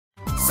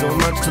so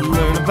much to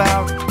learn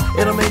about.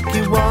 It'll make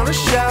you wanna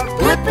shout,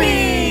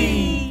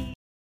 Blippi!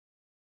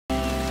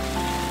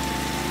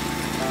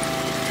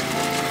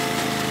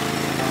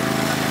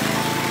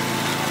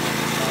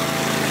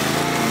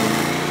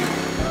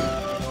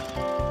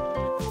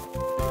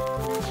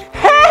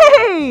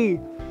 Hey!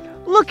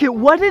 Look at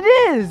what it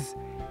is!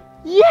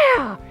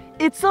 Yeah,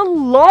 it's a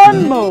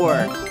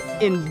lawnmower!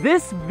 In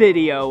this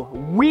video,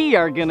 we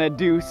are gonna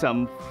do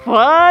some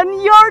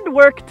fun yard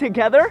work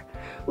together.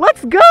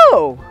 Let's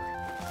go!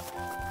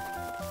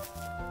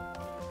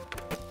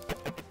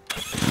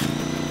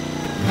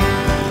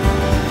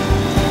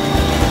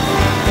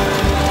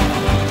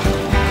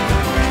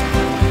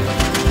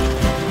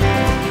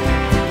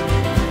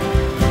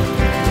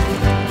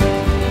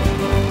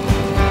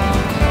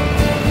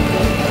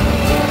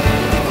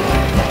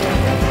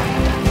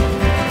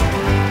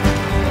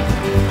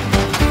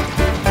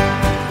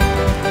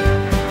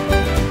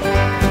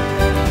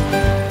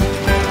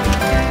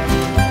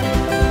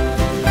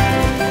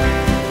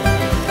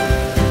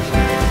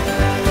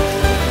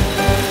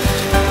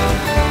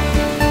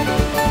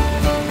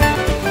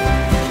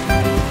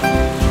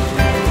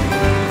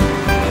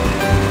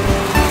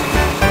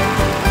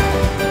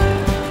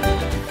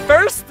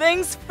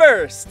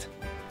 First,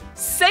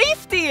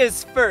 safety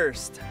is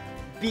first.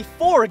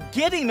 Before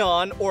getting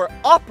on or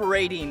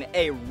operating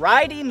a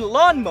riding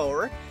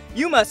lawnmower,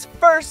 you must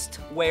first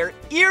wear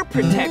ear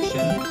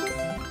protection.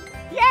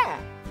 Yeah,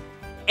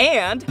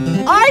 and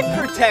eye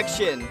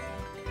protection.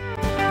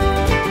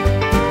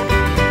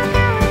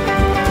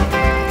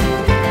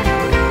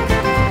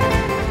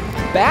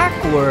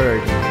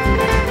 Backward.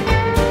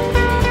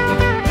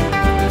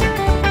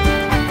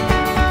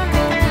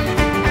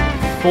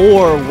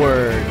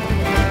 Forward.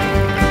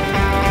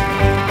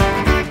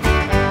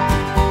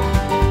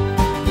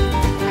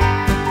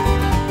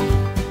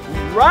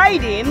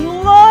 Riding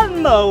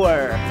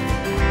lawnmower.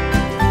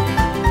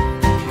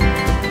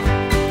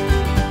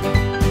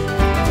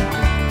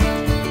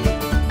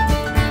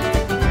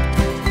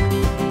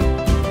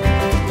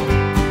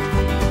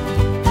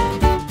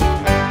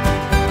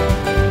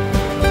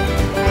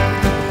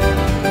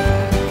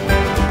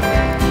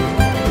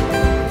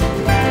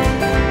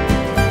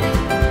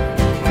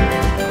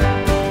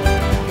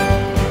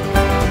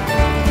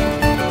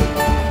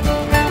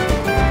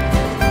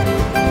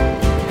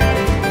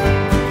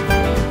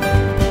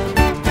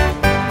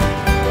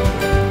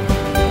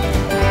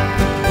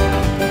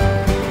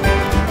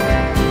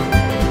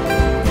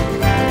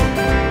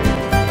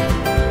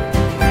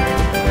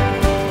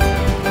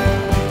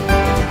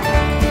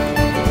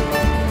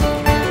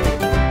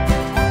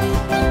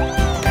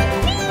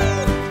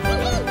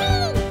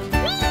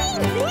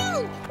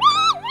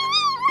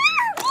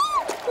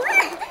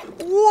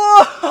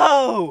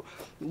 Whoa!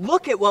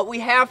 Look at what we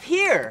have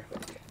here.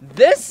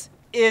 This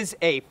is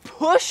a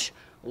push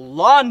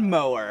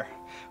lawnmower.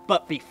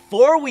 But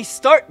before we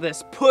start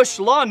this push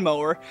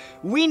lawnmower,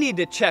 we need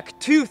to check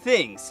two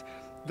things.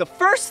 The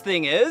first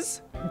thing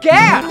is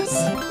gas.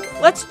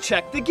 Let's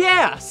check the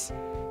gas.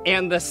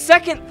 And the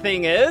second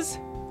thing is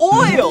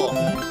oil.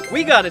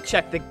 We gotta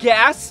check the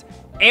gas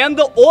and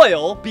the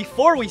oil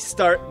before we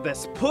start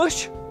this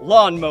push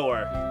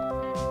lawnmower.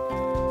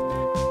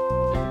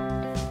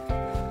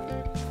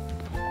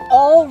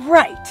 All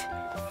right,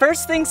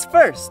 first things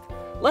first,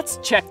 let's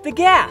check the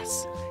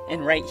gas.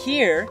 And right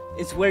here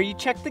is where you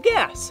check the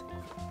gas.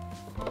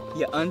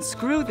 You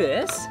unscrew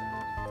this.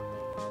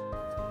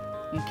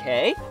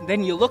 Okay,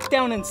 then you look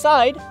down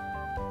inside.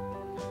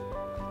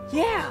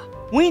 Yeah,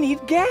 we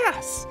need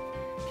gas.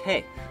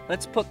 Okay,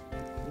 let's put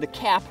the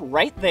cap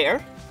right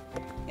there.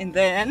 And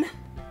then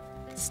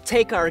let's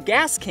take our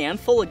gas can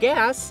full of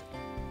gas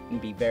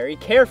and be very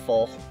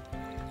careful.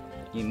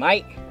 You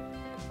might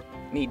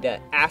need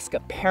to ask a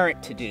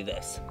parent to do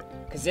this,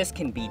 because this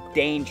can be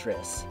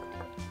dangerous.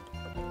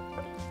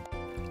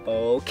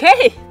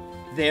 Okay,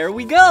 there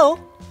we go.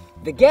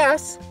 The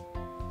gas,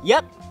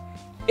 yep,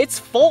 it's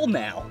full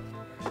now.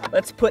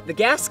 Let's put the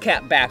gas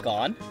cap back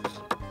on.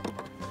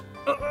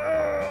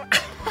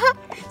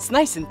 It's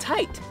nice and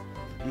tight.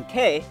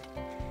 Okay,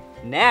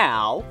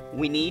 now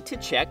we need to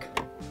check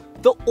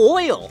the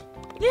oil.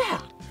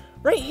 Yeah,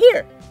 right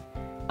here.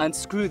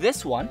 Unscrew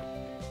this one.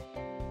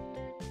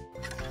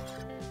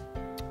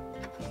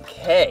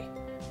 Okay.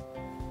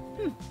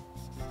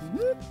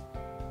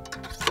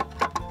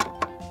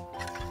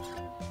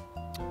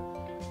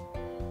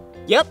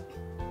 Yep,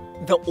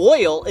 the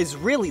oil is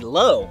really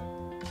low.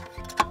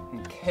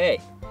 Okay,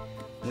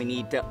 we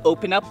need to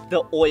open up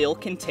the oil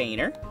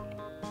container.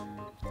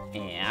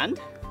 And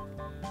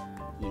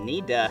you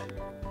need to,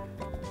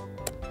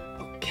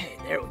 okay,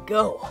 there we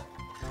go.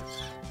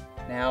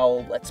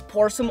 Now let's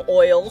pour some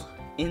oil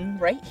in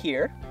right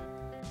here.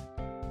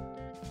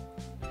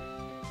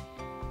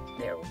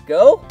 There we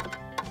go.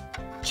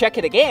 Check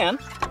it again.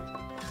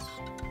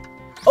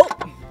 Oh,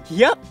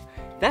 yep,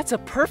 that's a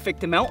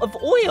perfect amount of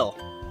oil.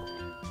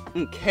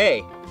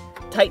 Okay,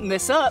 tighten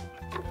this up.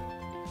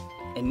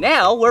 And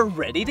now we're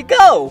ready to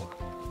go.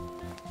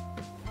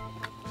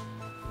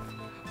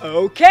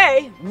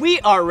 Okay, we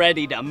are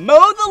ready to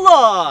mow the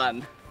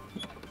lawn.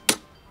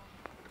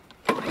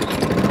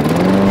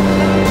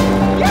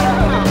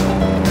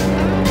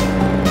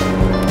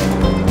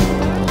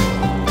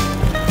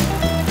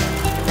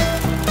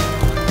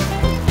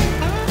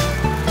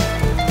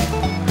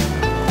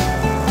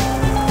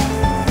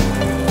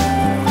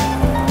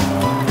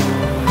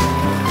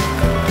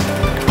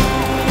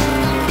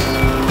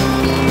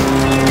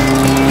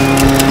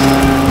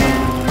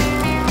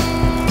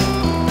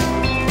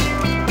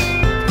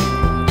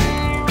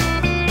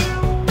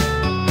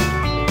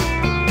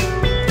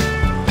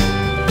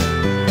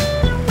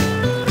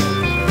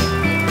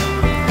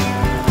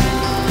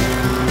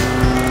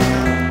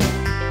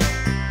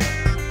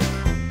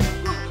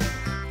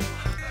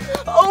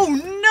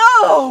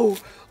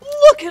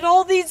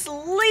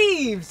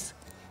 leaves.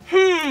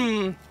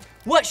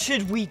 What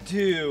should we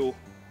do?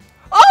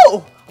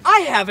 Oh,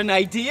 I have an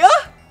idea.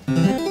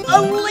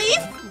 A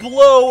leaf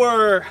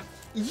blower.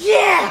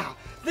 Yeah,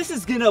 this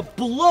is gonna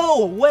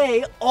blow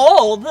away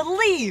all the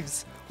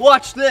leaves.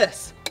 Watch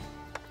this.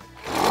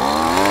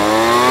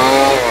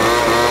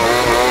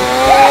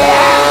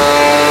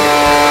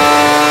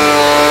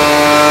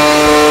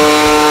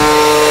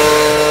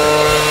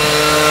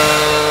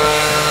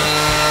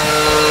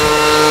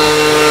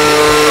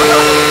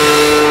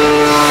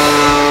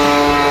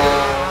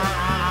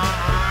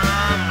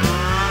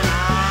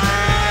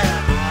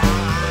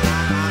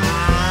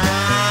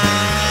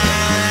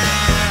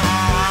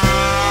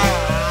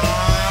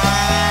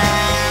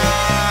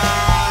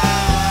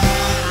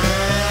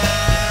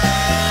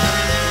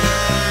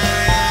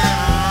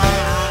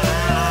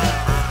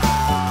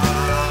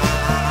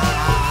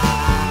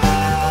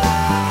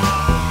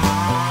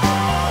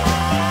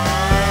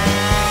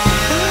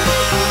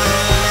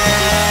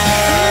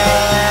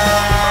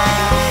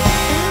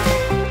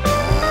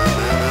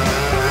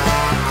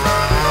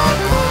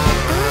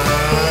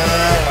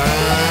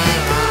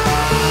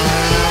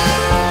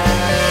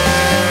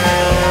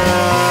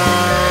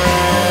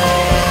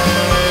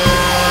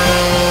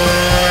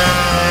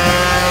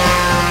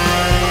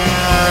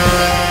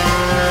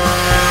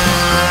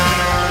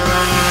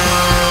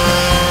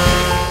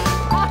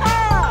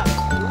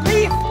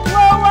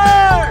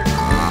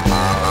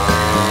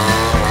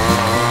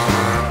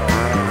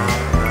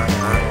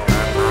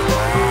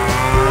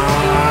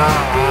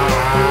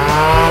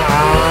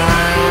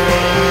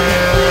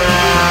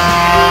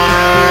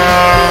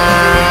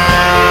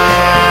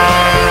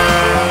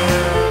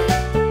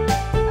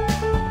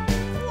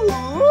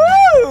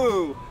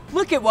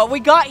 Look at what we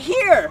got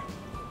here.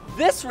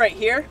 This right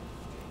here,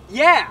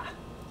 yeah,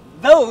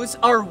 those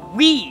are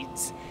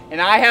weeds.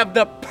 And I have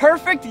the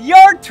perfect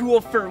yard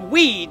tool for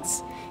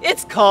weeds.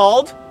 It's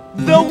called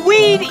the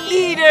Weed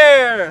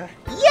Eater.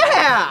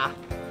 Yeah!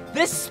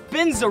 This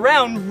spins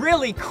around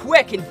really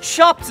quick and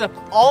chops up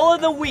all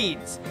of the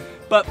weeds.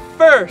 But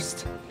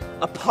first,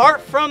 apart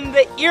from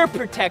the ear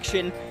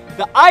protection,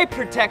 the eye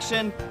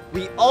protection,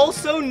 we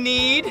also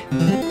need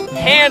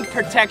hand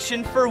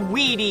protection for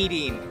weed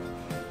eating.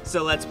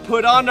 So let's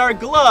put on our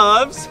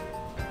gloves,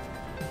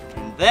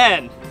 and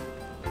then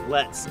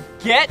let's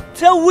get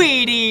to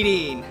weed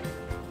eating.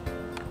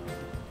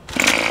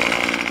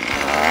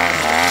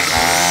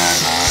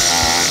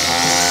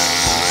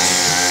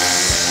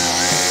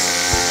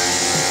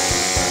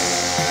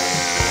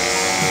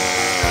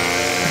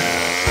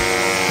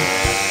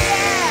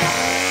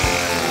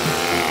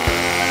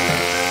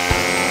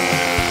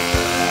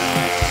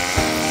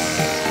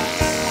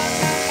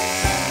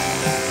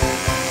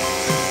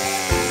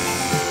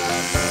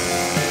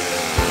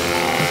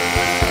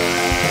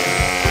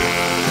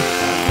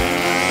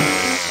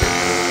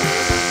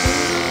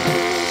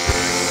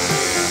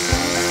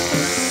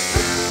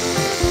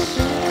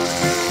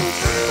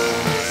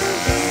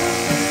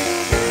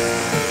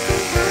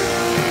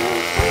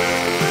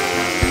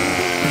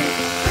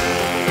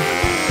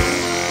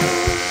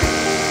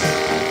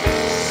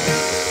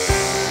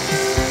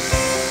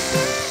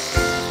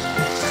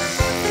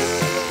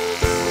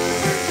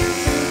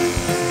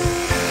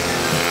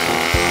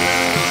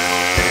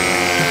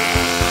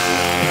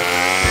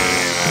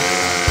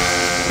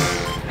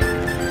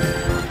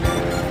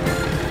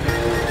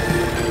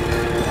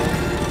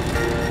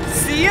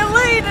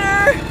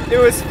 It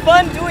was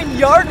fun doing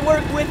yard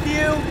work with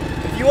you.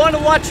 If you want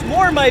to watch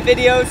more of my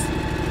videos,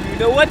 you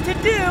know what to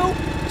do.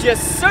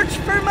 Just search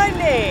for my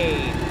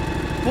name.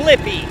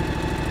 Blippi.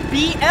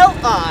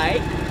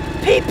 B-L-I-P-P-I.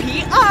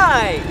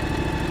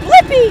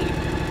 Blippi.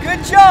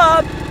 Good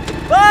job.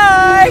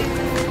 Bye.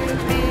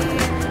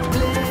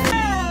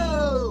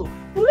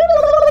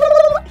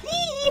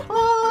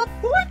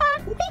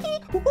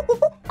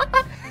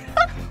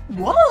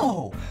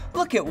 Whoa,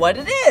 look at what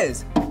it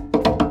is.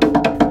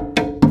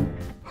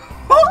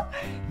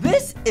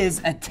 This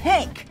is a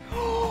tank,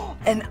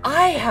 and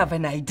I have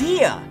an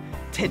idea.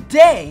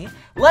 Today,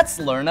 let's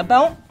learn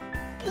about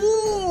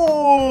buoyancy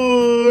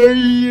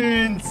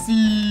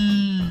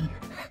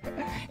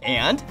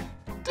and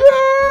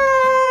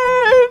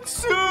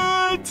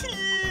density.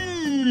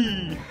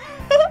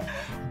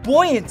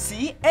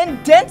 Buoyancy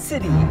and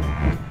density.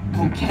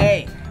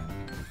 Okay,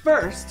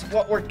 first,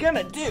 what we're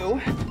gonna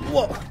do,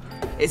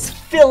 is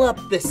fill up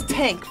this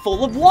tank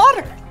full of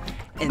water.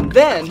 And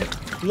then,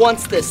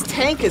 once this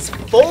tank is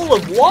full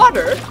of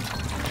water,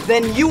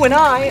 then you and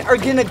I are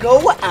gonna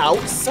go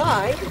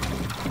outside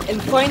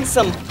and find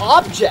some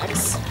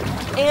objects,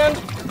 and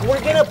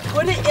we're gonna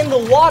put it in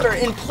the water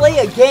and play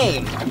a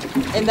game.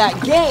 And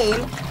that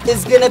game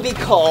is gonna be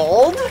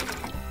called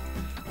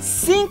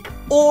Sink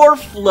or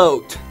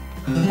Float.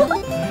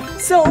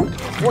 So,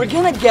 we're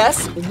gonna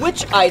guess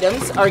which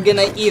items are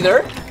gonna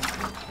either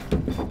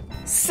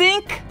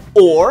sink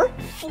or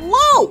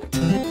float.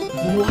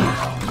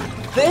 Wow.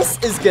 This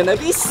is gonna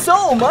be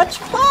so much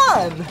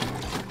fun!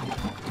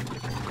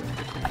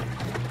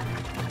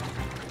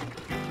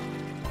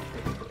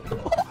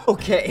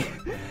 Okay.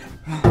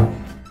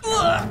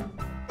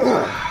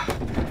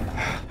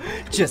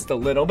 Just a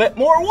little bit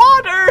more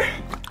water.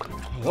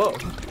 Whoa.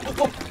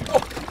 Whoa, whoa,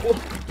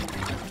 whoa.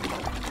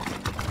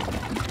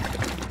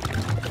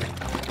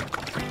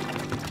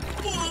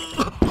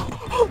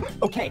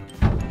 Okay,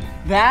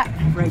 that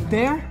right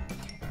there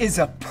is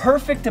a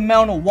perfect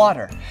amount of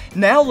water.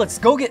 Now let's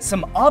go get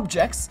some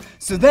objects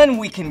so then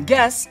we can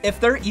guess if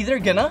they're either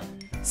gonna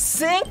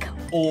sink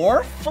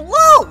or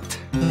float.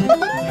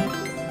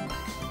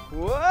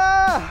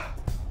 Whoa!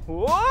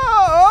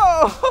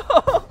 Whoa!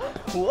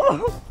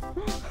 Whoa!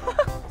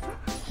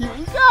 Here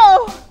we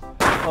go.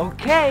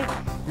 Okay,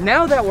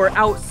 now that we're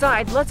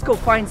outside, let's go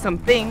find some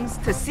things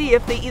to see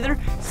if they either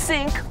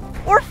sink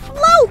or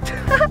float.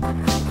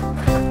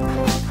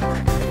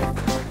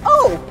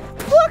 Oh,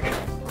 look!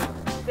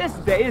 This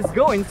day is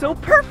going so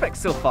perfect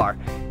so far.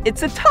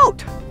 It's a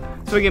tote,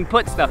 so we can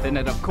put stuff in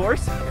it, of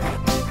course.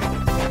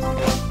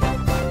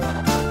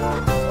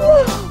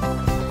 Whoa,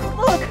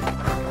 look,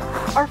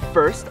 our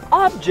first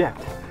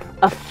object,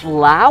 a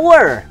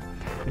flower.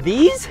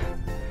 These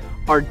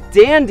are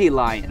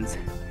dandelions,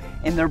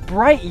 and they're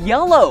bright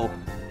yellow.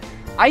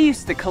 I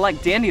used to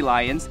collect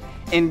dandelions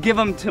and give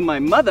them to my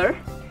mother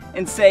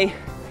and say,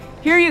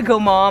 "Here you go,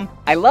 Mom,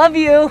 I love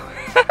you."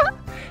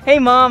 Hey,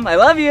 Mom, I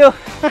love you.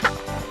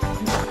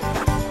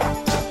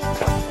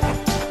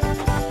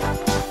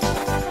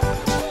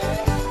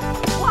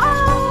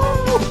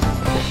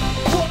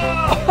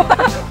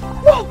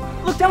 Whoa,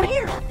 look down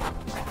here.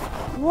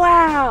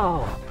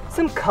 Wow,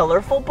 some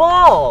colorful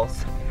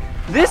balls.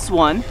 This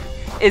one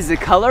is the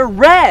color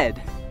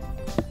red.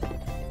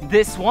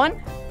 This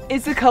one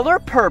is the color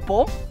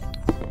purple.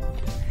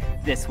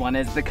 This one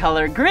is the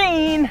color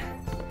green.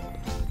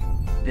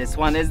 This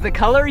one is the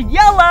color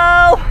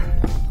yellow.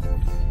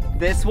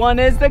 This one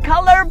is the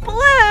color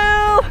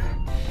blue.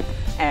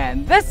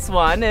 And this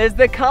one is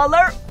the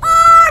color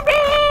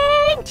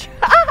orange.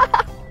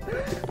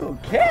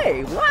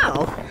 Okay,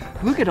 wow.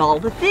 Look at all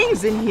the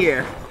things in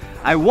here.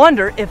 I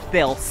wonder if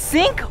they'll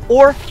sink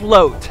or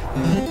float.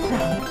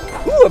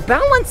 Ooh, a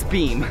balance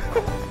beam.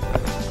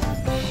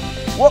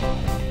 Whoa.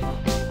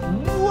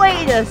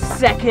 Wait a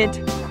second.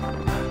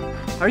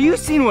 Are you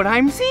seeing what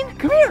I'm seeing?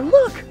 Come here,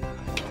 look.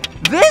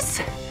 This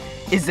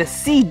is a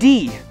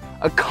CD,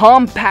 a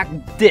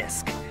compact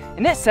disc,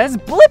 and it says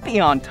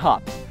Blippi on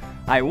top.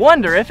 I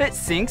wonder if it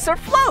sinks or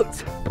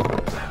floats.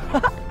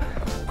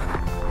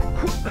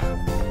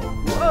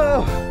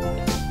 Whoa.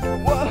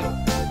 Whoa.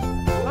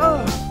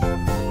 Whoa.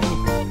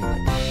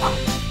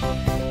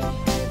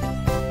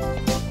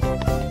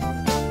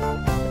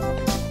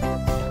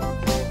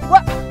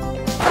 What?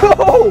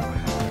 Oh,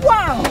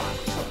 wow!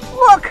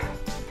 Look!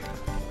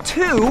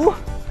 2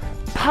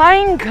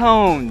 pine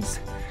cones.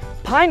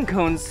 Pine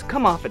cones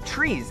come off of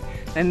trees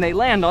and they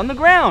land on the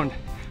ground.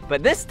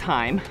 But this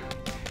time,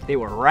 they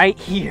were right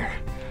here.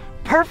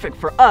 Perfect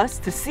for us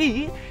to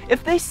see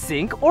if they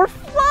sink or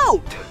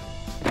float.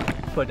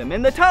 Put them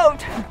in the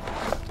tote.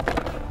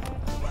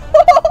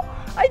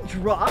 I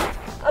dropped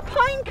a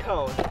pine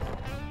cone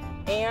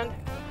and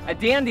a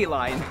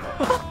dandelion.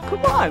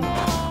 Come on.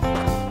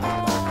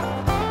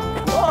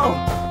 Whoa.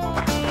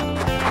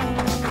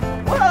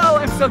 Whoa,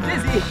 I'm so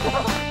dizzy.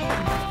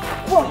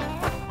 Whoa,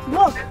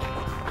 look.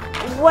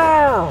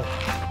 Wow,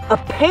 a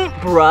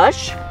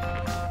paintbrush.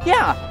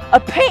 Yeah, a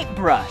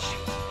paintbrush.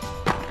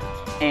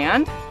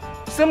 And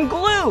some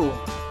glue.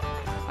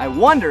 I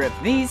wonder if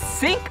these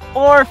sink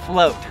or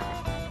float.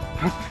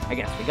 I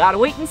guess we gotta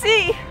wait and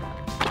see.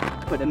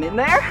 Put them in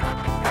there.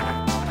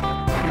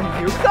 And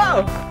here we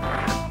go.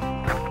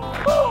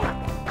 Oh,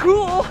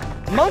 cool,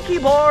 monkey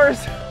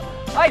bars.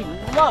 I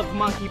love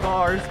monkey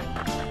bars.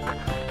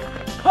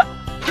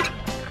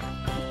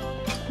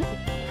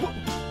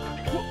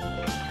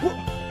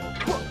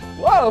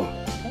 Whoa!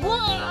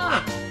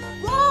 Whoa!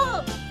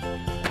 Whoa!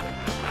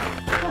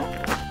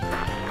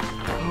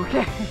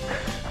 Okay.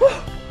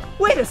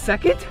 Wait a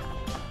second.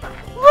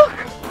 Look!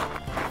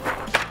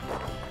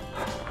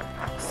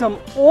 Some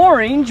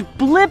orange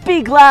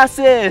Blippi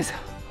glasses.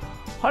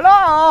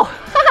 Hello!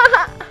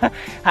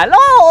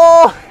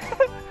 Hello!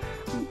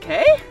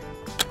 Okay.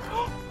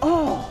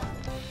 Oh,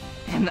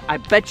 and I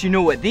bet you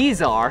know what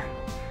these are.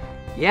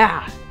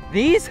 Yeah,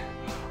 these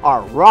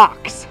are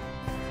rocks.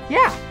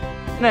 Yeah.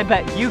 And I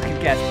bet you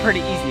could guess pretty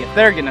easy if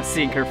they're gonna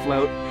sink or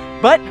float.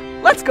 But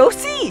let's go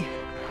see.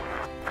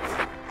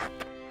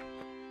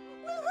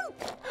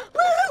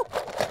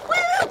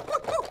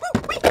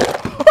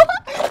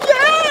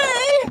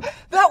 Yay!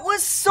 That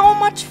was so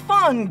much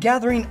fun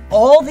gathering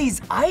all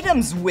these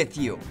items with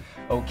you.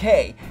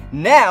 Okay,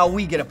 now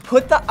we get to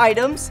put the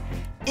items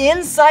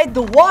inside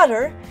the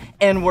water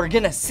and we're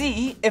gonna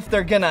see if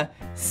they're gonna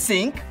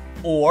sink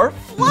or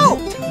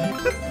float.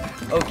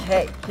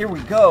 Okay, here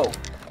we go.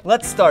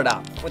 Let's start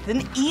off with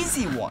an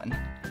easy one.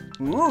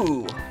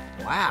 Ooh,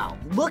 wow,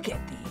 look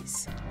at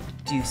these.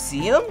 Do you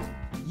see them?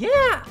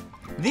 Yeah,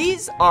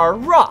 these are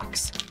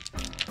rocks.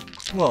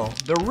 Whoa,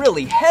 they're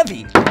really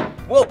heavy.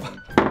 Whoa.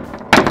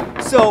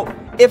 So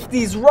if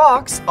these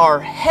rocks are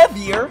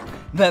heavier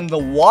than the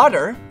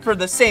water for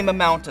the same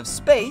amount of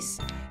space,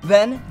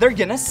 then they're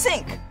gonna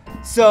sink.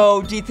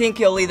 So, do you think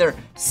he'll either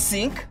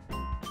sink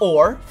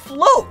or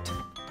float?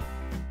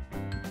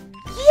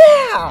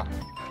 Yeah!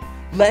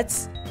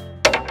 Let's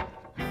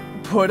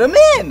put them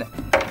in.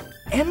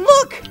 And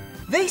look,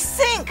 they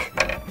sink.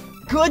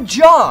 Good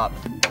job.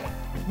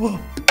 Whoa.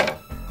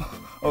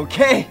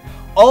 Okay,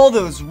 all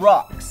those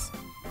rocks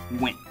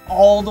went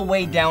all the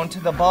way down to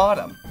the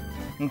bottom.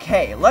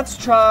 Okay, let's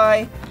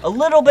try a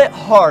little bit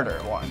harder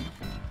one.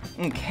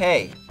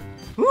 Okay.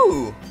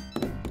 Ooh.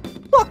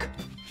 Look,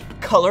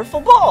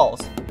 colorful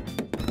balls.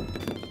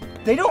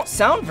 They don't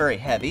sound very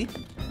heavy,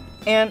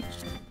 and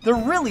they're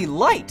really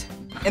light,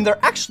 and they're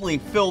actually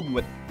filled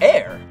with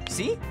air.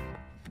 See?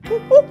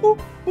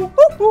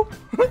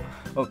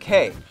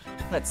 Okay,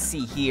 let's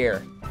see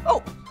here.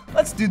 Oh,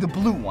 let's do the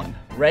blue one.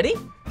 Ready?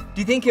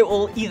 Do you think it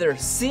will either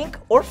sink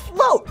or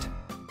float?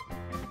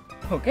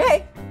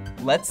 Okay,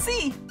 let's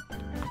see.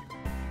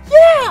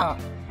 Yeah,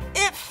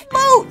 it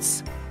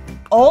floats.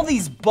 All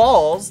these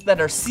balls that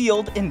are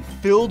sealed and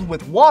filled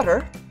with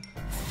water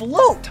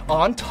float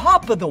on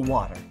top of the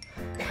water.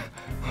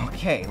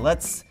 Okay,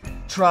 let's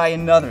try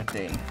another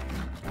thing.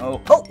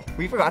 Oh,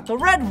 we forgot the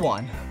red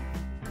one.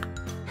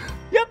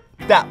 Yep,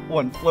 that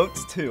one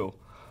floats too.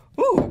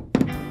 Ooh,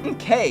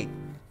 okay,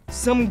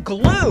 some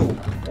glue.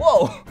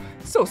 Whoa,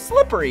 so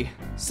slippery.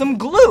 Some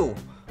glue.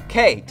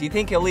 Okay, do you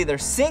think it'll either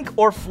sink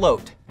or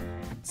float?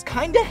 It's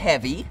kind of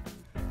heavy.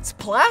 It's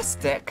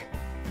plastic.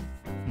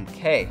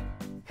 Okay,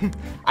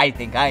 I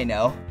think I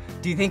know.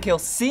 Do you think he'll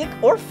sink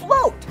or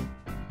float?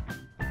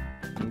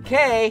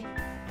 Okay,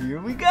 here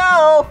we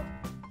go.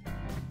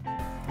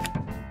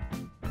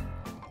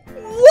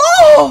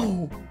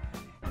 Whoa!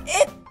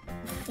 It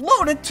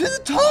floated to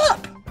the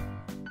top.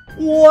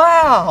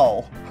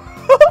 Wow!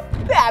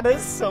 That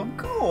is so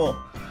cool.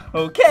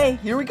 Okay,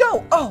 here we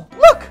go. Oh,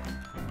 look!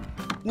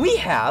 We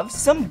have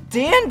some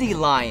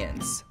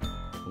dandelions.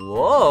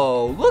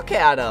 Whoa, look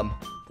at them.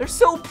 They're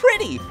so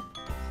pretty.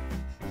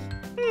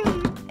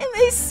 And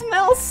they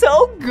smell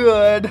so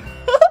good.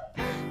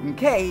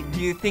 Okay,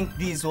 do you think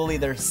these will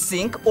either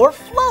sink or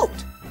float?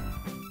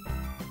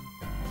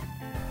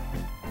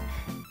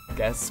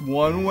 Guess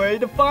one way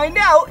to find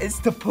out is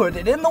to put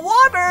it in the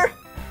water.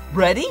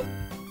 Ready?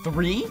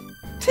 3,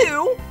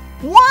 2,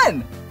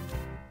 1.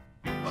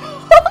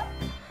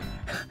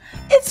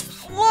 It's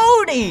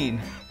floating.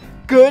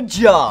 Good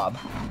job.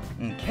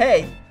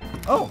 Okay.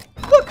 Oh,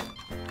 look.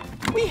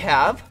 We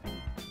have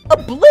a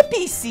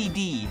Blippi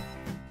CD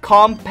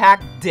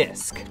compact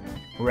disc.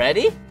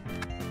 Ready?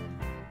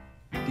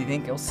 Do you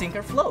think it'll sink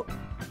or float?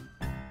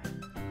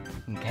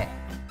 Okay.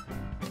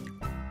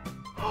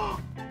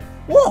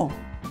 Whoa!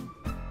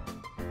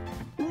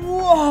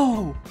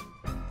 Whoa!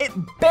 It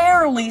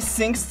barely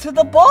sinks to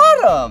the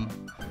bottom.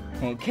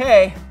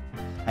 Okay,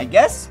 I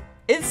guess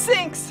it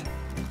sinks.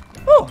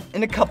 Oh,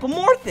 and a couple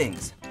more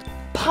things.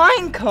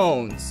 Pine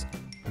cones.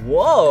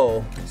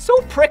 Whoa,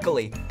 so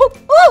prickly. Boop,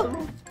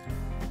 oh.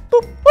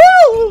 Boop, oh.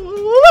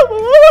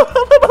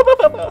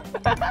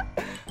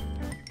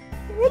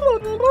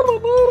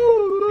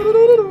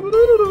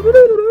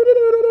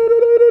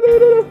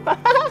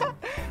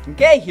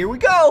 Okay, here we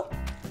go.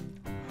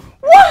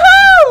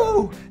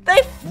 Woohoo!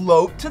 They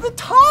float to the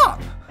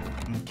top.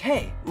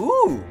 Okay,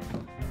 ooh,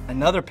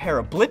 another pair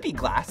of Blippi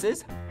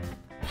glasses.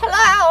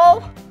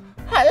 Hello?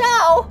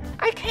 Hello?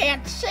 I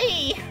can't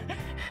see.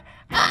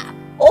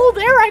 Oh,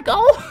 there I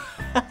go.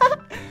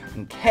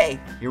 Okay,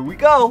 here we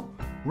go.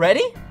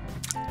 Ready?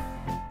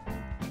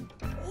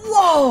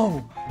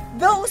 Whoa,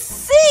 those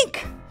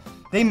sink.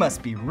 They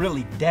must be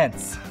really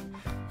dense.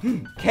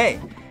 Okay,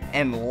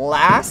 and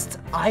last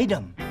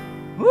item.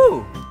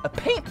 Ooh, a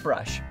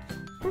paintbrush.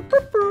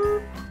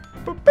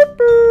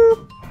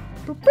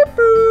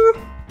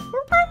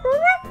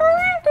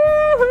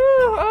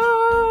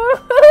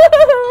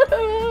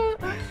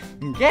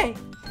 Okay,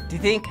 do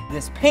you think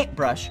this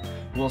paintbrush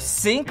will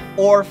sink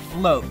or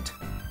float?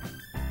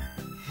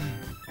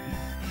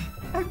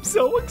 I'm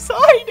so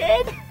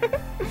excited.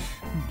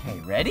 Okay,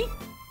 ready?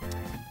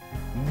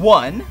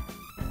 1,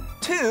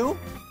 2,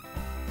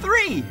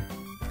 3.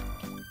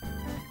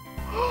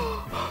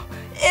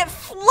 It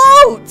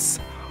floats!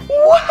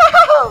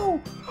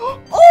 Wow!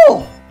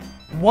 Oh,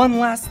 one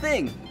last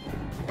thing.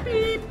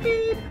 Beep,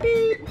 beep,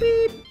 beep,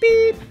 beep,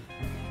 beep.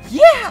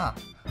 Yeah,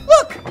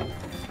 look,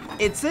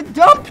 it's a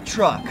dump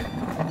truck.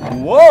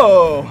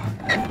 Whoa,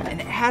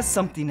 and it has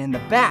something in the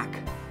back.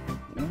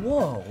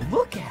 Whoa,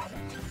 look at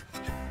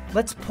it.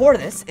 Let's pour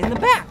this in the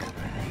back.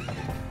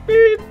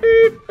 Beep,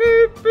 beep,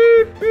 beep,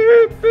 beep,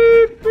 beep,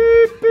 beep,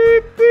 beep,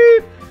 beep,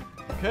 beep.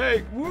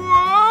 Okay,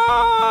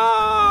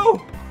 whoa!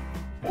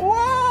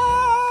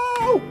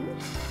 Whoa!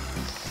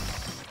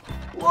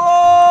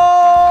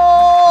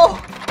 Whoa!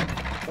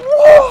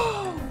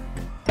 Whoa!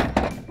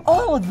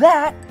 All of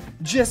that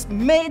just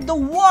made the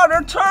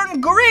water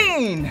turn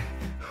green!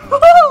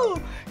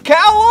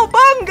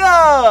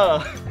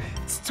 Cowabunga!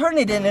 It's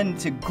turning it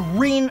into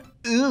green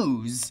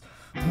ooze.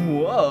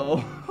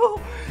 Whoa,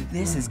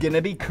 this is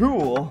gonna be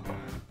cool.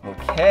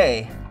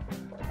 Okay,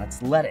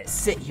 let's let it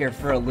sit here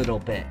for a little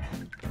bit.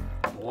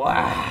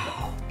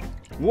 Wow,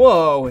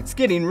 Whoa, it's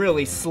getting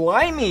really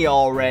slimy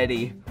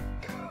already.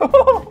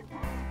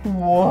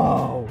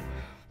 Whoa.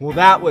 Well,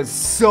 that was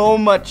so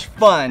much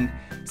fun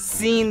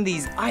seeing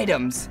these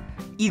items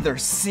either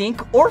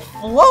sink or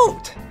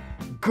float.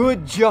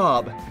 Good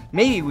job.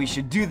 Maybe we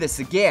should do this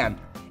again.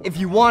 If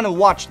you want to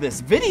watch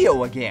this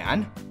video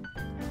again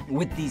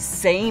with these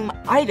same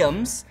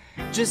items,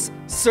 just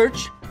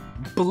search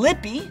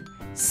Blippi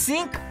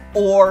Sink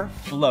or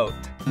Float.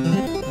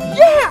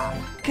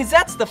 Yeah, because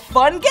that's the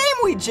fun game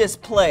we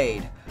just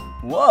played.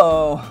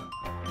 Whoa.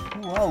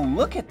 Whoa,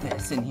 look at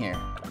this in here.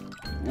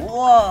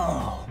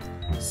 Whoa,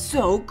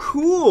 so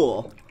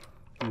cool.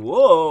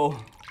 Whoa.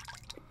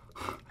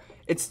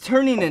 It's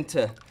turning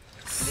into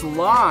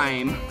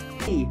slime.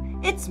 Hey,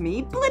 it's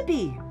me,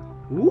 Blippi.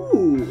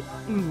 Ooh,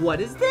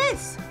 what is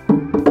this?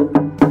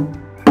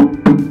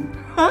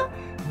 Huh?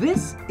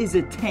 This is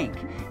a tank,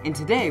 and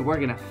today we're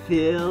gonna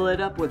fill it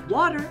up with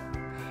water,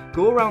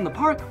 go around the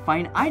park,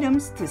 find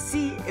items to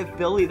see if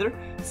they'll either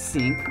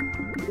sink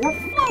or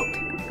float.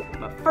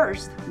 But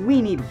first,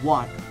 we need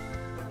water.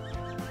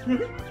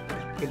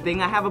 Good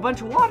thing I have a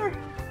bunch of water.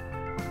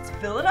 Let's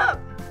fill it up.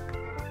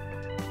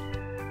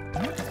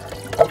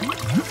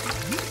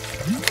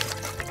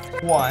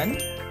 1.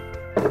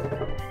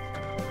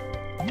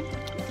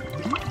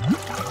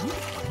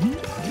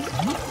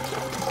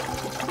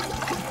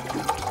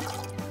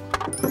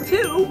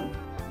 2.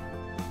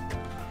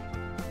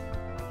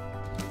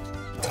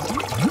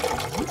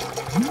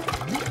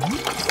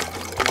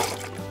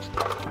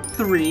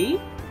 3.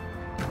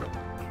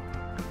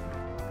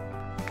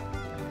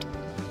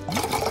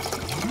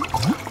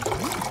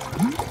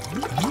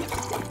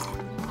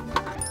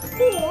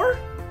 4.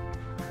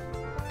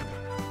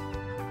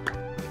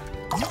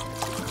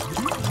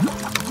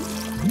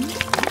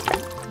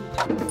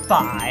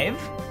 5.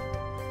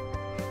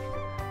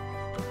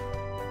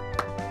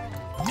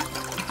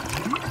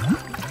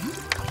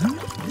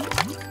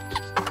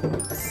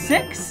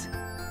 6.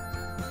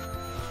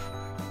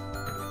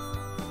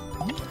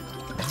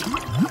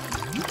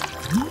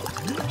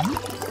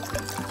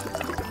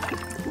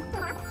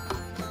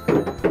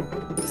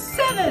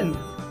 7.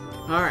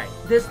 All right,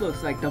 this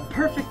looks like the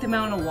perfect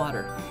amount of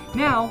water.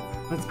 Now,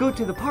 let's go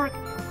to the park,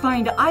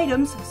 find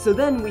items, so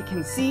then we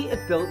can see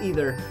if they'll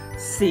either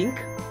sink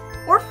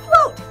or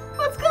float.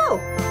 Let's go.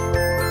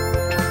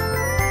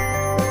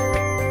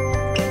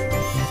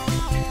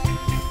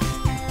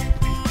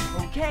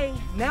 Okay,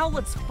 now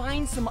let's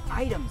find some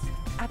items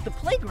at the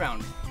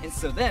playground, and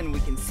so then we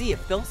can see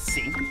if they'll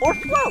sink or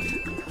float.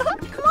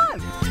 Come on.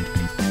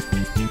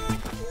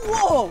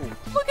 Whoa,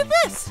 look at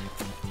this.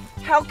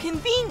 How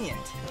convenient.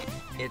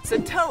 It's a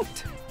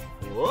tote.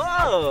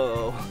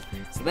 Whoa.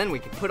 So then we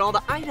can put all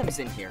the items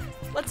in here.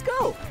 Let's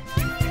go.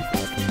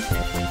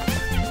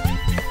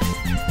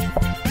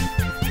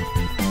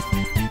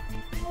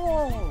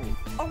 Whoa,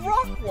 a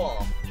rock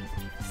wall.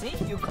 See,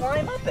 you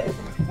climb up it.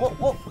 Whoa,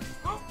 whoa.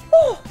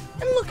 Oh,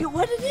 and look at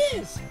what it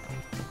is.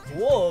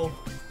 Whoa,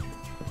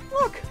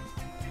 look,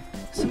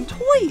 some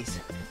toys.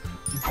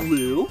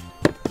 Blue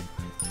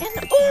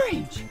and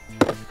orange.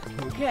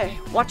 Okay,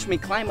 watch me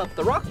climb up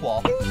the rock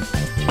wall.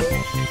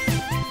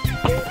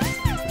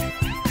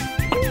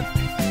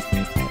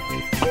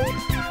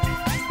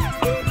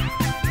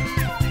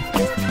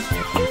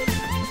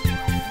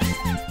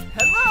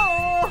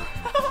 Hello!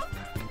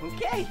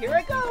 Okay, here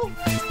I go.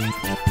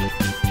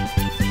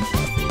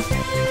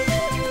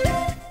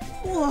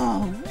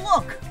 Whoa,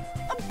 look,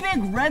 a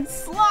big red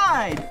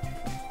slide.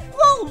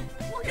 Whoa,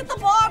 look at the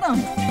bottom.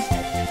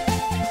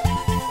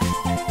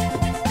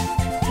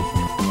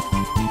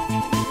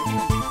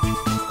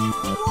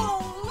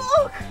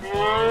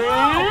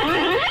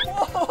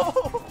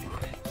 Whoa!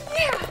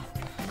 Yeah!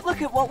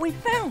 Look at what we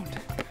found.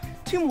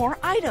 2 more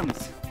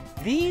items.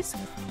 These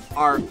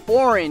are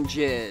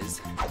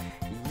oranges.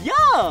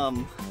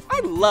 Yum! I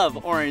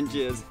love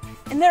oranges.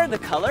 And they're the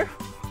color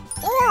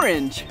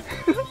orange.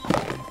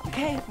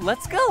 Okay,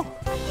 let's go.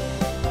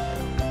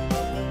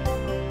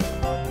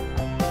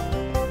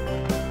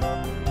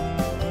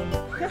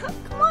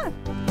 Come on.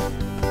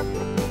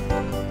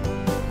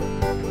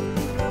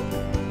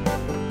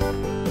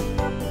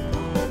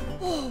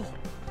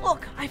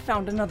 Look, I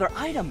found another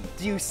item.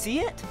 Do you see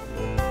it?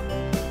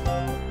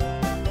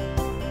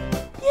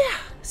 Yeah,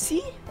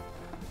 see?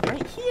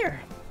 Right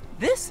here.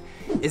 This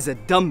is a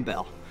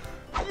dumbbell.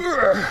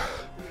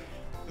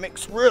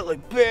 Makes really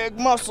big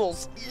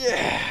muscles.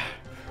 Yeah.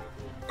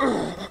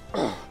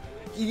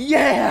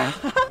 Yeah.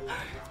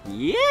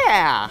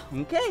 Yeah.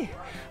 Okay.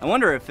 I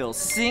wonder if it'll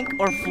sink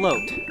or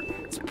float.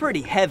 It's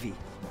pretty heavy.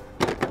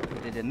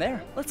 Put it in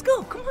there. Let's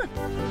go. Come on.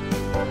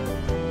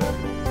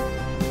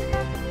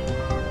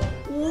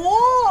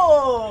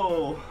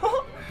 Whoa!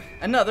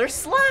 Another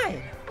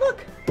slide.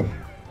 Look,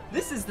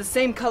 this is the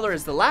same color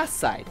as the last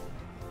side.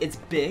 It's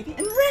big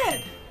and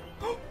red.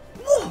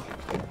 Whoa!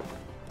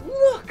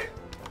 Look.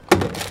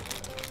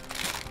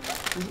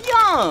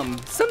 Yum!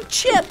 Some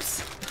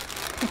chips.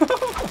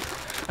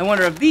 I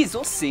wonder if these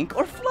will sink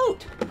or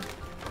float.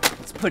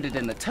 Let's put it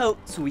in the tote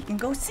so we can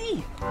go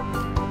see.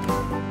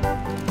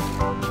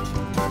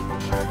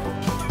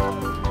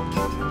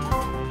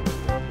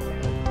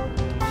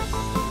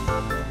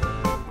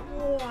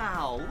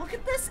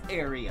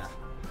 area.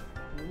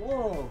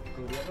 Whoa,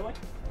 go the other way.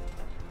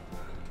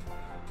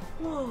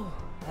 Whoa,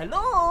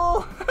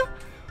 hello.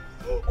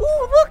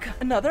 Oh, look,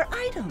 another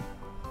item.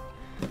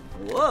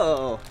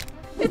 Whoa,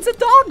 it's a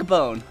dog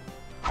bone.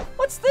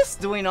 What's this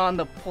doing on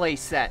the play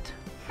set?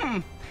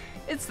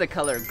 It's the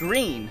color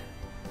green.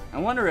 I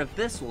wonder if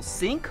this will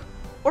sink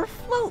or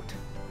float.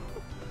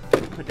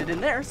 Put it in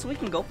there so we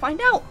can go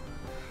find out.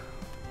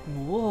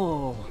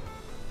 Whoa.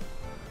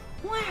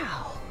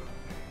 Wow.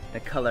 The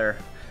color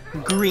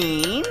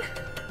green,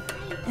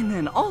 and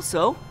then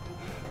also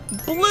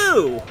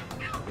blue.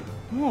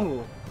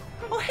 Whoa.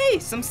 Oh, hey,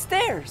 some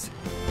stairs.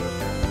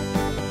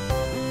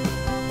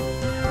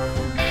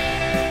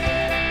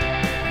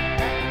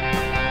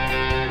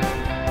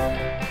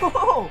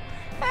 Whoa,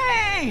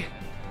 hey,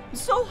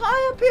 so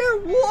high up here.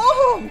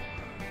 Whoa.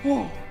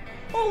 Whoa.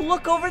 Oh,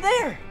 look over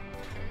there.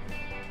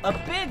 A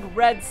big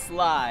red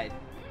slide.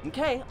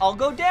 Okay, I'll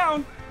go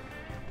down.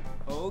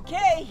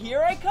 Okay,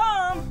 here I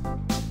come.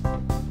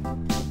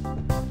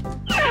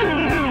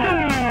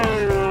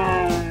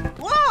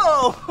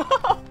 Whoa!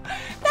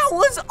 That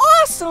was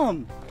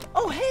awesome!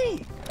 Oh,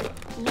 hey,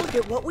 look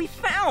at what we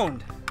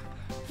found.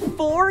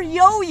 4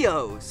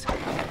 yo-yos.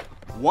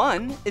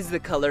 One is the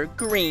color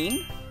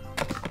green.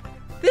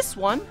 This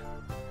one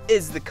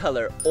is the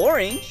color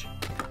orange.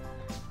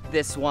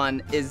 This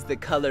one is the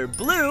color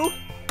blue.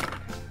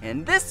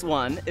 And this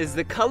one is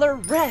the color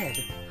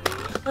red.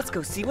 Let's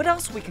go see what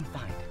else we can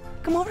find.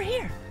 Come over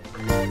here.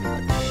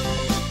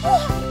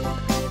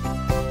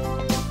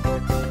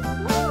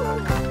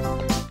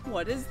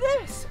 What is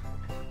this?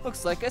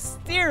 Looks like a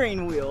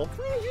steering wheel.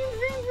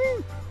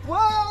 Whoa!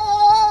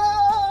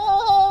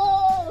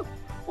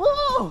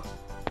 Whoa!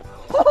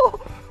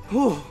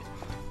 Oh,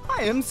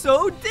 I am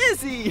so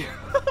dizzy.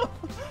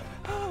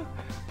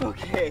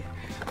 Okay,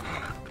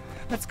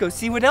 let's go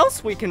see what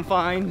else we can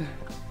find.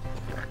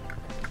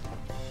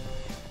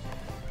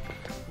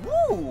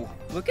 Woo!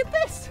 Look at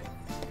this.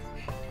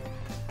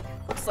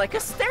 Looks like a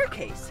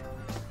staircase.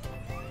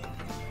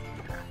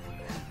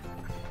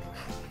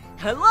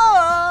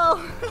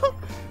 Hello!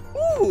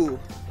 Ooh,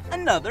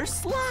 another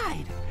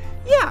slide.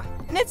 Yeah,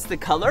 and it's the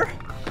color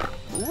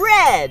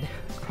red.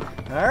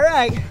 All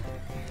right,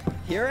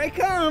 here I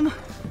come.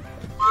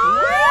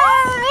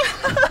 Wow!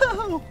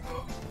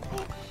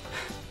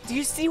 Do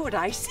you see what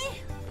I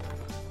see?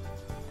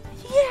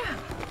 Yeah,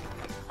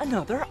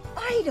 another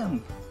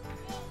item.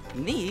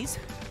 And these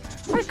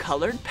are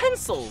colored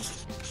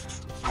pencils.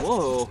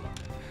 Whoa,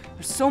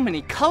 there's so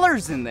many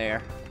colors in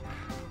there.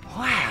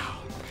 Wow.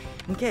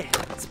 Okay,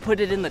 let's put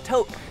it in the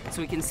tote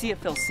so we can see if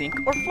it'll sink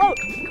or float.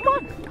 Come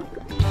on.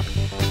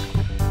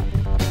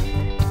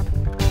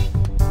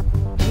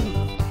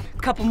 A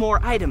couple more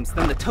items,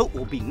 then the tote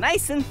will be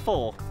nice and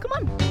full. Come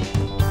on.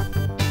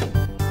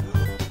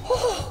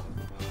 Oh,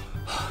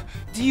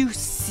 do you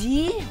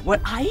see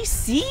what I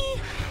see?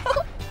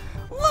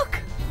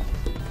 Look.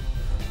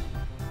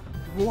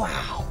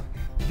 Wow,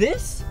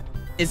 this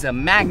is a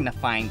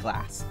magnifying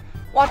glass.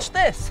 Watch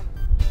this.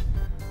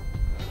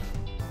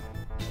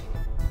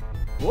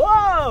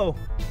 Whoa!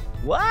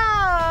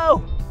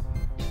 Wow!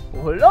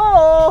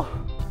 Hello!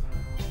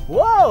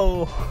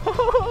 Whoa!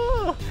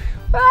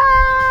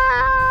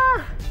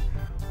 Ah!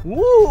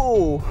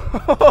 Woo!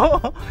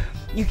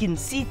 You can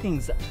see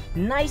things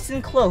nice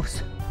and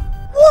close.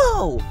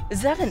 Whoa!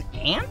 Is that an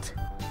ant?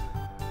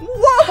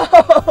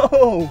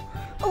 Whoa!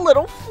 A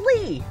little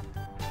flea.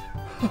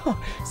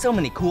 So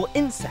many cool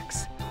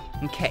insects.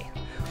 Okay,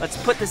 let's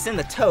put this in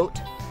the tote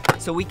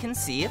so we can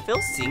see if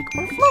it'll sink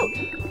or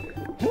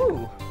float.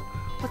 Woo!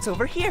 What's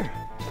over here?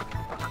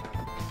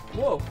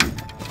 Whoa,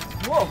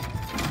 whoa.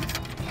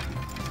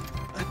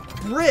 A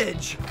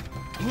bridge.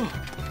 Whoa.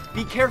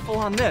 Be careful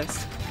on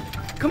this.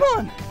 Come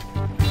on.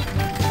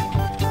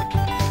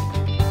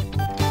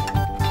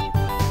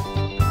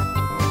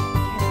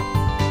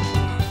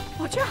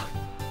 Watch out.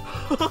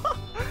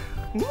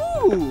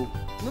 Ooh,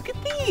 look at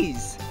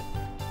these.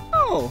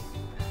 Oh,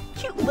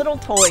 cute little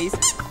toys.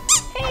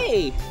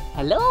 Hey,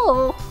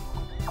 hello.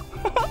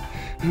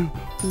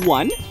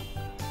 1,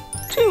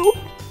 2,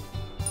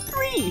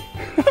 3.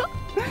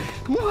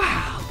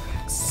 Wow,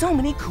 so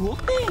many cool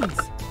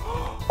things.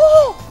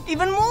 Oh,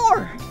 even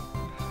more.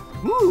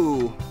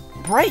 Ooh,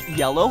 bright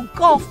yellow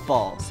golf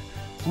balls.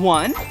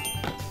 1,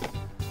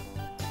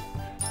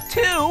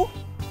 2,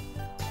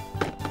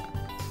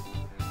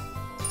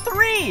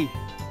 3.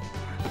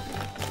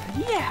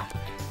 Yeah,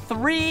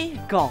 3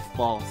 golf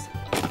balls.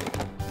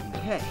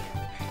 Okay,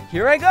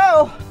 here I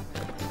go.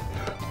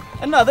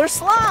 Another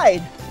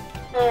slide.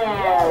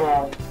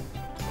 Whoa!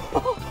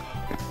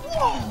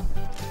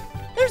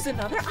 There's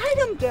another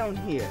item down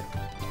here.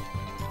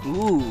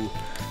 Ooh,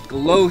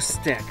 glow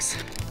sticks.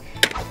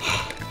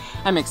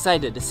 I'm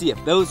excited to see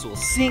if those will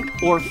sink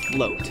or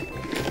float.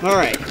 All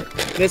right,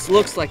 this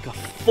looks like a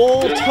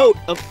full tote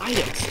of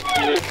items.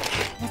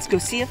 Let's go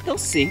see if they'll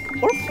sink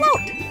or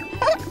float.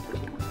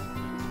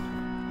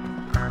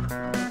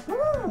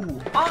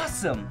 Ooh,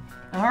 awesome.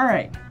 All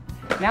right,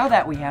 Now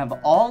that we have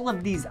all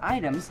of these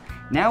items,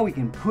 now we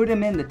can put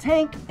them in the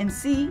tank and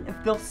see if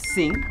they'll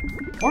sink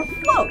or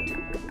float.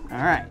 All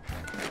right,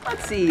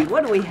 let's see,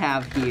 what do we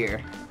have here?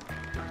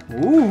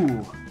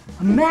 Ooh,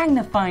 a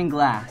magnifying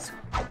glass.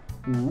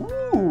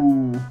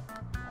 Ooh.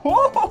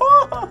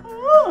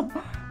 All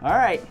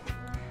right,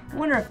 I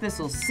wonder if this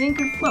will sink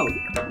or float.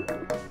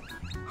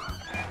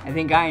 I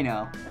think I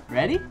know.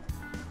 Ready?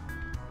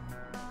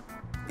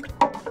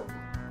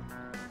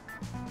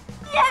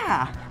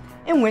 Yeah,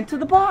 it went to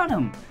the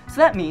bottom. So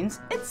that means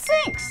it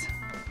sinks.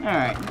 All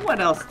right, what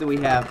else do we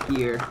have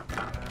here?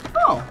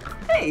 Oh,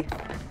 hey,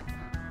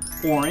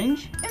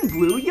 orange and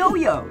blue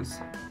yo-yos.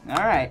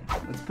 All right,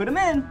 let's put them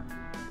in.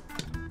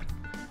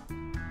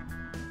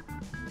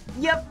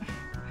 Yep,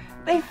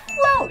 they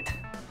float.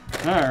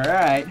 All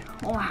right,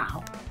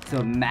 wow.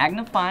 So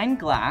magnifying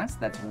glass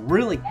that's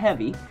really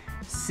heavy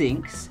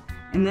sinks,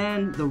 and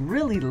then the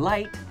really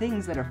light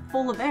things that are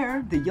full of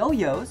air, the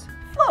yo-yos,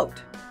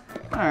 float.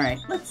 All right,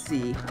 let's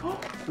see.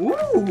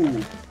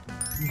 Ooh,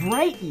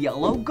 bright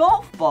yellow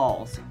golf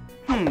balls.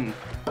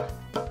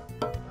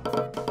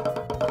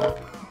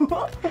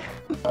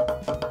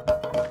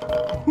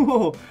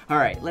 All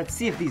right, let's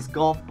see if these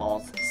golf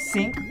balls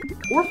sink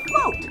or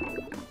float.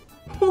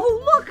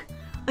 Oh, look,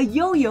 a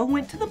yo-yo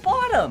went to the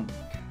bottom.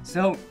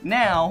 So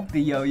now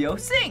the yo-yo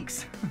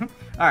sinks.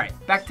 All right,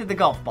 back to the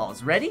golf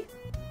balls. Ready?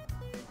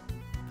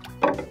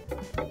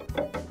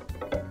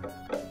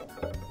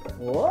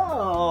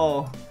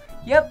 Whoa.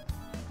 Yep,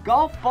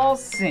 golf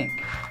balls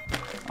sink.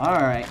 All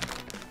right,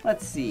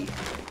 let's see.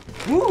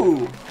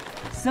 Ooh,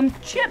 some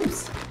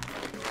chips,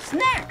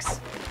 snacks.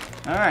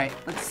 All right,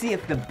 let's see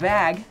if the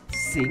bag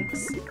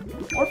sinks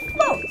or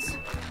floats.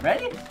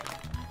 Ready?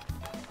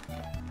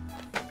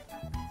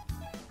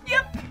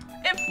 Yep,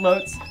 it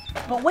floats.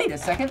 But wait a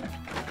second.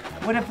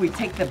 What if we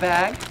take the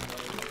bag,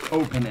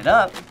 open it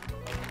up,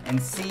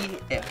 and see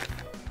if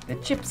the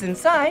chips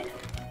inside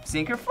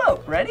sink or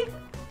float? Ready?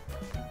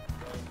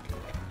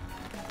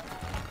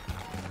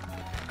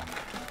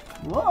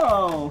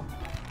 Whoa!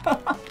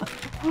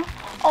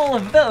 All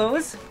of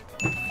those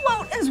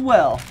float as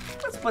well.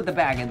 Let's put the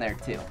bag in there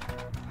too.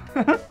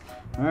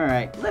 All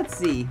right, let's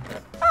see.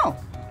 Oh,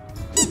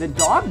 the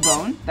dog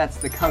bone, that's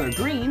the color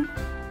green.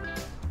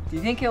 Do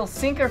you think it'll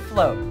sink or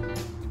float?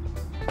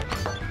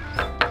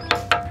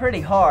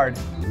 Pretty hard.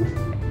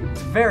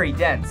 It's very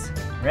dense.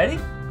 Ready?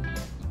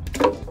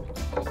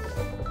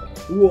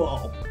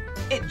 Whoa,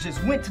 it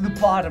just went to the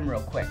bottom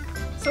real quick.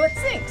 So it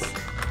sinks.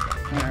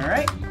 All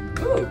right.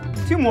 Ooh,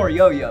 2 more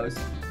yo-yos.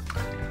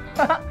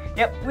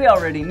 Yep, we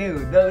already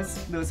knew those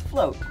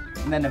float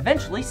and then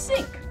eventually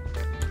sink.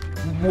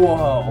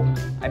 Whoa,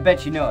 I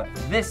bet you know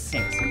if this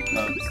sinks and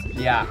floats.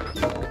 Yeah,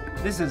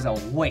 this is a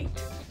weight.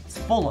 It's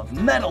full of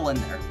metal in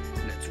there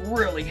and it's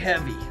really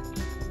heavy.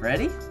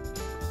 Ready?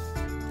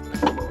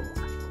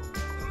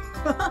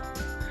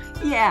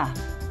 Yeah,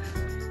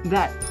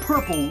 that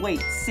purple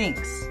weight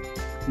sinks.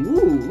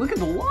 Ooh, look at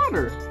the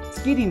water.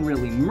 It's getting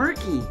really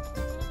murky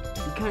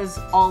because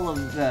all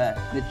of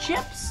the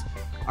chips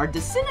are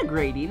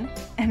disintegrating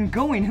and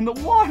going in the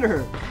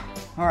water.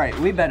 All right,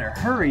 we better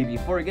hurry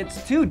before it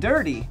gets too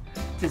dirty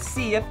to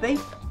see if they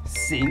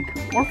sink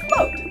or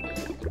float.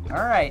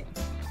 All right,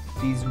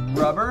 these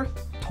rubber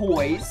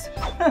toys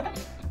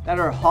that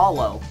are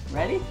hollow.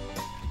 Ready?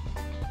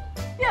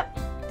 Yep,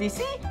 do you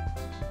see?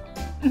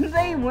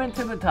 They went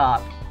to the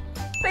top.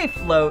 They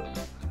float.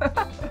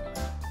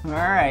 All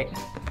right,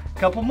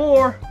 couple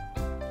more.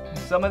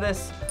 Some of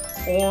this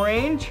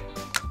orange,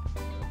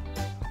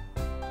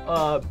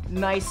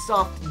 nice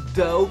soft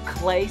dough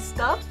clay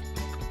stuff.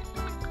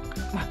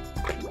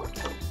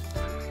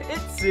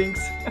 It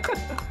sinks.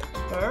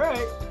 All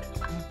right,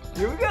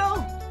 here we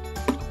go.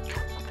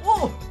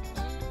 Whoa,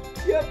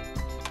 yep,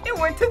 it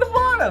went to the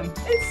bottom.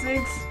 It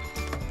sinks.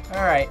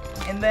 All right,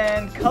 and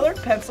then colored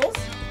pencils.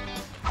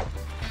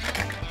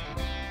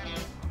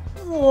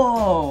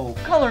 Whoa,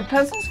 colored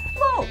pencils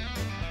float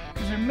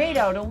because they're made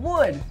out of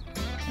wood.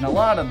 And a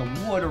lot of the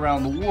wood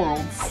around the world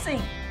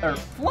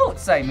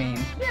floats, I mean.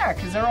 Yeah,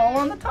 because they're all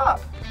on the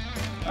top.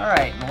 All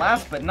right, and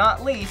last but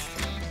not least,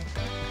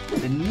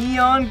 the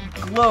neon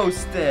glow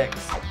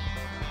sticks.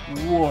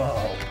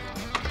 Whoa.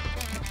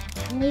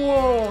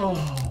 Whoa.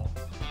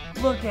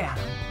 Look at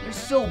them. They're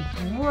so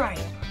bright.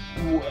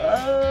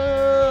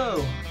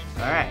 Whoa.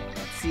 All right,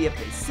 let's see if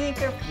they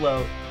sink or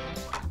float.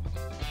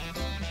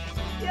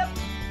 Yep.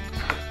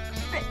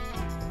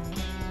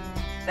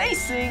 They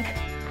sink.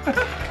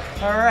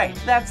 All right,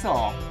 that's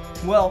all.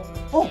 Well,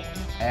 oh,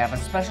 I have a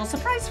special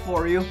surprise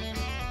for you.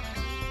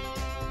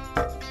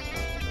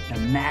 The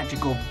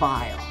magical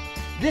vial.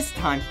 This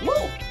time,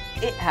 whoa,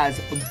 it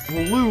has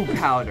blue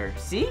powder.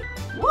 See?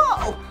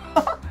 Whoa!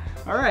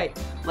 All right,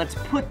 let's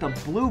put the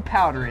blue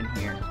powder in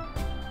here.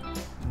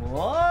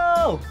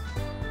 Whoa!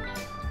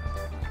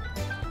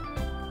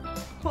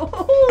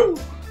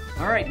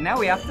 All right, now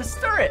we have to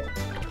stir it.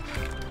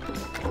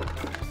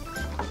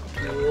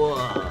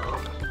 Whoa.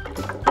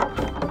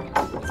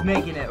 It's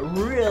making it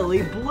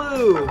really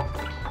blue.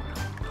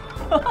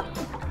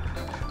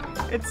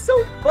 It's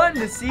so fun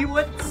to see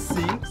what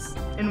sinks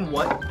and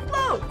what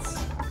floats.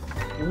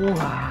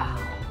 Wow.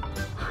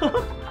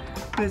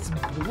 This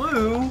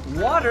blue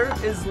water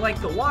is like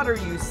the water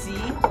you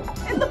see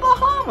in the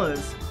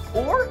Bahamas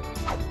or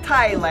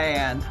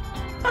Thailand.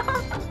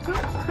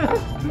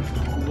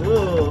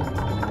 Whoa.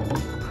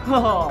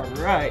 All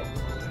right.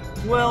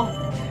 Well,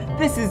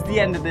 this is the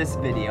end of this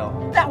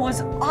video. That was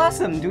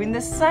awesome doing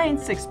this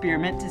science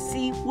experiment to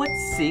see what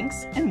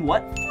sinks and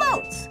what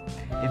floats.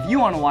 If you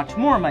want to watch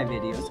more of my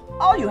videos,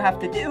 all you have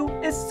to do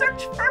is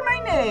search for my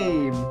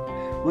name.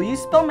 Will you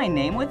spell my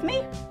name with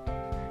me?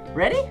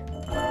 Ready?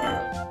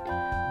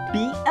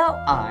 B-L-I-P-P-I.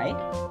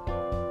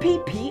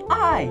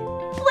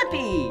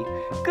 Blippi.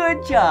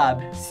 Good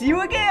job. See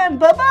you again.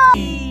 Bye-bye.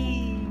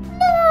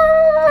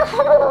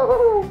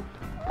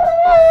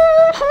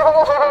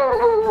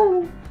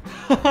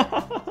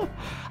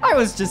 I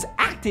was just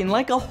acting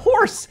like a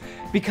horse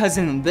because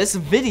in this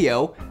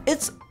video,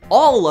 it's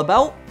all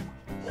about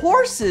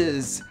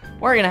horses.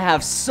 We're gonna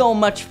have so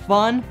much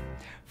fun.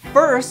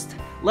 First,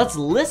 let's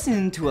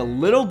listen to a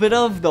little bit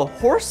of the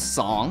horse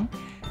song,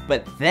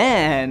 but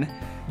then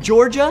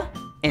Georgia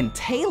and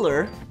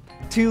Taylor,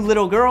 two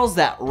little girls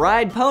that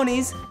ride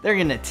ponies, they're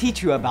gonna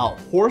teach you about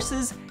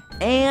horses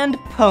and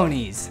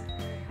ponies.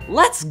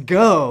 Let's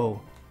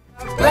go.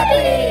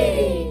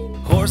 Blippi!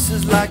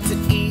 Horses like to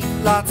eat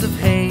lots of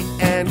hay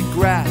and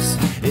grass.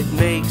 It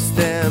makes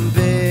them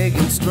big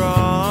and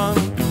strong.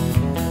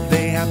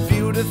 They have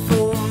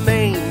beautiful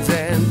manes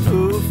and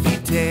poofy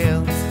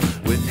tails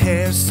with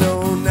hair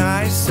so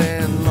nice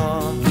and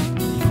long.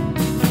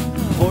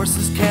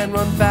 Horses can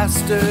run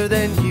faster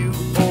than you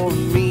or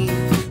me.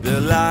 They're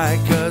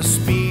like a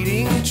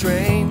speeding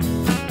train.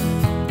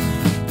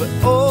 But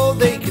oh,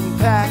 they can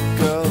pack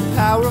a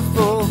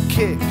powerful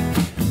kick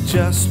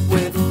just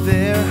with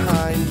their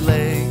hind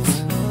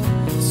legs.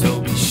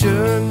 So be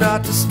sure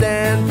not to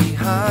stand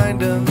behind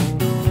them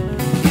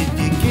if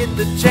you get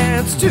the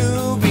chance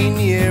to be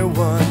near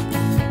one.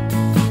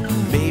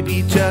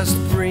 Maybe just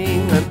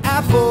bring an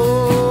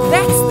apple.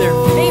 That's their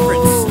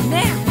favorite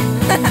snack.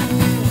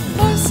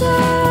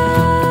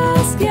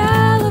 Horses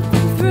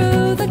galloping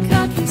through the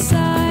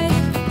countryside.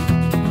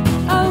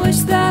 I wish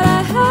that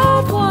I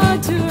had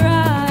one to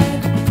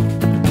ride.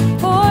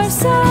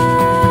 Horses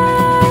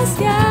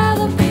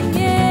galloping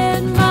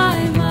in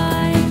my mind.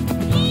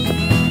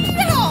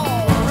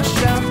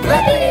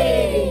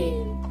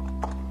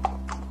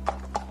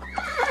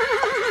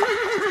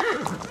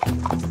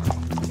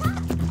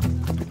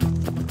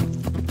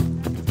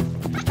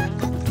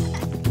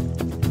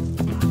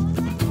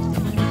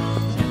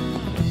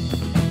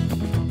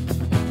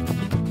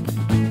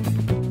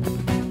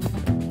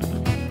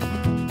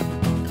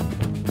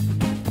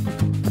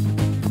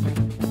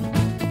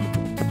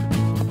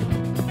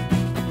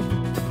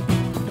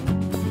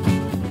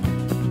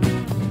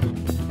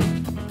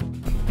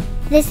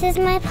 This is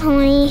my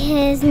pony.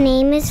 His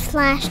name is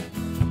Flash.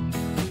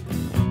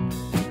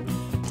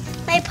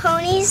 My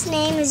pony's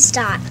name is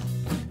Dot.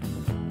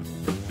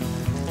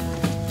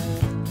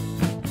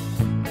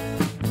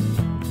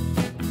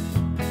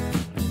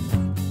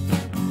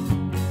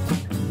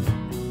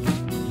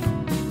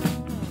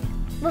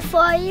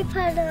 Before you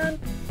put on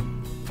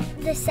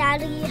the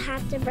saddle, you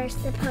have to brush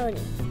the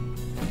pony.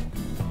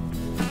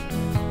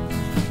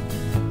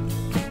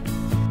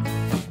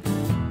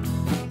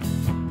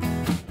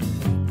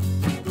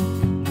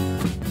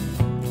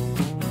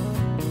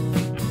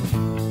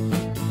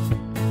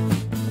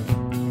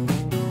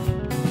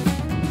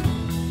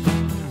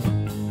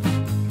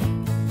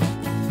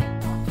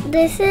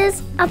 This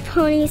is a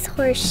pony's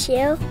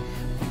horseshoe,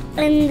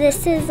 and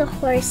this is a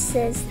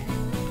horse's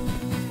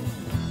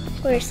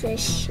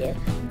shoe.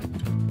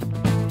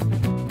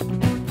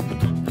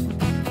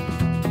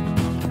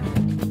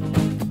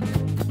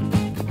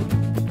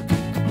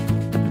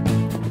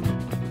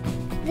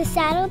 The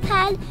saddle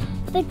pad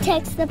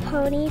protects the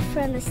pony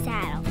from the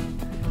saddle.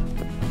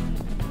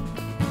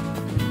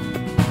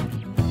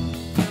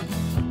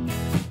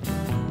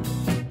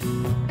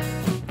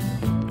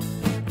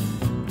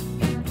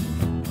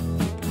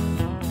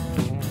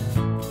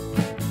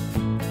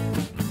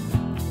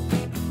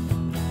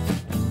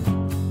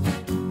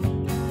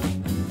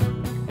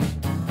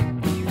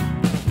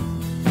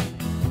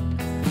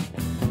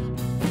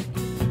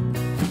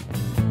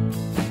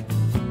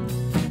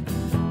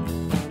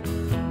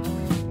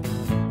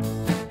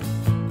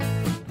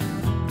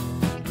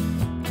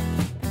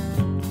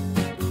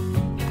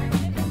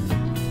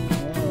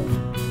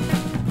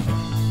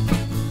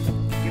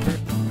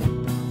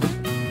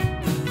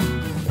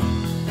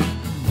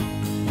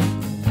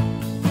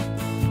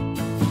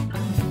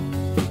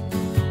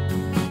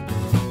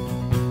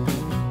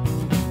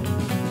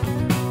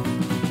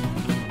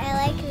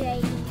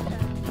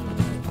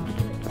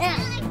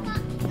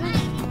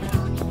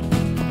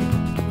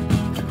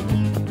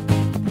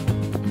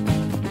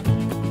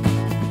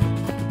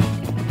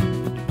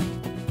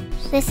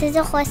 This is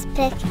a horse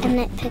pick, and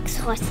it picks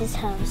horses'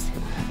 hooves.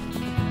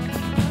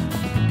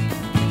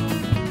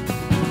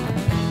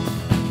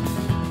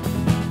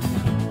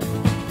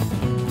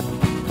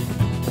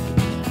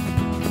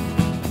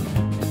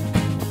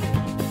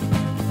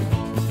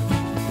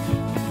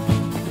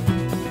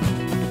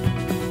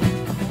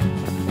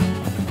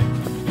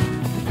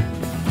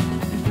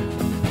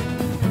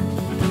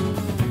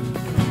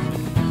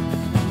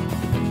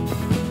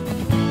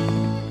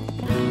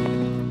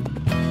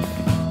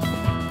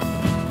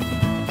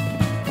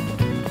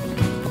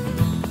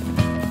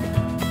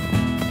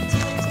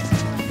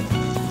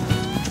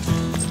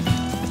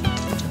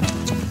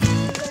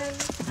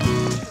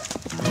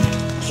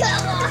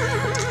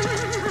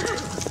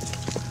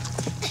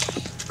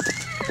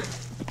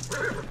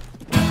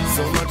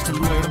 So much to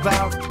learn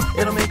about,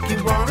 it'll make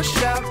you wanna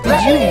shout.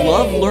 Did you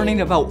love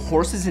learning about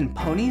horses and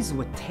ponies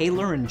with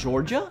Taylor and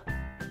Georgia?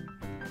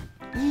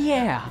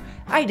 Yeah,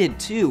 I did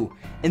too.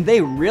 And they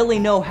really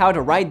know how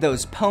to ride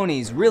those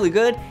ponies really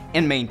good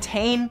and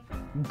maintain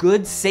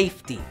good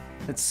safety.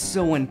 That's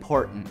so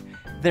important.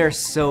 They're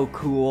so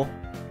cool.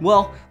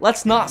 Well,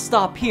 let's not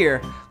stop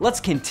here.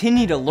 Let's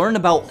continue to learn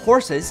about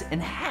horses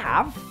and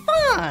have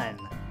fun.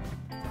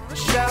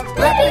 Shout,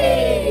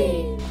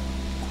 Blippi!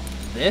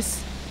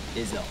 This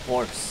is a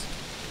horse.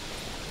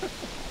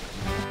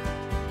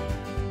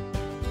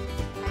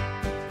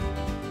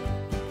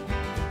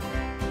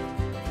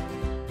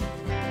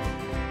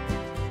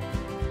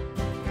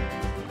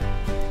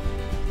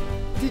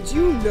 Did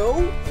you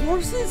know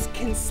horses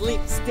can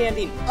sleep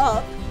standing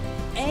up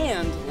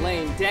and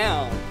laying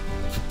down?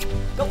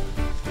 Go.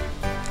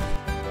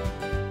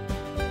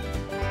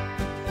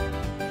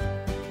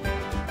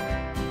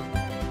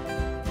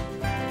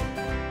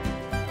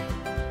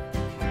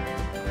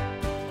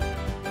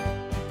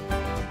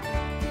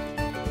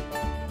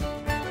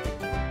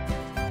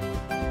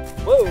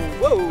 Whoa,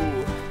 whoa!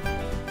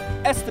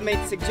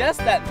 Estimates suggest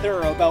that there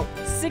are about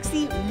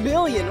 60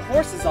 million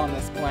horses on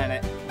this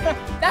planet.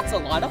 That's a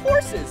lot of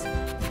horses.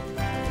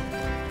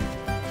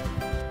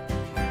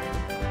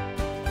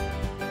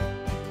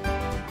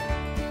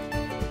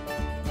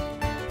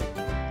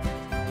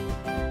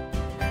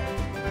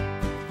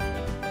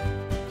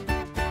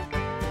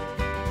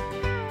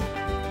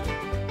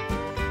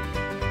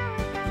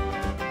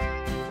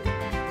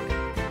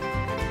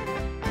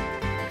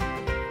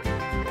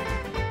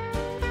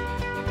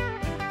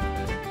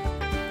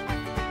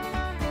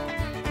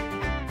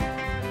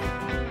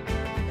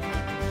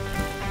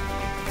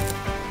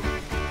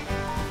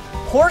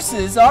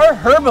 Horses are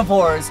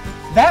herbivores.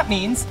 That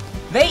means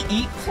they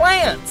eat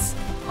plants.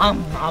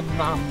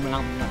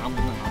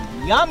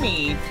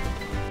 Yummy.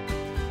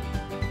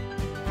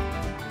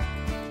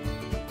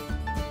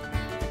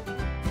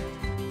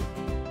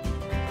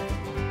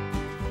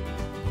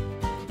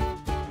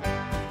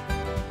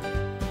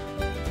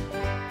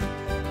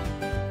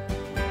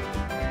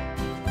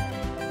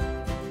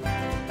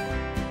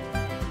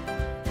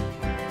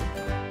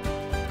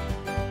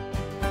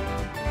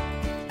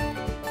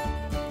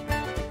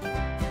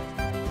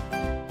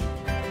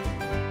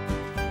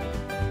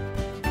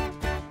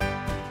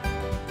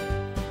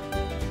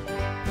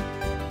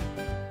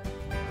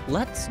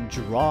 Let's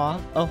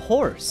draw a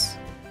horse.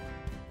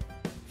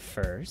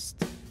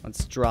 First,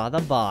 let's draw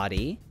the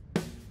body,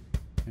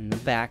 and the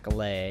back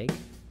leg,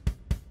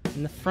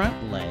 and the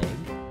front leg.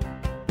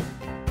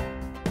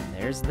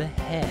 There's the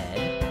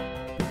head.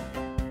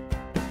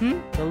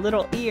 The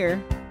little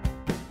ear.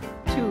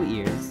 2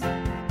 ears.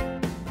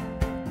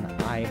 And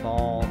the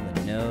eyeball,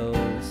 the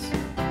nose,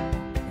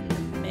 and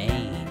the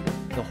mane.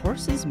 The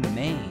horse's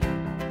mane.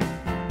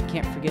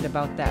 Can't forget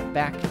about that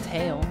back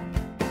tail,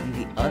 and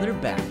the other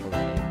back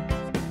leg.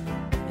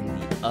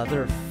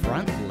 Other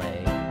front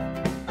leg.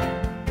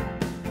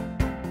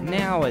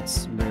 Now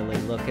it's really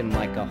looking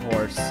like a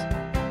horse.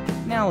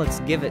 Now let's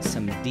give it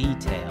some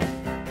detail,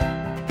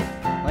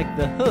 like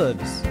the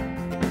hooves.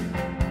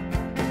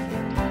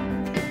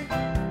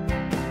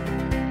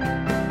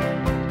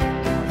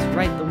 Let's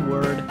write the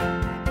word,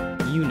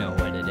 you know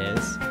what it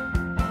is,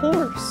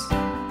 horse.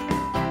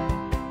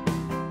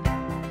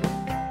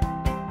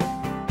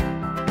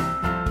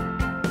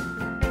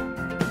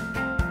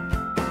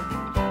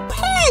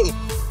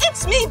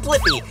 It's me,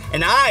 Blippi,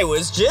 and I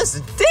was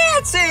just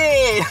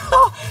dancing!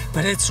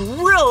 But it's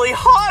really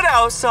hot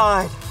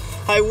outside.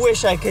 I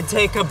wish I could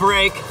take a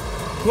break.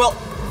 Well,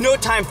 no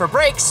time for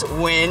breaks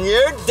when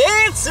you're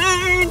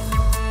dancing!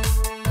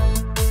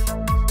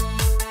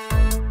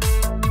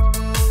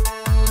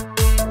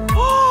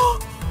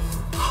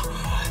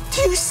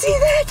 Do you see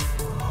that?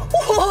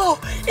 Whoa,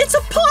 it's a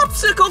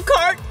popsicle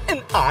cart,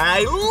 and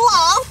I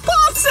love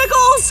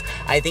popsicles!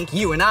 I think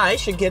you and I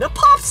should get a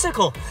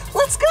popsicle.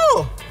 Let's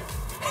go!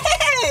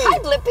 Hey! Hi,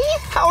 Blippi.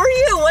 How are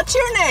you? What's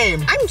your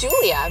name? I'm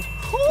Julia.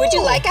 Cool. Would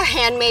you like a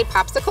handmade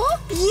popsicle?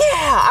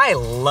 Yeah, I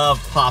love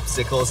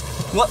popsicles.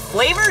 What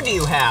flavor do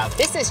you have?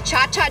 This is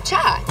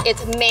cha-cha-cha.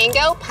 It's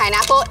mango,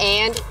 pineapple,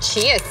 and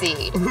chia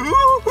seed.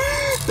 Ooh,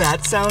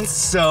 that sounds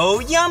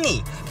so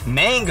yummy.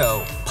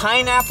 Mango,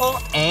 pineapple,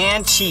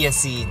 and chia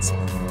seeds.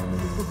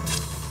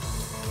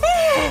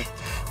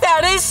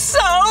 That is so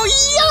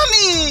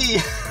yummy!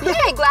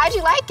 Hey, glad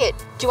you like it.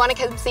 Do you want to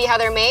come see how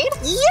they're made?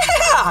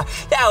 Yeah,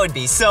 that would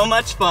be so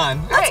much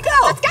fun. Let's go.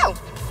 Let's go.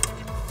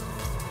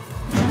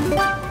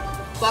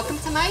 Welcome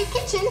to my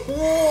kitchen.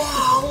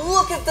 Wow,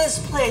 look at this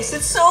place.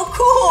 It's so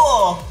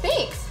cool.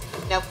 Thanks.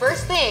 Now,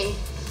 first thing,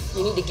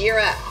 you need to gear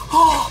up.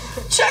 Oh,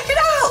 check it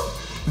out.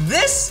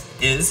 This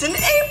is an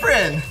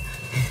apron.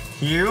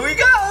 Here we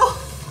go.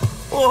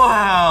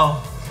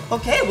 Wow.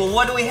 Okay, well,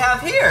 what do we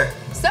have here?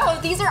 So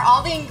these are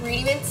all the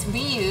ingredients we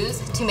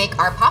use to make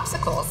our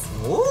popsicles.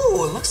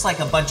 Ooh, it looks like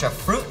a bunch of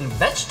fruit and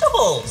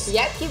vegetables.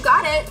 Yep, you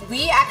got it.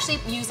 We actually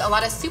use a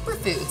lot of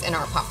superfoods in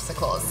our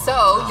popsicles.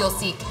 So you'll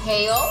see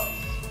kale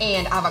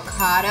and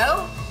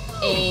avocado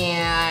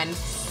and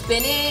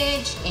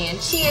spinach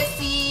and chia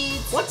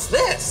seeds. What's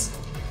this?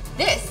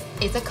 This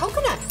is a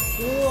coconut.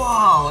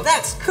 Wow,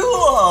 that's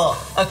cool.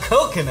 A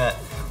coconut.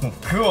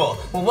 Cool.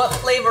 Well, what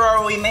flavor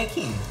are we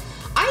making?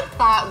 I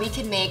thought we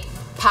could make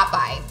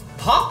Popeye.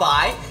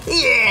 Popeye?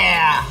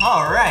 Yeah.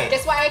 All right.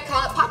 That's why I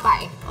call it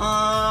Popeye.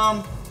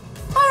 I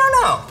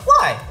don't know.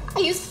 Why? I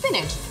used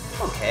spinach.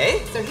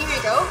 Okay. So here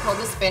you go, hold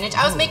the spinach.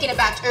 I was making a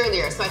batch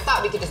earlier, so I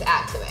thought we could just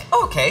add to it.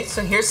 Okay,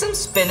 so here's some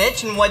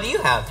spinach, and what do you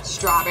have?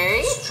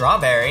 Strawberries.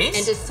 Strawberries.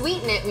 And to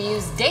sweeten it, we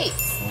use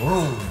dates.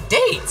 Ooh,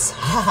 dates.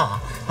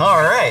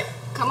 All right.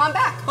 Come on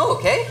back.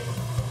 Okay.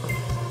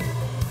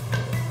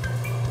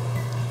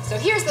 So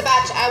here's the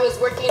batch I was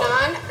working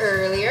on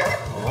earlier.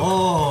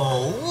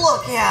 Oh,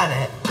 look at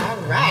it. All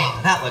right.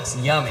 Oh, that looks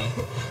yummy.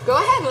 Go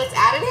ahead, let's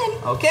add it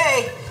in.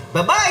 Okay.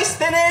 Bye-bye,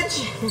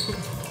 spinach.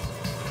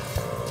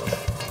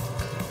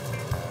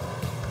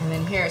 And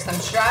then here are some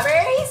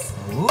strawberries.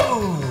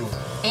 Ooh.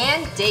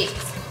 And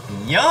dates.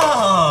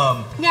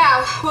 Yum.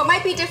 Now, what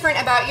might be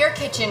different about your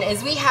kitchen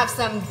is we have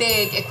some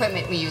big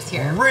equipment we use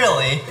here.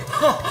 Really?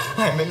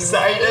 I'm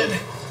excited. ready?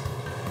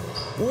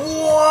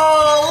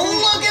 Whoa,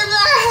 look at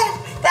that.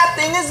 That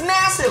thing is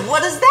massive.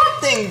 What does that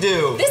thing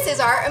do? This is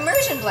our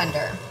immersion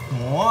blender.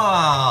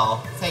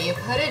 Wow. So you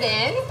put it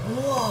in,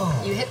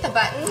 Whoa. you hit the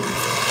button.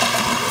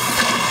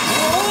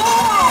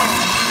 Whoa.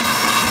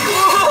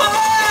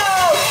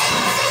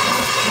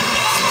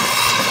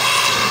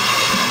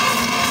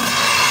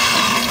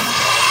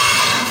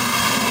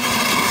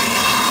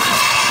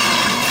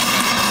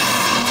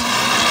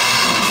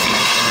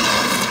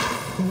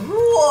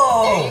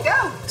 Whoa. There you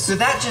go. So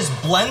that just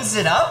blends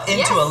it up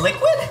into a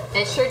liquid?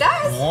 It sure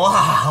does.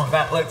 Wow,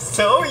 that looks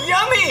so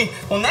yummy.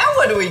 Well, now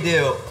what do we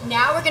do?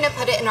 Now we're gonna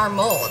put it in our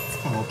molds.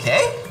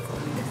 Okay.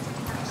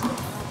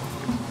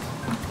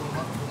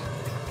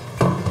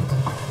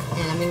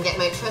 And I'm gonna get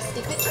my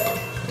trusty pitcher.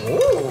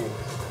 Ooh.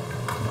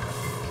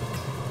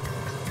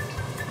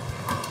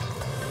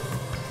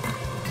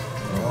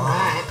 All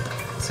right.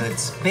 So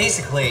it's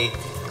basically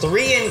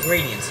 3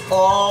 ingredients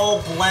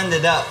all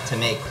blended up to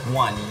make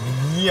one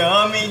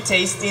yummy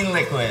tasting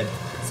liquid.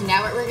 So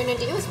now what we're gonna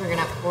do is we're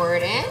gonna pour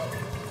it in,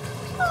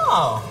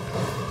 Oh.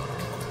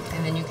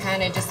 and then you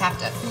kind of just have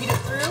to feed it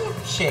through.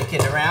 Shake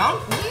it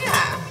around.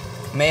 Yeah,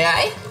 May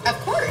I? of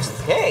course.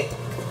 Okay.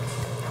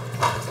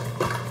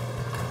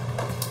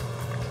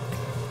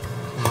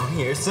 Oh,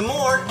 here's some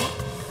more.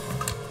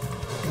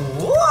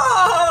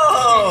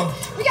 Whoa!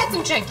 We got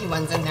some chunky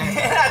ones in there.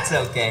 That's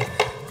okay.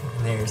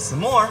 There's some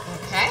more.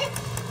 Okay.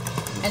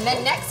 And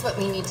then next what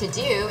we need to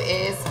do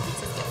is, let's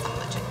just get some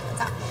much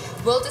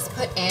we'll just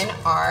put in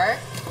our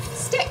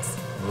sticks.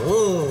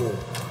 Ooh.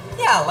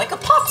 Yeah, like a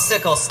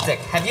popsicle stick.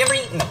 Have you ever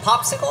eaten a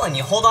popsicle and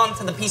you hold on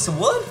to the piece of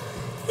wood?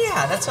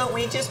 Yeah, that's what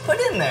we just put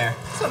in there.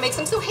 So it makes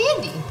them so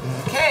handy.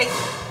 Okay.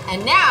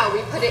 And now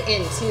we put it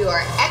into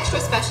our extra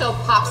special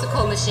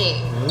popsicle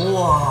machine.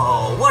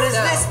 Whoa, what does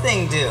So- this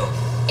thing do?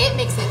 It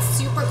makes it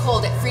super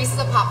cold. It freezes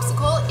a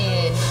popsicle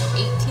in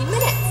 18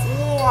 minutes.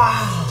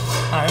 Wow,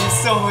 I'm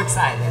so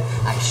excited.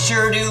 I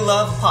sure do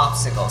love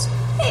popsicles.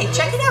 Hey,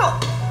 check it out.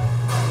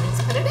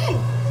 Let's put it in.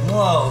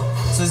 Whoa,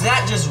 so is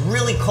that just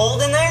really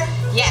cold in there?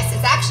 Yes,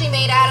 it's actually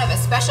made out of a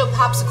special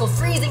popsicle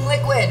freezing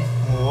liquid.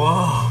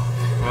 Whoa,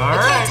 I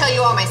can't tell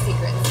you all my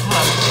secrets.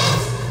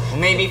 Well,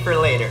 maybe for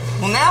later.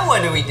 Well, now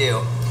what do we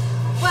do?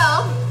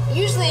 Well,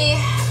 usually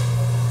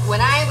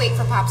when I wait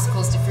for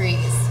popsicles to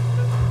freeze,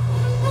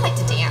 I like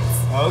to dance.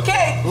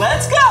 Okay,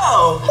 let's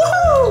go!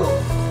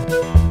 Woohoo!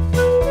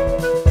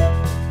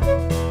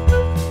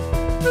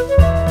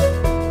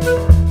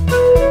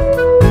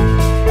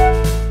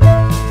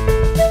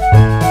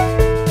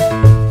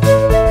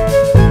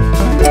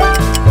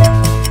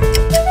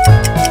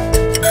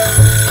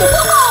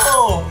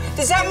 Whoa!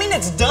 Does that mean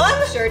it's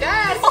done? Sure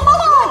does.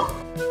 Oh!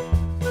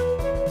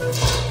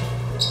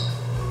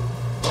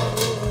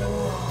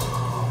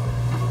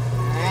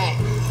 All right,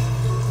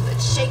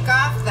 let's shake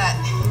off that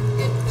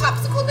good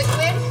popsicle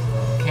liquid.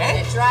 Okay.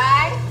 Let it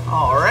dry.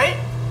 All right.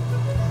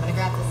 I'm gonna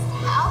grab this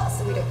towel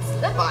so we don't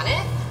slip on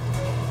it.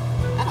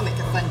 That'll make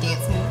a fun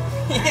dance move.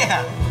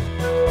 Yeah.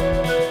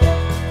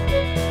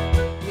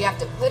 We have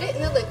to put it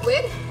in the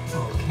liquid.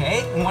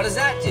 Okay, and what does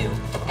that do?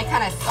 It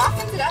kind of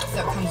softens it up so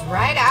it comes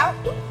right out.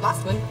 Oop,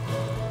 lost one.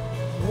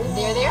 And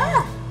there they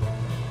are.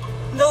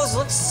 Those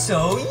look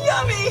so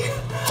yummy.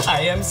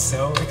 I am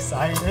so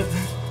excited.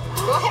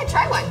 Go ahead,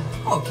 try one.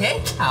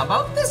 Okay, how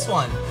about this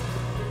one?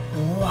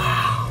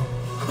 Wow.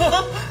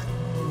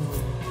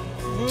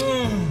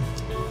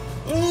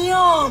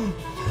 Yum.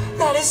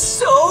 That is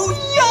so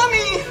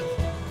yummy.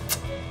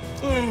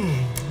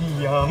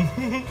 Yum.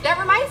 That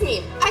reminds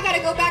me, I gotta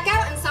go back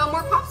out and sell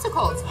more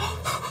popsicles.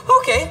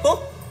 Okay,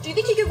 well, Do you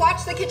think you could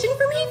watch the kitchen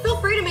for me? Feel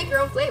free to make your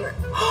own flavor.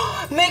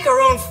 make our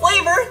own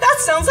flavor? That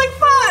sounds like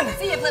fun.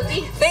 See you,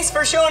 Blippi. Thanks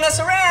for showing us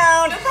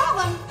around. No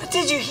problem.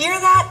 Did you hear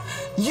that?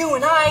 You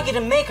and I get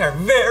to make our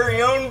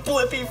very own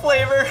Blippi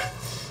flavor.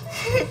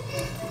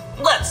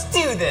 Let's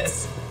do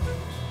this.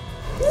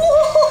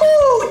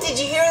 Woohoo! Did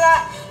you hear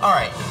that? All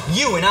right,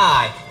 you and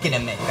I gonna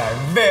make our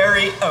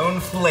very own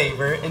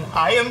flavor, and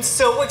I am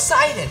so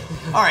excited.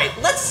 All right,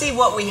 let's see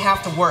what we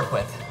have to work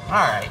with. All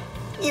right,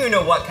 you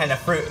know what kind of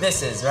fruit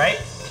this is,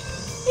 right?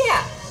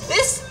 Yeah,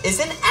 this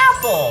is an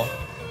apple.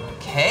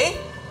 Okay,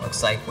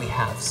 looks like we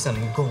have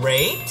some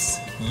grapes.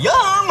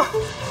 Yum!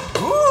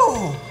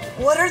 Ooh,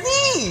 what are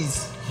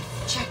these?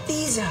 Check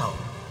these out.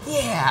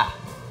 Yeah,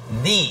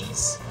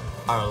 these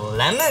are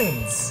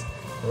lemons.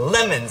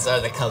 Lemons are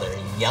the color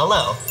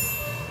yellow.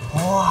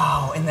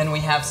 Wow, and then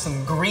we have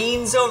some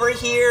greens over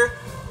here.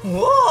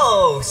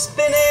 Whoa,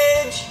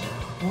 spinach.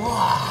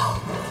 Wow,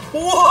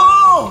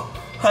 whoa,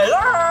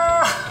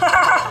 hello.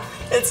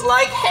 It's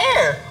like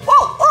hair.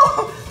 Whoa,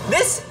 whoa,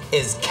 this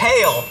is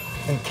kale,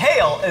 and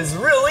kale is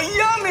really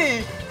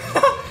yummy.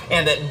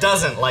 And it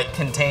doesn't like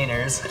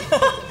containers.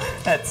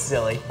 That's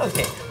silly.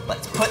 Okay,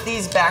 let's put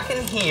these back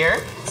in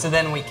here so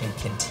then we can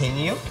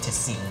continue to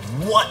see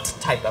what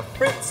type of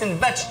fruits and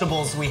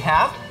vegetables we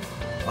have.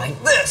 Like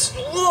this.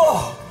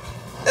 Whoa,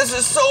 this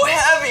is so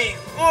heavy.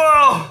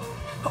 Whoa,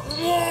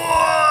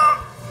 whoa.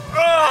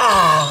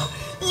 Ah,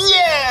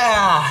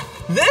 yeah,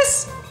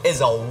 this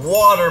is a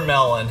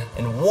watermelon,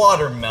 and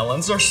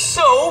watermelons are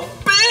so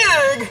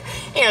big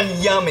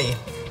and yummy.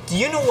 Do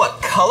you know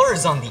what color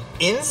is on the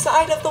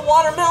inside of the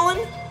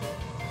watermelon?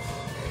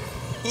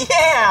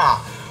 Yeah,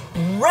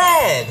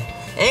 red,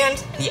 and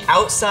the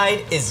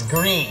outside is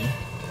green.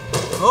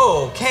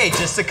 Okay,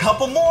 just a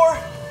couple more.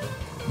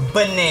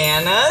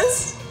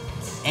 Bananas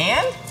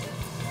and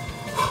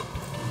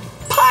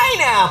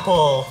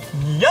pineapple.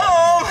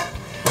 Yum!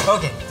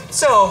 Okay,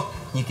 so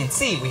you can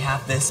see we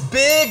have this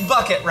big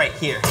bucket right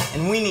here,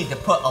 and we need to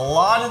put a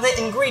lot of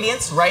the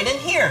ingredients right in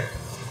here.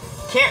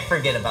 Can't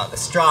forget about the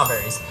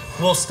strawberries.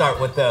 We'll start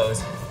with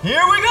those.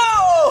 Here we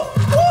go!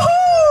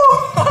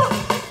 Woohoo!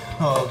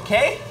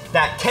 Okay,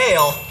 that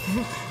kale.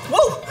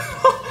 Whoa!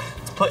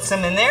 Let's put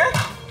some in there.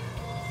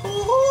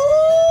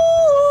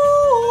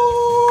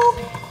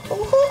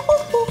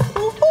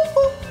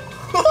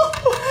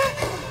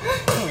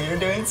 We're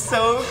doing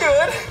so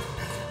good.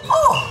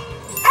 Oh,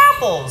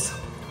 apples.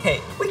 Okay,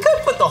 we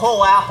could put the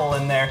whole apple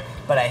in there,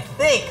 but I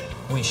think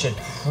we should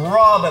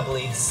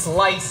probably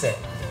slice it.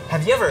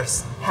 Have you ever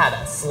had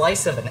a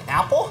slice of an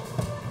apple?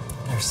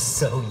 They're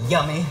so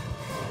yummy.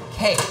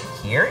 Okay,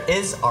 here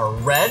is our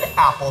red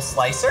apple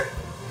slicer.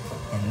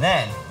 And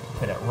then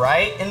put it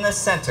right in the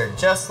center,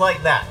 just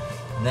like that.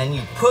 And then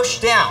you push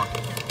down.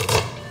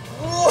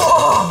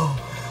 Whoa,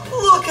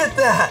 look at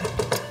that.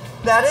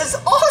 That is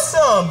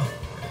awesome.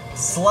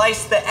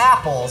 Slice the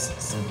apples,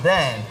 so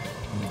then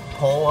you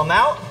pull them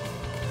out,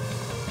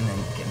 and then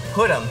you can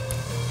put them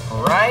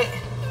right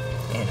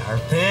in our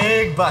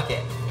big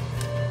bucket.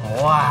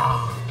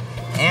 Wow.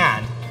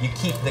 And you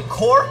keep the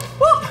core,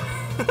 whoop,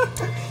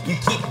 you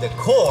keep the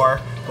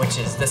core, which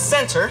is the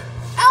center,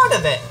 out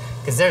of it,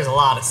 because there's a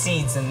lot of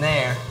seeds in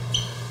there.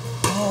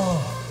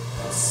 Oh,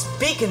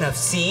 speaking of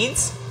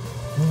seeds,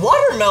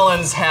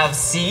 watermelons have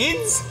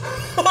seeds.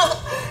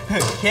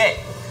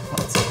 Okay,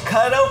 let's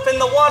cut open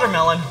the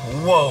watermelon.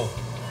 Whoa.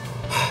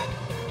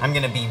 I'm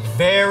gonna be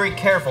very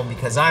careful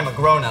because I'm a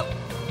grown-up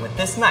with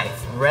this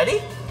knife.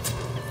 Ready?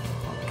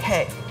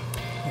 Okay,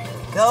 here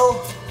we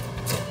go.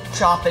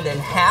 Chop it in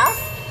half,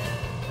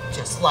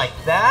 just like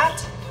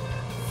that.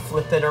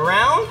 Flip it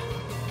around.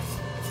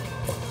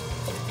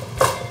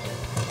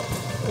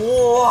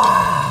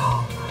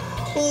 Wow,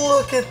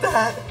 look at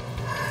that.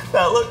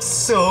 That looks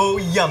so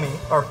yummy.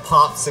 Our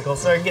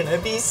popsicles are gonna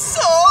be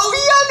so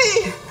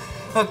yummy.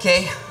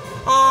 Okay,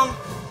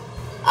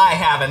 I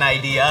have an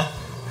idea.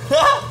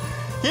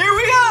 Here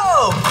we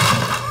go.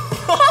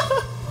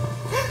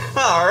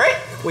 All right,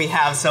 we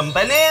have some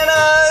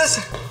bananas.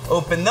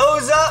 Open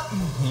those up.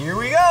 Here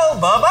we go.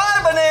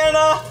 Bye-bye,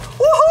 banana.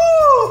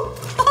 Woohoo!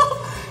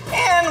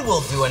 And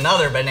we'll do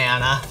another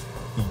banana.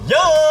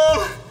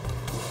 Yum!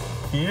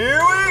 Here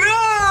we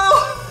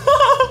go!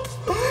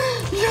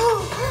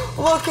 Yum!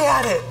 Look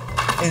at it.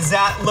 Is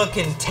that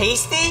looking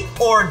tasty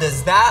or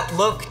does that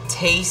look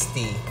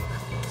tasty?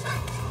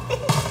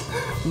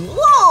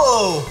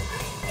 Whoa!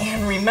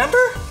 And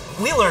remember,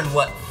 we learned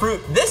what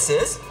fruit this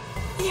is.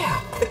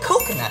 Yeah, the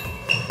coconut.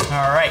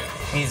 All right,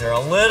 these are a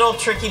little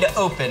tricky to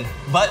open,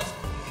 but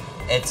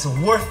it's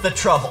worth the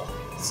trouble.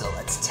 So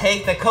let's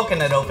take the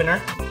coconut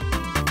opener.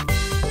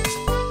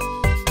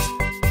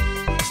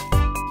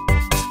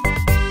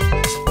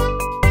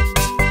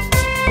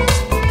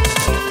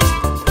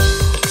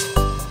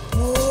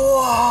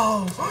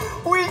 Whoa,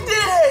 we did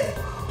it!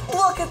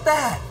 Look at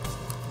that.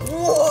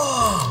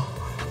 Whoa,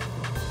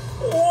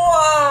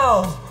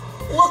 wow,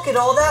 look at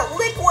all that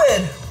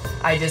liquid.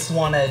 I just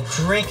want to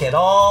drink it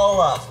all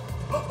up.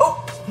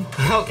 Oh,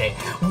 okay,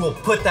 we'll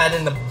put that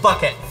in the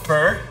bucket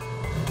for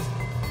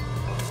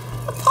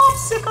the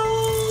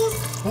popsicles.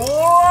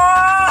 Whoa!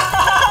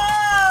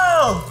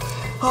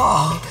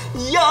 Oh,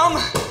 yum.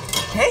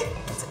 Okay,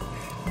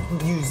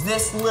 let's use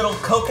this little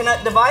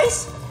coconut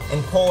device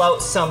and pull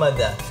out some of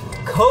the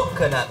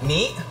coconut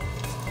meat.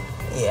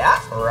 Yeah,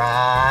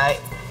 right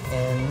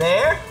in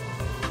there.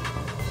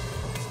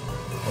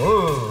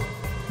 Ooh,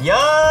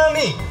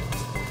 Yummy!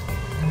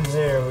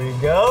 There we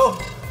go.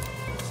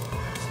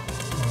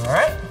 All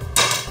right,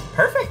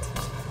 perfect.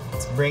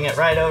 Let's bring it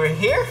right over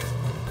here.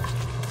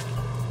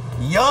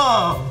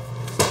 Yum!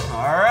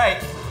 All right.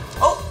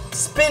 Oh,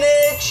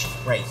 spinach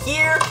right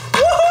here.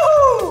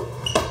 Woohoo!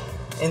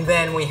 And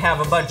then we have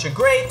a bunch of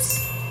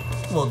grapes.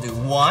 We'll do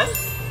 1,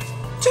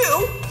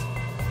 2,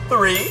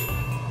 3,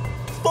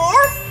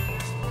 4,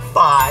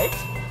 5,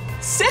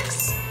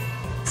 6,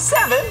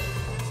 7,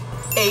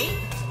 8,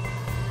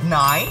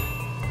 9,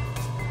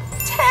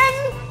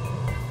 10,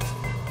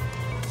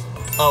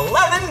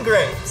 11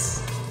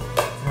 grapes.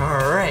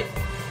 All right.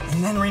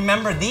 And then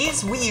remember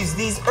these, we used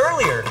these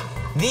earlier.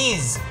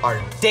 These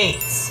are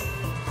dates.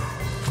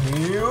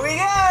 Here we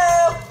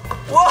go.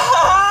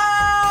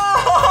 Whoa!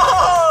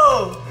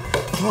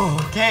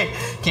 Okay,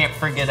 can't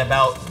forget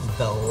about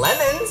the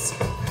lemons.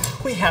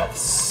 We have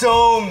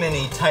so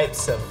many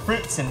types of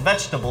fruits and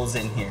vegetables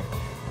in here.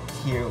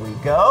 Here we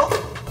go.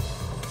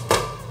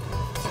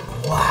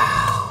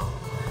 Wow.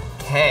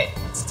 Okay,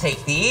 let's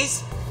take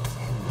these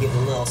and give it a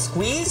little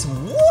squeeze.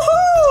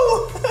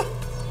 Woohoo!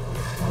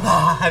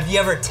 Have you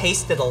ever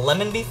tasted a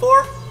lemon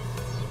before?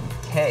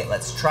 Okay,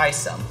 let's try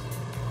some.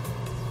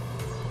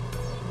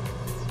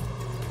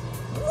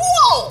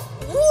 Whoa!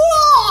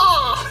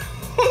 Whoa!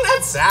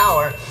 That's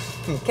sour.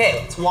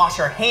 Okay, let's wash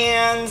our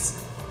hands.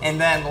 And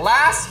then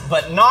last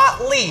but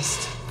not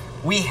least,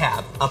 we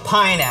have a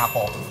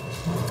pineapple.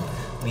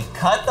 We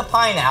cut the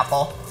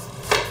pineapple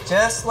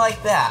just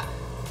like that.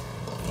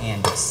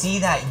 And you see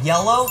that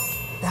yellow?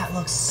 That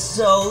looks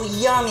so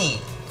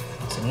yummy.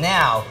 So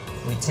now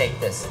we take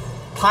this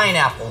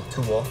pineapple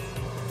tool,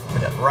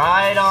 put it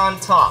right on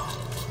top.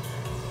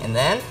 And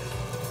then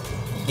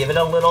you give it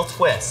a little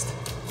twist.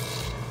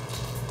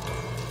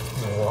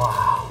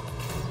 Wow.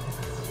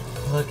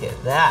 Look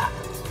at that.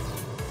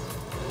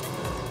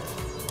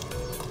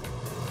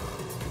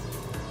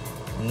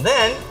 And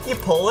then you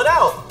pull it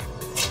out.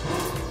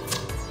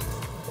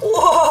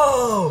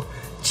 Whoa!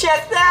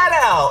 Check that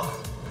out.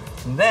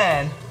 And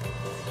then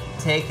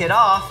take it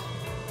off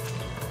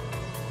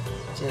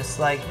just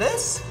like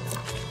this.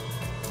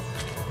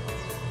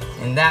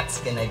 And that's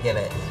gonna give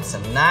it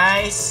some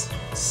nice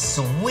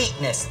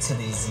sweetness to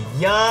these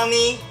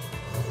yummy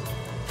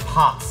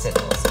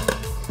popsicles.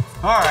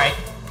 All right,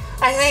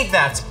 I think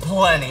that's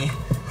plenty.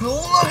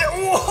 Look at,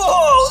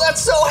 whoa,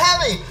 that's so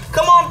heavy.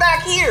 Come on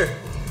back here.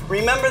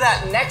 Remember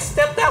that next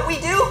step that we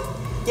do?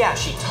 Yeah,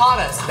 she taught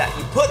us that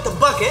you put the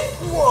bucket,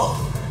 whoa,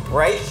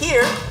 right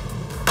here.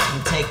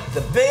 You take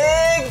the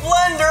big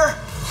blender,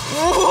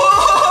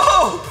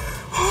 whoa,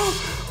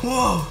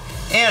 whoa,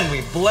 and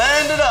we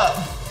blend it up.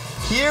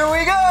 Here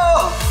we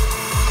go.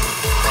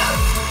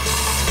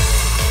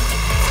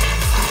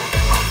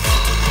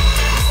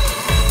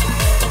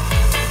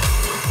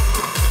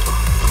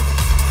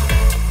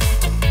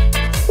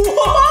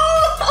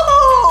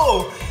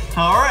 Whoa!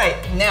 All right,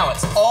 now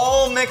it's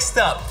all mixed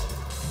up.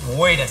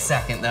 Wait a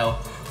second though.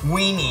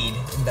 We need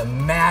the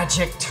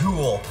magic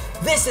tool.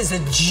 This is a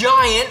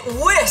giant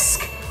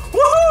whisk.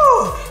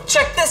 Woohoo!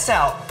 Check this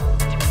out.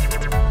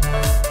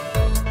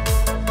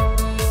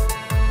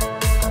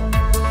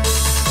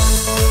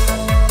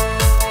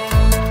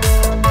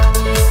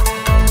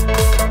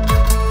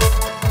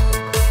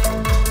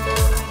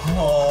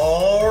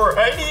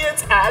 Alrighty,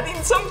 it's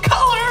adding some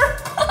color.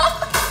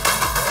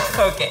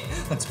 Okay,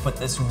 let's put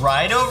this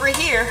right over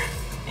here,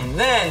 and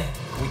then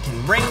we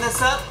can bring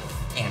this up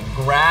and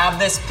grab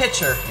this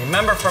pitcher.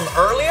 Remember from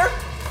earlier?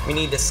 We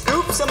need to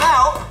scoop some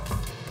out.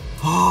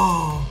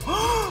 Oh,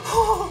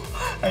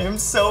 I am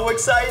so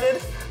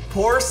excited.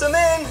 Pour some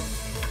in.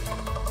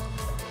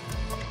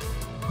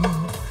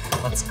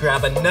 Let's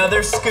grab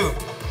another scoop.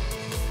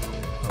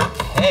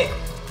 Okay,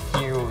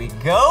 here we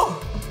go.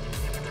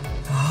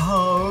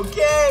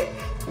 Okay,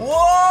 whoa!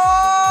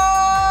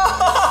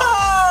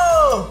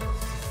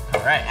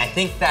 All right, I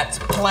think that's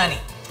plenty.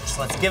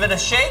 So let's give it a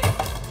shake.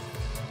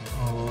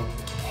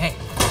 Okay,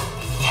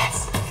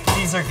 yes,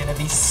 these are gonna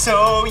be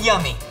so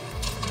yummy.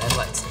 And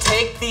let's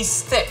take these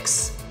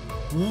sticks.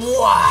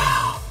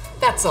 Wow,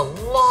 that's a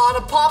lot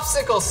of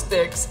popsicle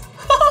sticks.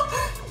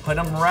 Put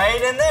them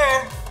right in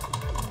there.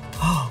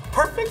 Oh,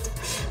 perfect.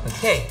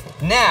 Okay,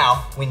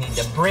 now we need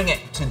to bring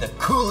it to the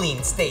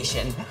cooling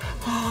station.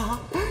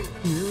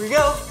 Here we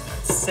go.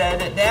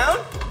 Set it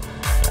down.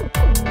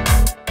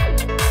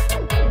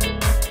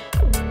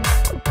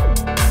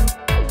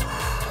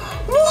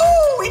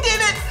 Woo, we did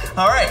it!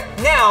 All right,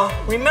 now,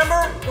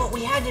 remember what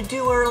we had to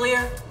do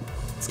earlier?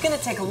 It's gonna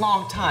take a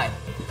long time.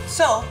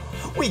 So,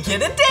 we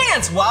get a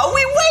dance while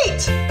we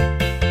wait.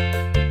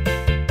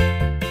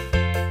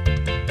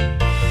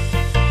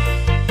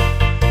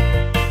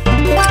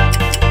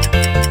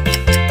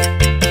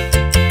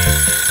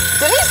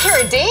 Did I just hear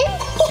a ding?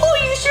 Oh,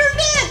 you sure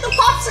did! The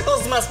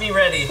popsicles must be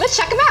ready. Let's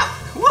check them out.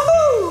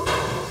 Woohoo!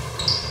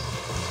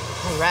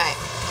 All right.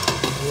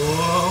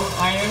 Whoa,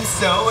 I am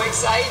so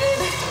excited.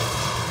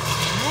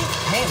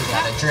 Hey, we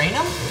gotta drain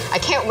them? I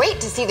can't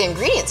wait to see the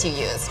ingredients you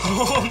used.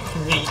 Oh,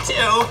 me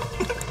too.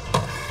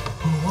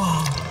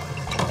 Whoa.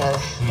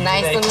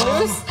 Nice and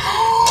loose.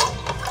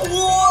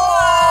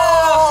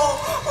 Whoa!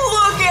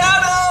 Look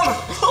at them!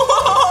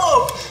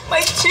 Whoa!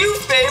 My two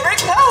favorite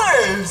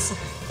colors!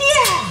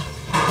 Yeah!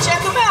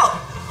 Check them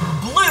out!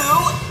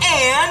 Blue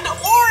and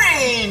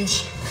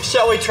orange!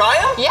 Shall we try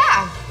them?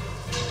 Yeah.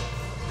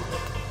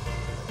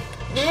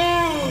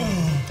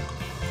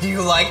 Do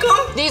you like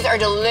them? These are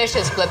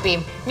delicious,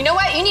 Blippi. You know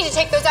what? You need to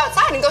take those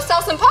outside and go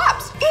sell some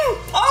pops.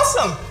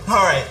 Awesome!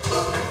 All right,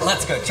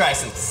 let's go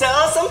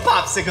sell some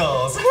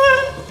popsicles.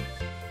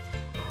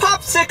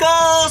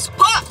 Popsicles!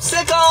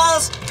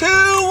 Popsicles!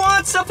 Who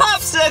wants a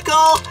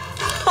popsicle?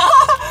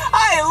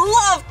 I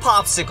love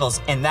popsicles,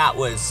 and that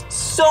was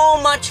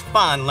so much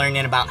fun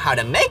learning about how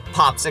to make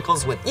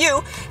popsicles with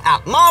you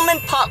at Mom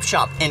and Pop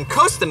Shop in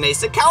Costa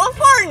Mesa,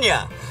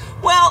 California.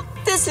 Well,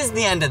 this is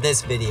the end of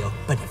this video,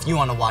 but if you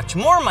want to watch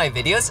more of my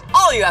videos,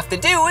 all you have to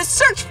do is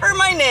search for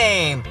my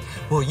name.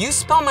 Will you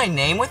spell my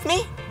name with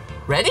me?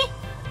 Ready?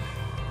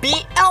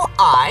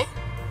 B-L-I-P-P-I.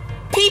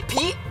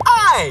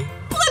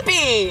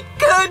 Blippi!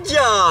 Good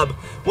job!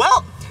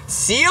 Well,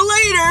 see you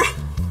later!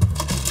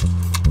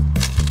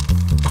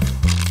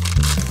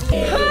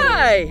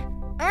 Hi,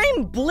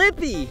 I'm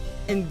Blippi,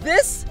 and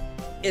this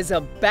is a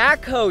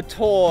backhoe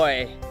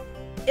toy.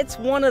 It's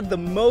one of the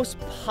most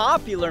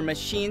popular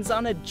machines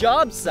on a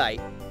job site.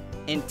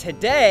 And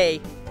today,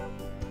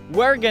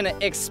 we're gonna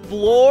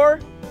explore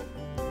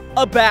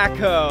a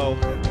backhoe.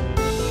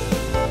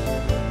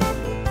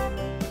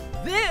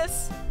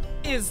 This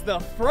is the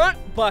front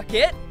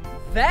bucket.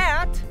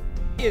 That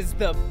is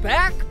the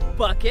back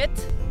bucket.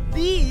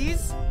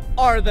 These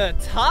are the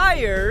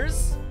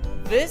tires.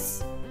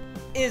 This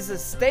is a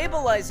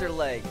stabilizer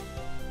leg.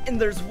 And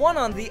there's one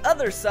on the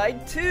other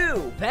side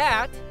too.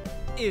 That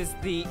is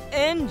the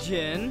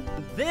engine.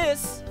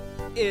 This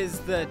is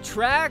the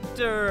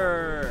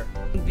tractor.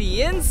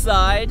 The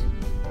inside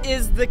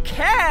is the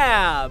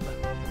cab.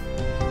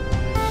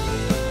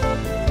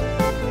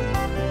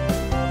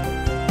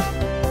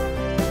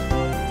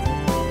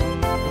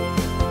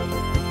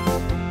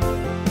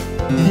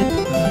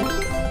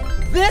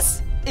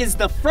 This is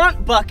the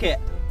front bucket,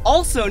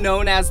 also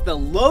known as the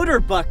loader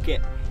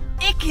bucket.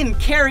 It can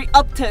carry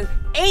up to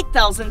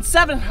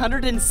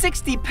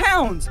 8,760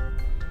 pounds.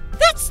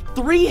 That's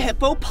 3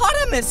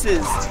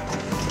 hippopotamuses.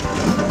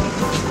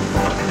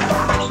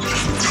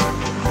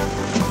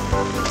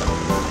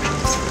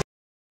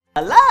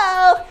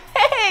 Hello!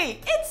 Hey,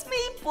 it's me,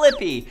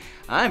 Blippi.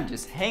 I'm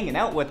just hanging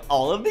out with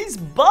all of these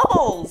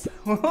bubbles.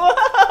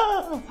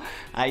 Whoa!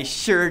 I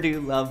sure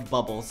do love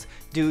bubbles.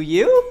 Do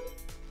you?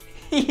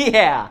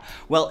 Yeah.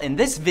 Well, in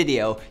this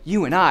video,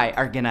 you and I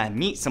are gonna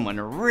meet someone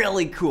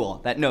really cool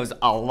that knows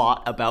a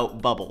lot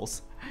about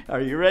bubbles. Are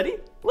you ready?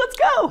 Let's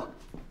go!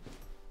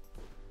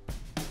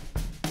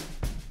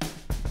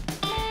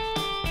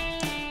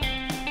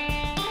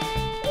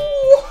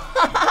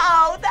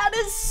 Wow, that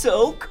is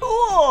so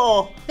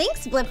cool!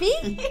 Thanks,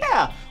 Blippi.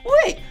 Yeah,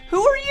 wait,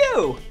 who are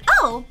you?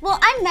 Oh, well,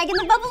 I'm Megan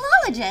the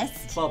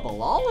Bubbleologist.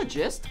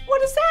 Bubbleologist?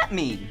 What does that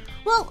mean?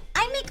 Well,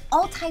 I make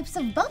all types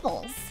of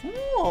bubbles.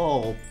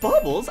 Whoa,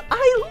 bubbles?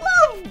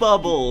 I love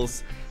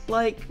bubbles!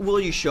 Like, will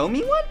you show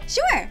me one?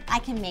 Sure, I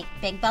can make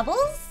big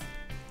bubbles.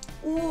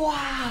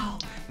 Wow,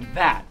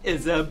 that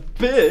is a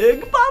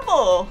big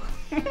bubble!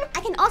 I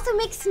can also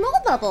make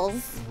small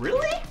bubbles.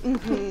 Really?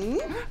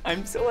 Mm-hmm.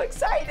 I'm so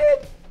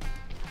excited!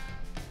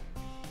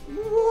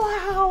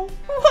 Wow,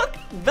 look,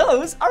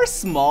 those are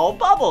small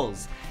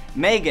bubbles.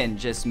 Megan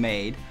just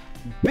made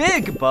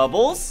big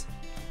bubbles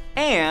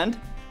and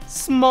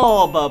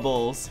small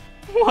bubbles.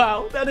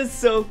 Wow, that is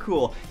so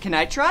cool. Can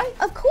I try?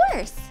 Of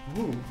course.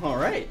 Ooh, all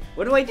right.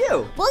 What do I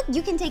do? Well,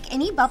 you can take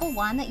any bubble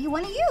wand that you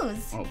want to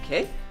use.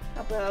 Okay,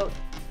 how about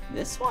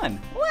this one?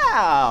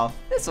 Wow,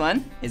 this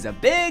one is a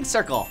big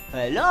circle.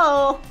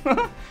 Hello.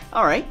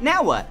 All right,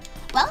 now what?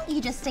 Well,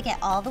 you just stick it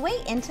all the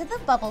way into the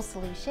bubble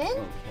solution.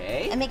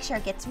 Okay. And make sure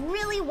it gets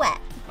really wet.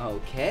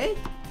 Okay,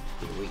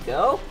 here we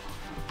go.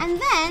 And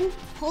then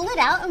pull it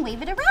out and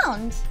wave it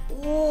around.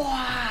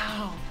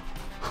 Wow.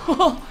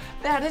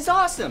 That is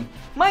awesome.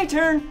 My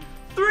turn.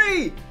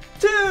 3,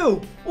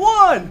 2,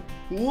 1.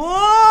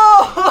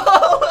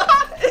 Whoa!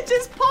 It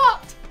just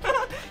popped.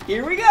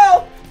 Here we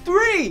go.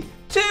 3,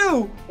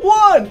 2,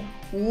 1.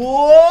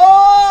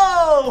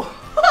 Whoa!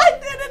 I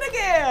did it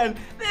again.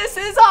 This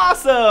is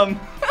awesome.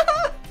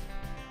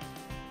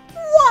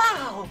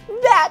 Wow,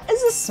 that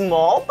is a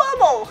small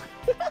bubble.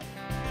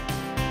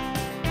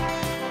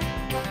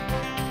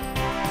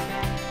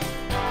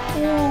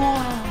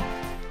 Wow.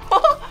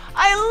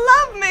 I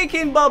love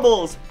making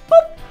bubbles.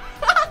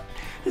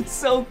 It's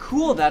so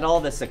cool that all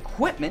this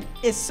equipment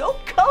is so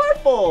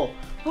colorful.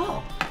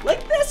 Oh,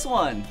 like this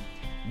one.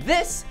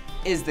 This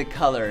is the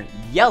color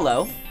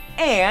yellow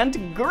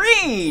and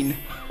green.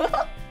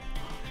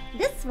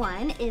 This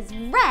one is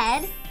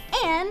red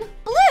and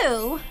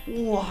blue.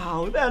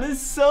 Wow, that is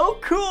so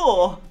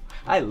cool.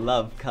 I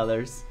love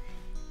colors.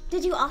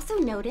 Did you also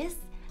notice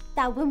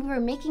that when we were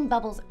making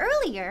bubbles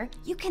earlier,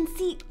 you can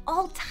see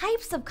all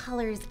types of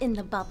colors in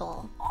the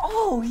bubble?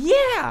 Oh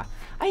yeah,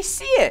 I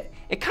see it.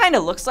 It kind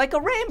of looks like a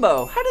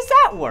rainbow. How does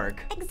that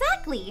work?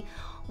 Exactly.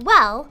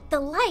 Well, the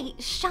light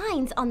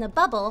shines on the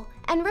bubble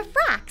and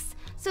refracts,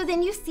 so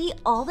then you see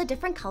all the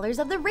different colors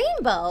of the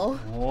rainbow.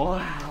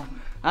 Wow,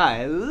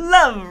 I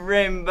love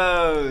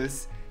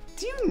rainbows.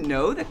 Do you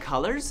know the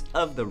colors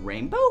of the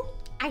rainbow?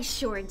 I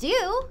sure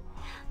do.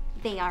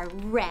 They are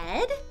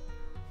red,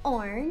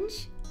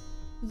 orange,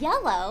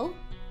 yellow,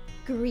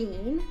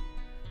 green,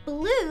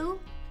 blue,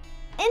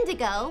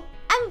 indigo,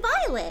 and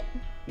violet.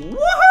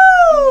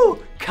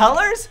 Woohoo!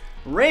 Colors,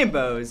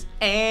 rainbows,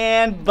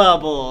 and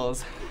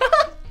bubbles.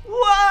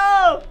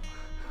 Whoa!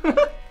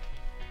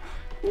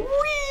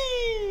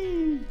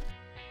 Whee!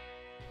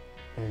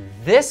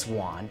 This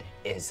wand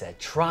is a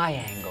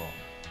triangle.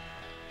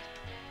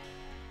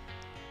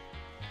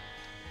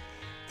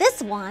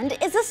 This wand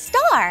is a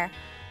star.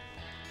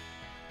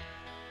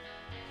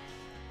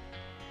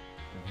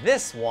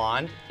 This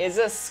wand is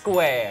a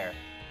square.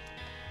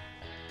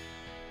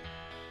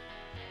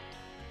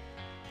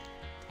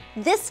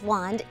 This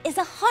wand is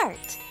a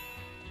heart.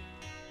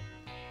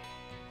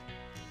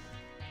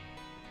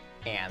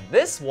 And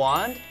this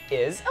wand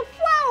is a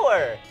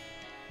flower.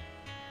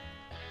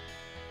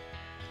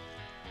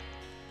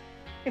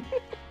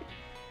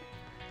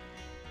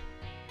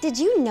 Did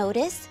you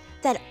notice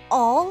that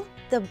all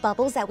the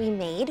bubbles that we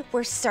made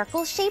were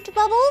circle-shaped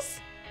bubbles?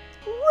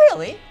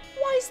 Really?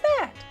 Why is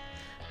that?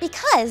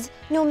 Because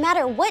no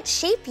matter what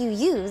shape you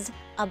use,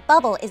 a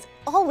bubble is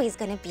always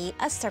going to be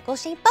a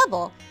circle-shaped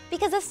bubble,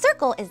 because a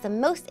circle is the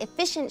most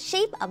efficient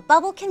shape a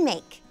bubble can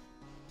make.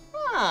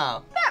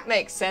 Oh, that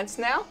makes sense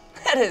now.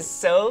 That is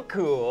so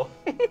cool.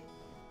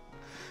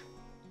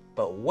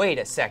 But wait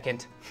a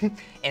second.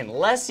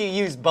 Unless you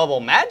use bubble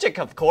magic,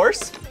 of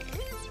course.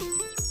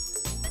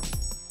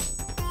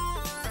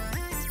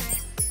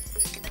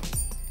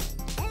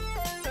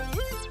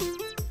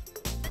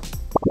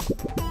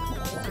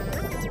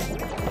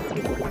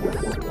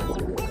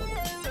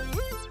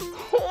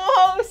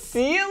 Whoa,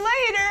 see you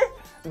later.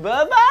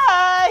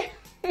 Bye-bye.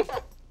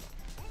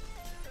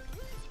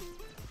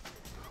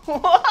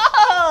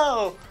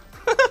 Whoa!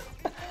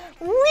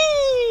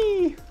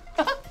 Whee!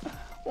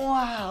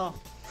 Wow.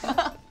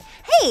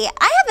 Hey,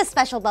 I have a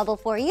special bubble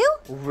for you.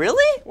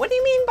 Really? What do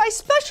you mean by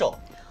special?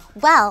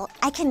 Well,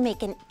 I can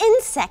make an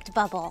insect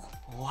bubble.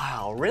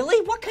 Wow, really?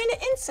 What kind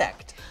of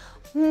insect?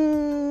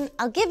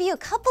 I'll give you a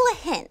couple of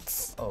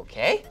hints.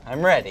 Okay,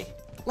 I'm ready.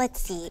 Let's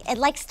see, it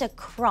likes to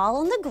crawl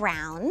on the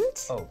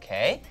ground.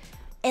 Okay.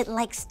 It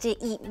likes to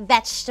eat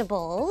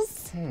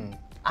vegetables.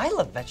 I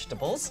love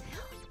vegetables.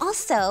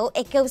 Also,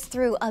 it goes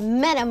through a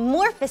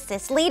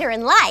metamorphosis later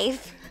in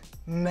life.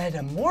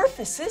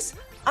 Metamorphosis?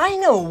 I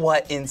know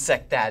what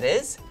insect that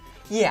is.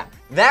 Yeah,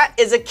 that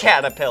is a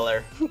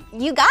caterpillar.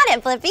 You got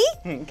it, Blippi.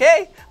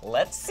 Okay,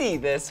 let's see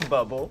this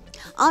bubble.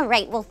 All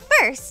right, well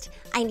first,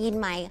 I need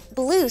my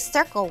blue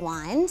circle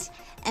wand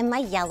and my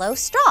yellow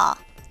straw.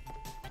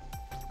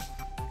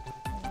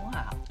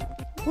 Wow,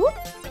 Whoop.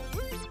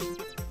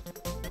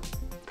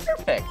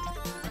 perfect.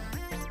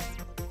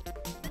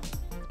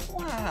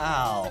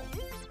 Wow.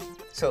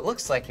 So it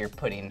looks like you're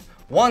putting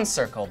one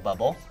circle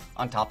bubble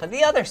on top of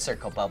the other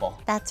circle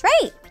bubble. That's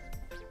right.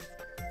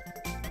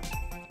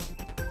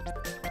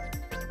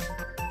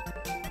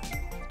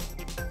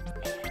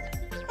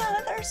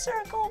 Another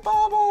circle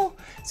bubble.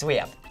 So we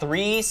have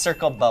 3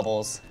 circle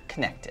bubbles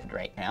connected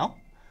right now.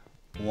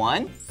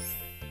 1,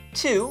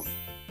 2,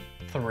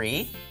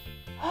 3,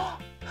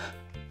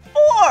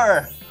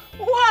 4.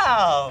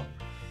 Wow.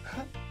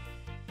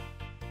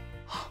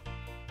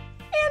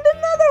 And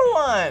another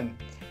one.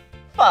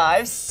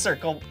 4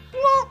 circle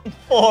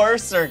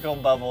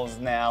bubbles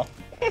now.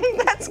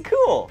 That's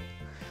cool.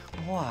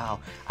 Wow,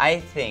 I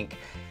think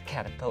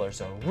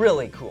caterpillars are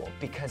really cool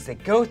because they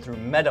go through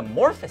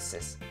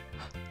metamorphosis.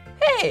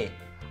 Hey,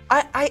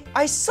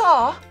 I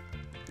saw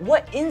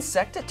what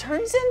insect it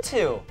turns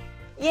into.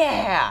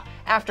 Yeah,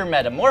 after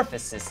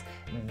metamorphosis,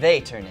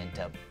 they turn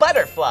into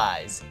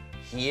butterflies.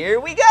 Here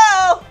we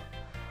go.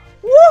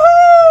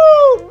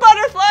 Woohoo!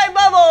 Butterfly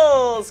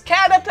bubbles!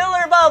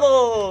 Caterpillar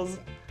bubbles!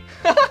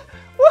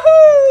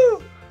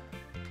 Woohoo!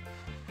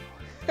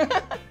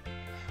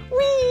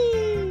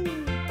 Whee!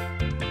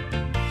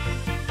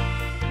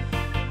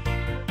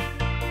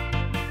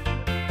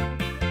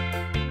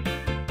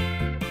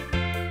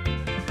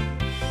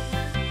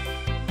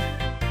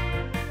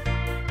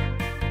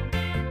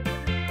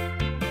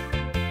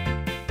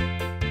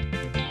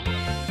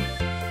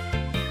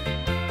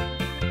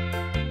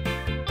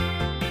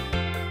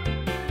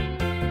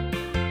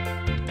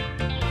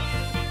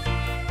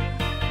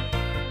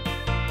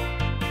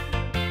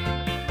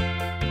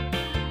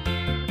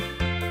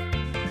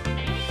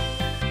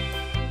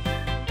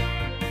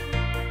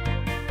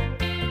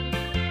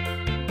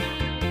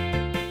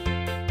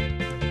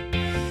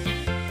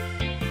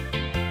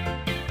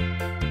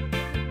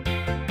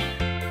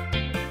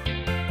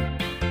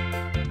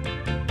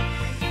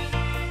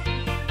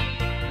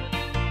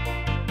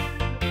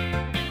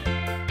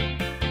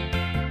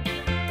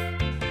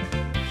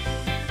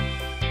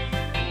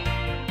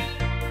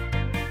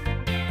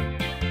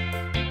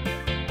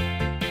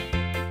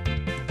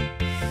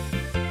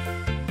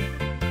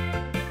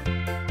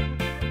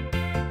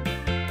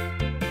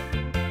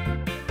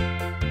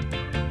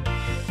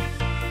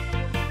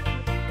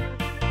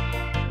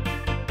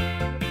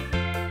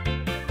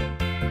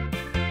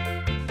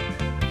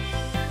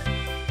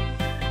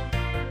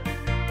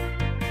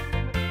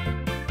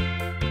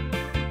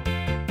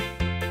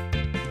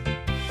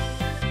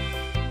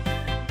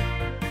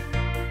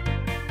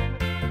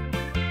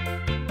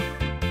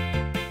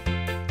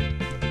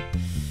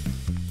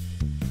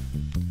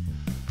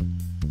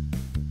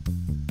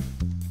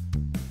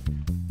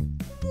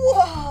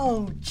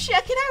 Whoa,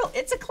 check it out.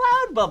 It's a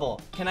cloud bubble.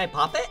 Can I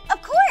pop it?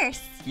 Of course.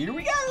 Here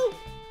we go.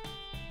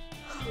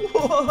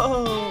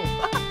 Whoa.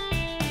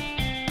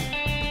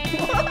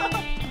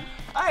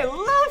 I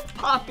love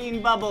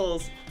popping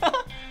bubbles.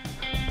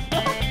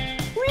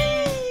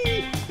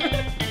 Whee!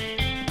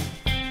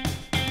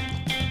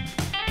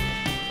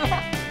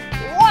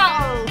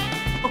 Wow!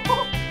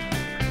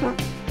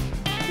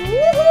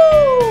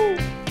 Woohoo!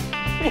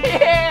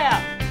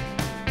 Yeah!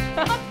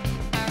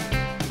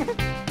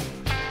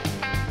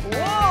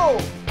 Whoa!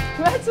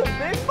 That's a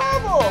big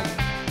bubble!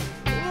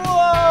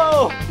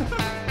 Whoa!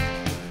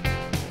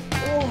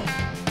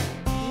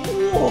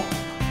 Whoa!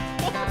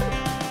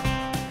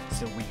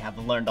 So we have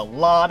learned a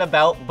lot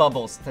about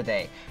bubbles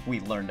today. We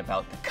learned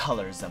about the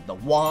colors of the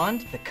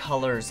wand, the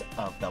colors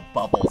of the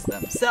bubbles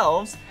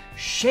themselves,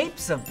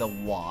 shapes of the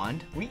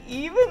wand. We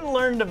even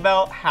learned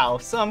about how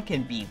some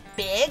can be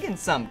big and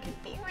some can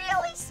be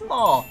really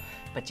small.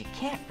 But you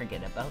can't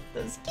forget about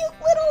those cute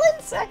little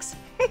insects.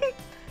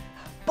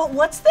 But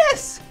what's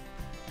this?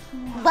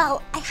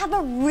 Well, I have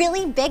a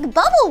really big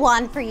bubble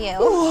wand for you.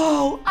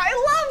 Whoa, I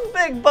love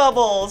big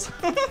bubbles.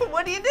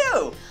 What do you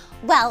do?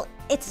 Well,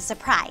 it's a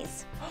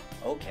surprise.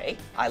 Okay,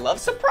 I love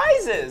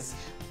surprises.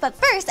 But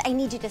first, I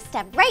need you to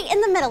step right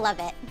in the middle of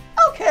it.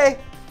 Okay.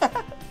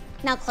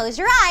 Now close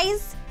your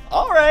eyes.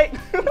 All right.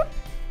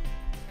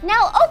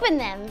 Now open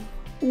them.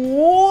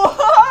 Whoa,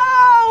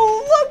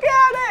 look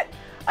at it.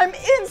 I'm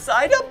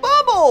inside a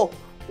bubble.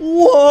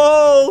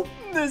 Whoa,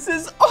 this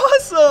is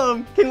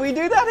awesome. Can we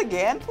do that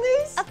again,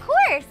 please? Of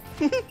course.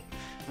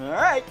 All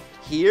right,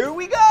 here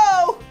we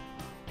go.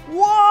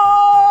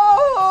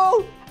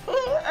 Whoa,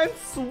 I'm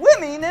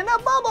swimming in a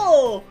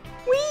bubble.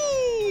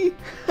 Whee!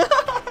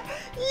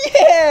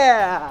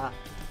 Yeah!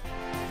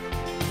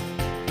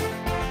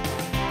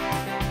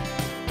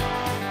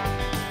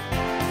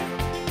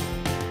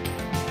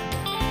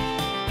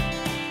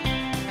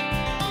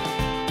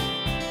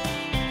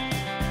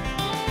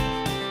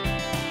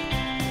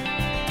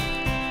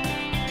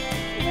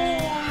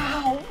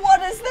 Wow,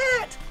 what is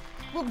that?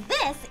 Well,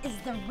 this is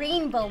the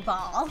rainbow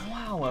ball.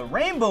 Wow, a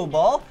rainbow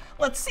ball?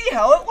 Let's see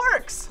how it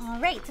works. All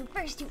right, so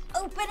first you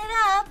open it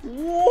up.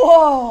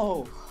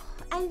 Whoa!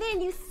 And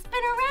then you spin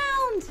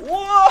around.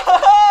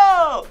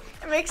 Whoa!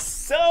 It makes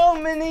so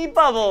many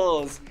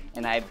bubbles.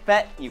 And I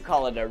bet you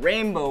call it a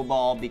rainbow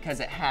ball because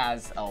it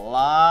has a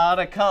lot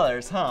of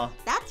colors, huh?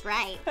 That's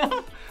right.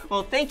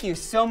 Well, thank you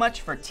so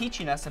much for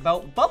teaching us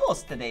about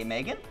bubbles today,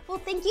 Megan. Well,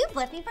 thank you,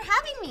 Blippi, for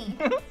having me.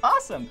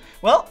 Awesome.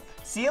 Well,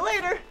 see you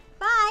later.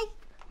 Bye.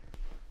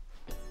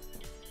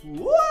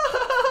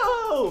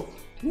 Whoa!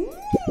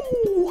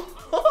 Ooh.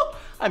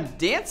 I'm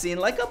dancing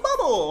like a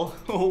bubble.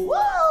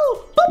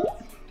 Whoa!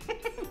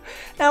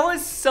 That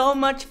was so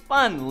much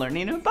fun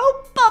learning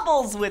about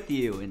bubbles with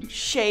you and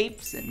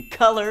shapes and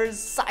colors,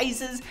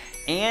 sizes,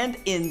 and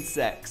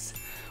insects.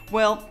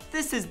 Well,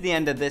 this is the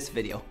end of this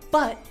video,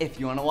 but if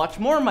you want to watch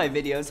more of my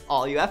videos,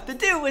 all you have to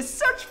do is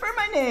search for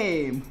my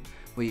name.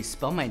 Will you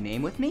spell my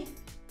name with me?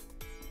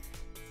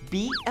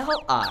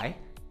 B-L-I-P-P-I.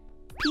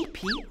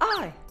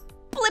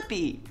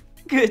 Blippi.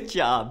 Good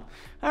job.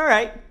 All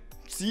right,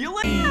 see you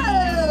later.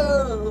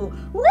 Woo!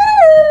 Woo!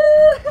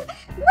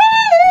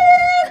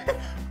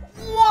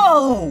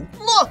 Whoa!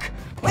 Look!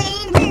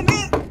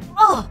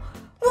 Oh!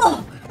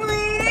 Whoa!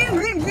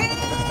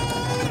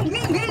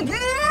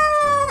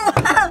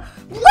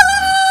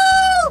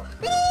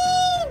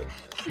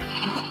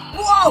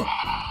 Whoa!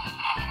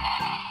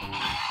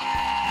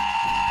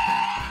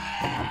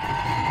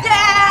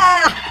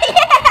 Yeah!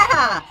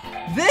 Yeah!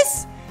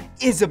 This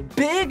is a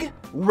big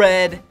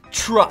red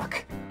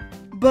truck.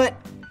 But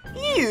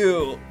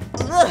ew!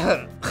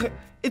 Ugh,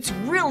 it's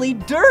really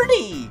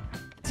dirty.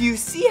 Do you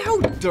see how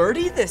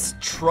dirty this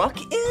truck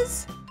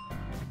is?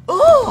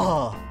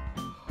 Oh!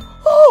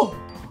 Oh!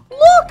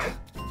 Look!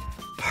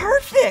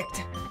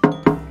 Perfect!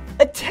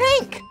 A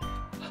tank!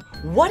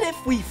 What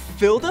if we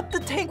filled up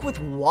the tank with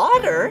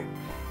water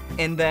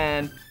and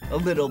then a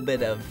little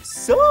bit of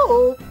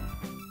soap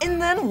and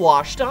then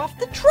washed off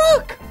the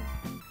truck?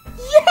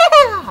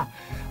 Yeah!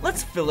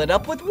 Let's fill it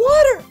up with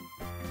water.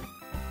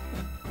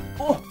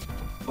 Oh!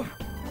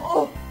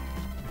 Oh!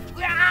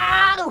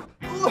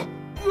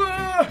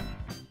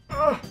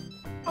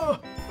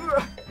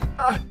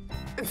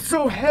 It's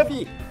so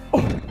heavy.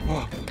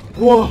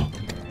 Whoa!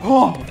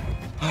 Whoa!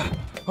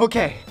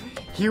 Okay,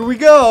 here we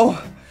go.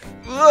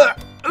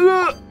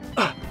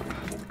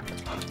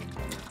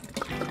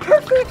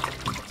 Perfect!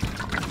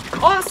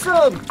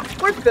 Awesome!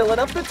 We're filling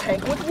up the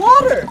tank with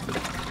water.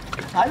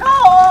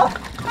 Hello!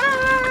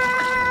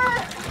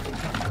 Ah!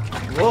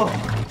 Whoa!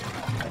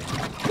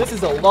 This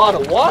is a lot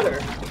of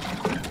water.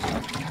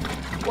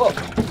 Whoa!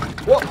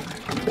 Whoa!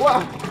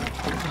 Wow!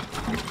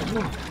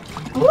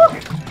 Look!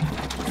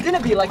 It's gonna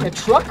be like a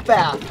truck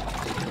bath.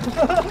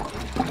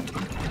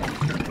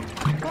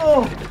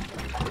 Oh!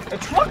 A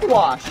truck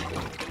wash!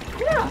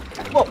 Yeah!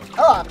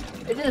 Whoa!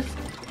 It just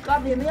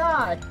got me in the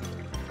eye.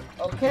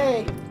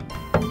 Okay.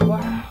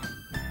 Wow.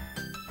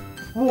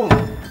 Whoa.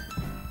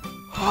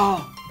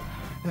 Oh,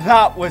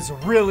 that was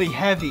really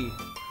heavy.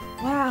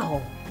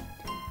 Wow.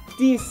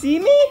 Do you see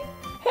me?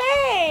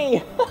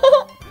 Hey!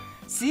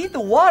 See,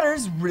 the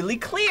water's really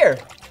clear.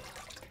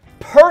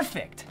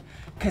 Perfect,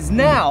 because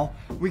now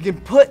we can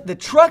put the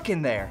truck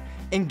in there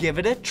and give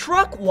it a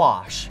truck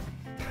wash.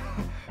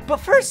 But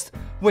first,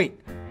 wait,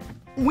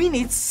 we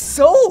need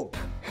soap.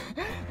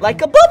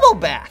 Like a bubble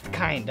bath,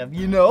 kind of,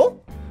 you know?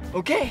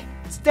 Okay,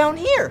 it's down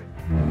here.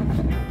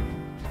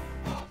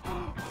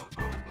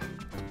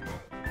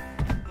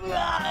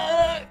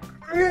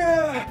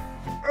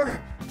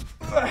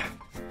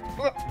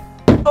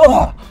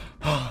 Oh,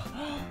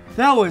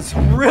 that was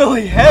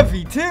really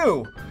heavy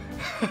too.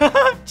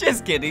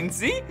 Just kidding,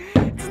 see?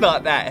 It's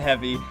not that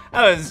heavy.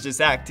 I was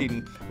just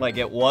acting like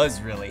it was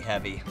really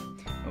heavy.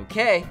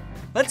 Okay,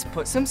 let's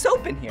put some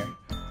soap in here.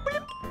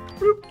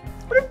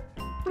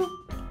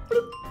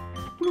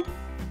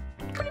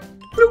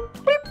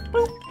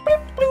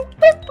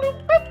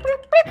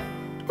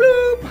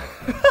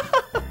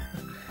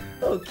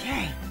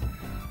 Okay.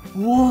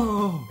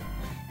 Whoa,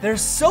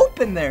 there's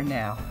soap in there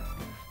now.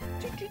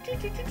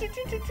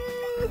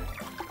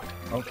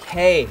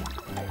 Okay,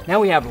 now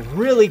we have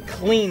really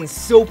clean,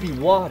 soapy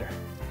water.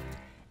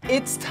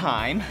 It's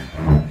time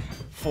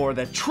for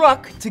the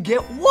truck to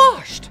get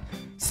washed.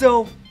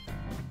 So,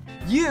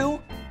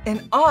 you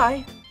and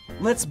I,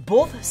 let's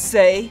both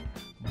say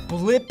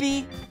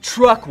Blippi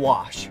truck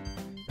wash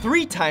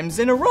 3 times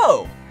in a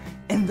row.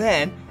 And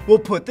then we'll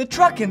put the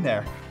truck in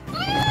there.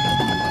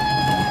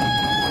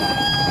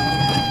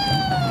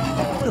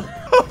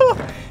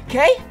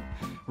 Okay,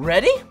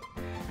 ready?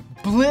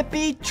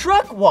 Blippi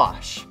truck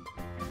wash.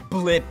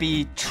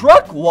 Blippi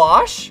truck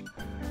wash.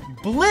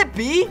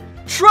 Blippi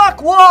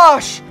truck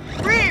wash.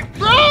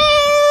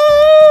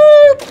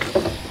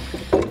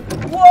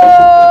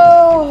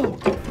 Whoa!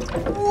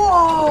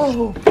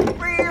 Whoa! Whoa!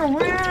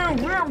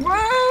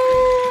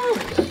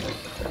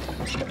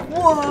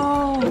 Whoa!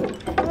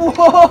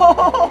 Whoa!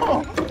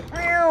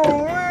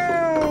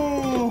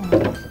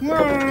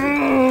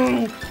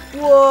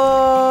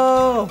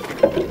 Whoa!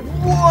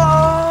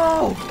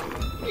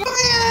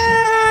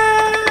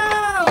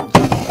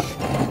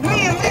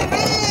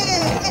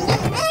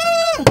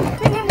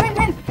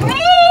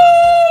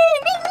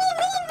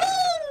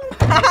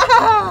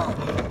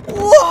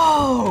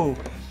 Whoa!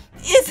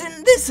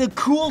 Isn't this a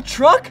cool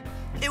truck?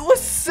 It was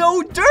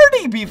so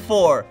dirty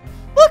before.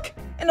 Look,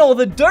 and all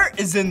the dirt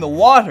is in the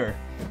water.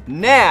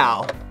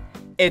 Now,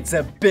 it's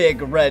a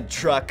big red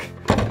truck.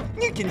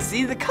 You can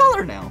see the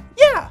color now.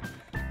 Yeah,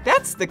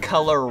 that's the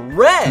color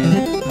red.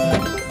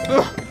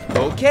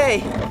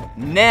 Okay,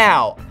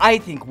 now I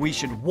think we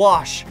should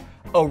wash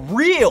a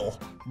real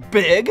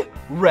big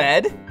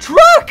red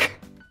truck.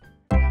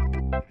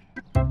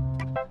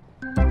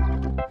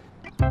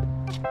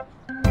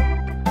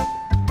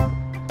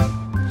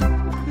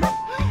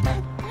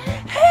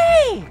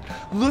 Hey,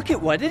 look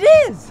at what it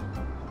is.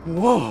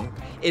 Whoa,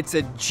 it's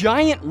a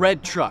giant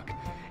red truck,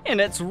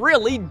 and it's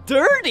really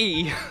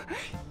dirty.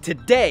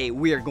 Today,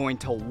 we are going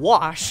to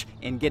wash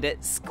and get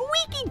it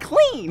squeaky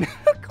clean.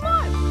 Come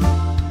on.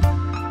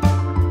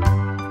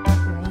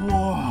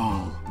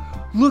 Whoa,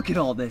 look at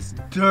all this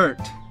dirt.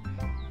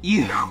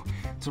 Ew,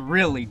 it's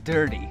really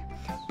dirty.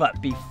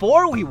 But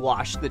before we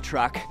wash the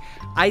truck,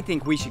 I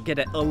think we should get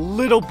it a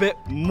little bit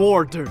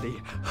more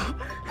dirty.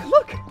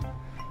 Look.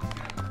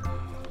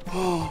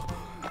 Oh,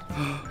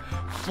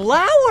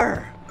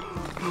 flour.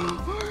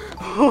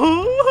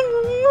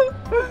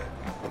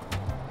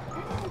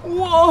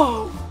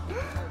 Whoa!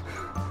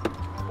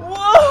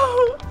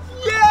 Whoa!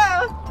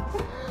 Yeah!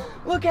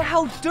 Look at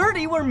how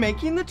dirty we're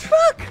making the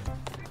truck.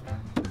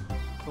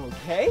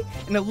 Okay,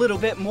 and a little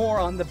bit more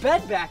on the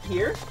bed back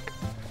here.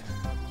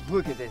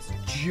 Look at this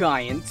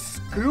giant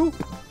scoop.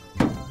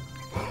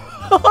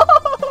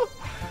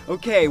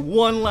 Okay,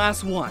 one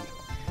last one.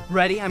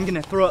 Ready? I'm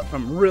gonna throw it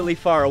from really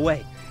far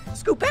away.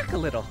 Scoop back a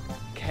little,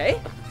 okay?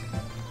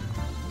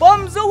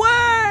 Bums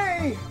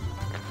away!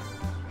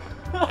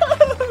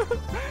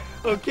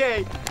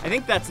 Okay, I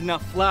think that's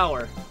enough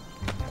flour.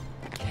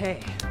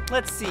 Okay,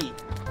 let's see.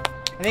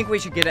 I think we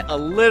should get it a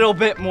little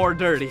bit more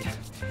dirty.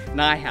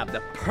 And I have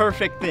the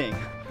perfect thing.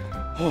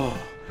 Oh,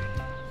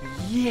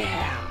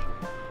 yeah,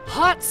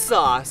 hot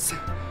sauce.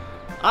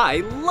 I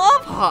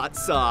love hot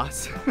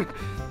sauce.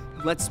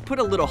 Let's put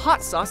a little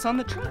hot sauce on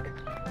the truck.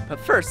 But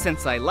first,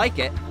 since I like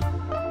it,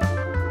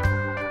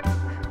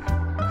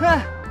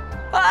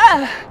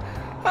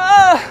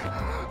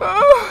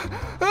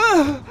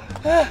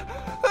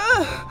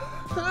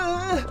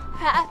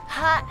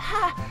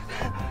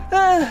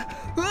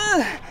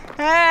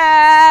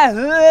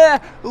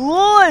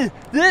 Lord,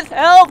 this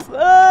helps.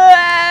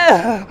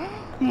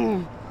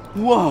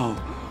 Whoa.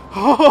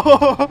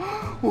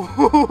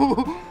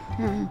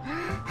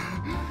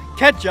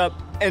 Ketchup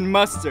and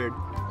mustard.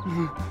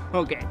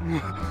 Okay.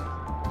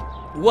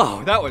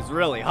 Whoa, that was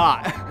really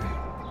hot.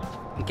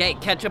 Okay,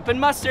 ketchup and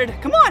mustard.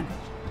 Come on.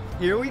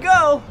 Here we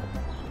go.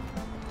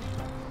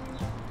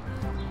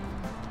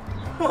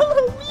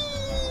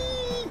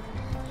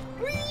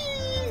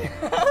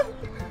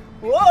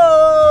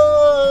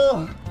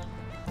 Whoa!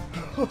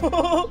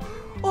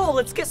 Oh,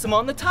 let's get some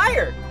on the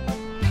tire.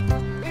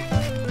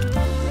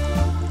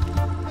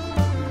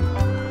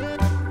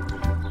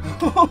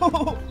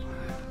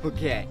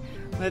 Okay,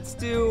 let's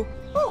do,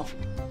 oh,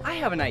 I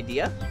have an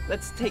idea.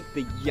 Let's take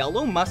the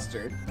yellow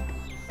mustard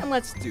and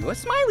let's do a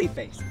smiley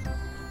face.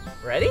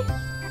 Ready?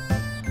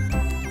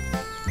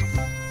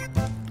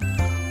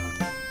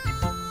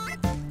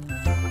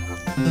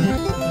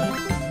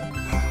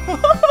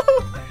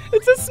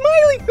 It's a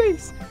smiley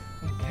face.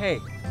 Okay,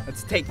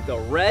 let's take the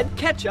red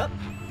ketchup.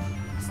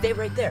 Stay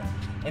right there.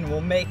 And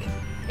we'll make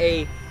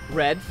a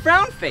red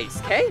frown face,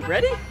 okay?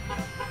 Ready?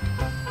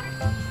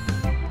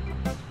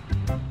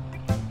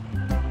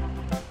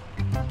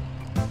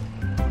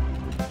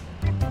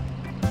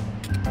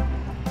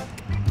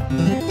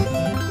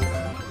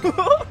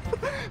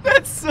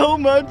 That's so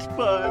much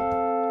fun.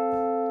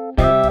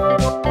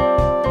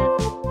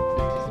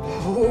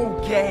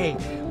 Okay,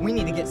 we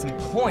need to get some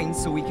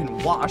coins so we can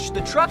wash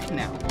the truck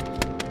now.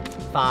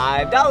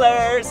 $5.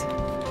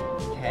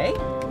 Okay,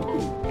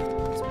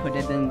 let's put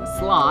it in the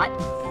slot.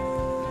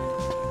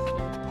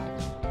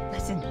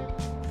 Listen.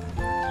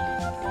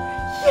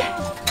 Yeah!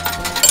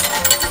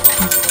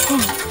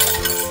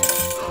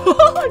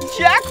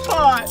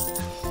 Jackpot!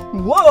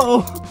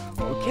 Whoa!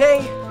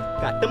 Okay,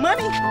 got the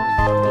money.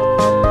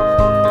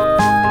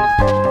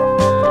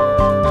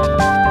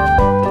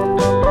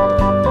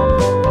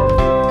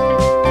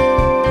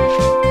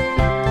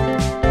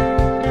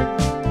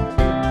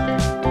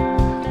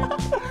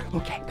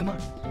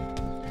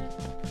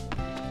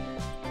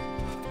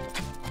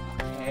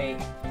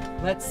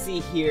 Let's see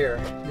here.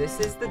 This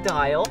is the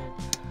dial.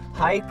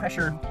 High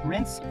pressure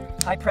rinse,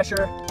 high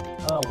pressure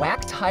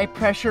whacked, high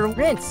pressure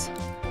rinse.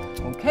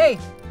 Okay.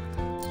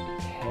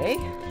 Okay.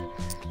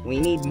 We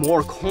need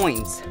more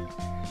coins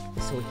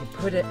so we can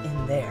put it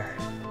in there.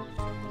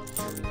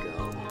 There we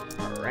go.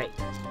 All right.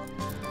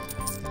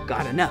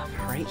 Got enough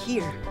right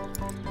here.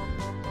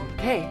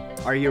 Okay.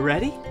 Are you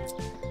ready?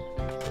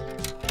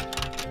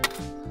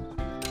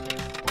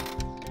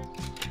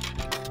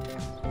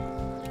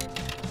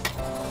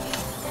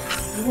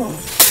 Whoa,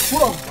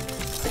 whoa.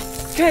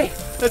 Okay,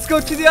 let's go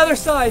to the other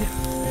side.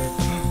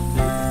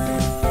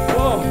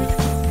 Whoa,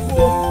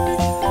 whoa.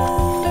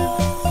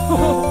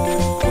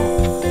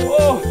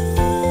 Whoa,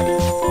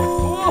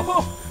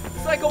 whoa.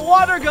 It's like a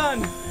water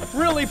gun.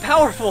 Really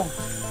powerful.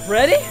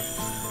 Ready?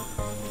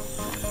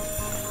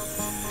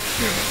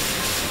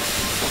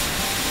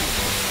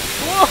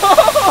 Whoa!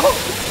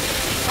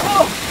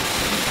 Whoa!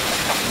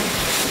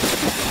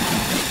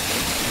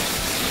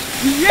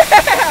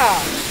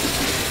 Yeah!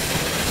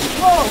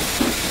 Whoa!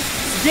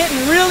 It's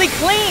getting really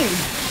clean.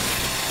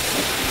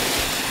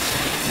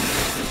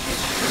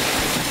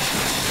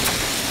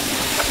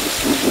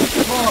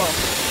 Whoa!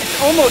 It's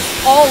almost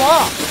all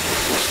off.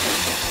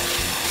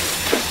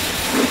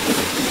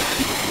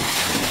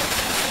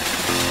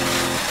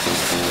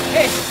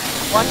 Hey,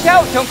 watch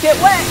out! Don't get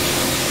wet.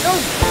 No,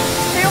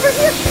 stay over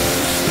here.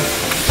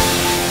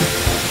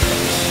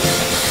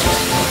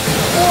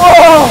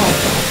 Whoa!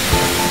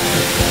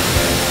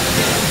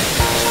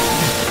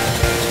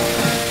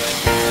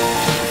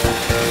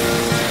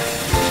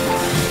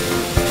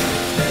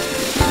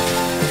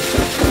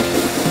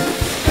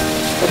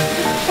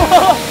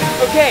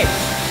 Okay,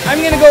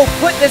 I'm gonna go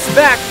put this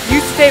back.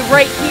 You stay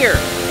right here,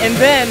 and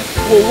then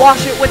we'll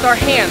wash it with our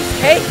hands,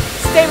 okay?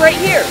 Stay right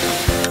here.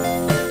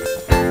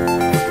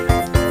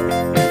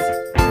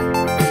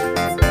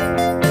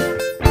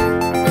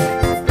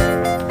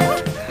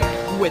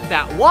 With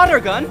that water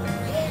gun,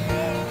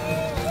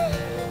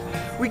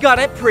 we got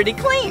it pretty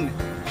clean,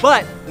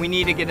 but we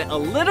need to get it a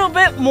little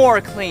bit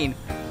more clean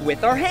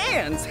with our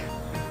hands.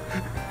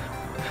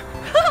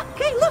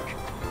 Okay, look.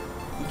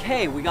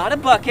 Okay, we got a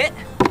bucket.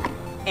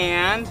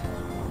 And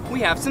we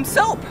have some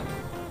soap.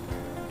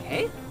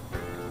 Okay.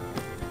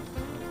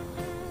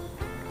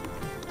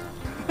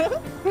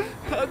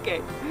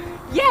 Okay.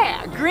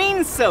 Yeah,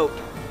 green soap.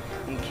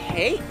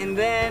 Okay, and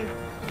then,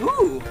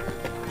 ooh.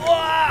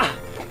 Ah,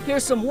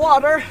 here's some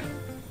water.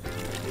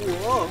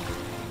 Whoa.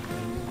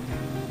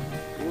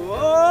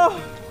 Whoa.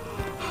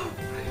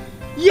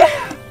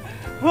 Yeah.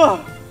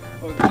 Whoa.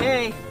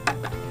 Okay.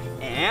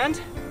 And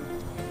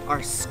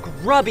our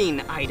scrubbing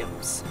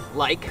items,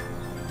 like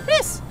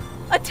this.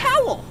 A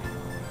towel.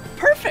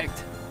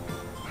 Perfect.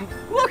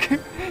 Look,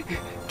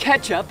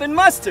 ketchup and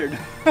mustard.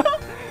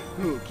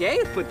 Okay,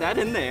 put that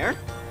in there.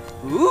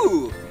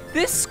 Ooh,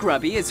 this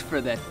scrubby is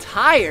for the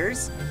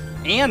tires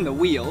and the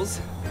wheels.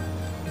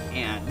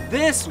 And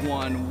this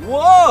one,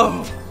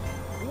 whoa,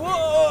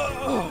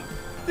 whoa.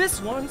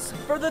 This one's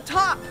for the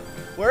top,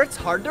 where it's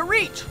hard to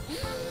reach.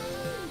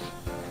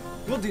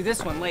 We'll do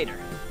this one later.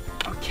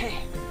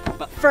 Okay,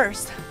 but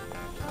first,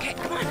 okay,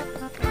 come on.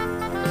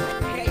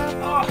 Okay,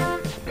 oh.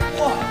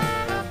 Whoa,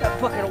 that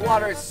bucket of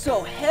water is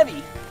so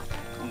heavy.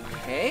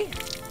 Okay,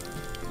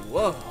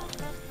 whoa.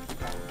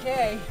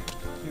 Okay,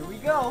 here we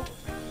go.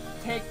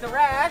 Take the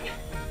rag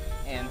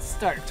and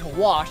start to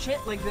wash it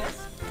like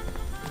this.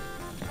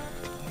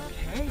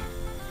 Okay,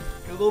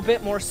 get a little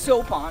bit more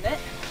soap on it.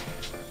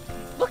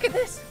 Look at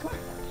this, come on.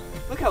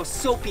 Look how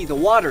soapy the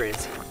water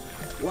is.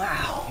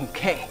 Wow,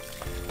 okay.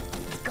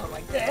 Let's go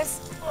like this.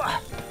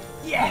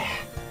 Yeah,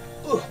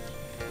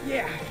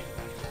 yeah.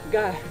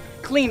 Gotta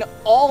clean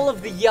all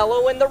of the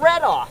yellow and the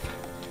red off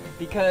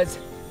because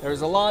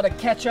there's a lot of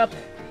ketchup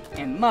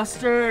and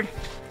mustard.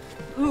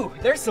 Ooh,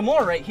 there's some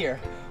more right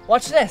here.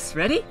 Watch this,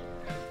 ready?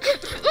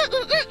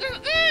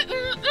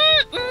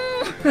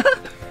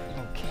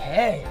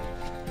 Okay,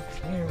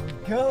 there we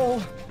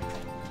go.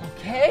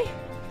 Okay,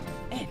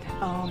 and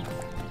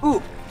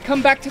ooh,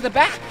 come back to the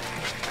back.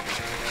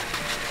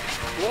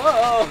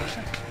 Whoa,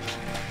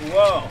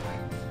 whoa,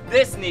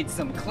 this needs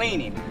some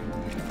cleaning.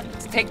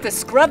 Let's take the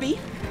scrubby.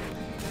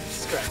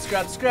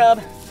 Scrub, scrub,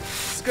 scrub,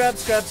 scrub,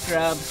 scrub,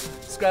 scrub,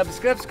 scrub,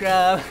 scrub,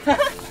 scrub.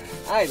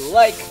 I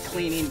like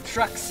cleaning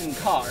trucks and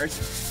cars.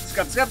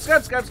 Scrub, scrub,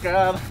 scrub, scrub,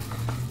 scrub.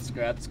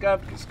 Scrub,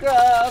 scrub,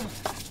 scrub.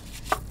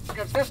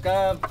 Scrub, scrub,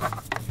 scrub. Scrub,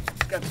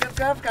 scrub,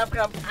 scrub, scrub,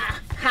 scrub.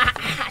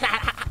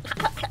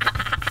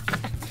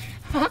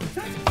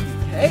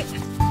 Okay,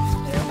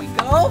 there we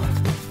go.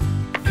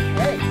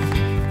 Okay,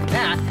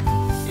 that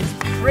is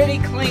pretty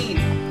clean.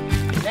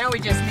 Now we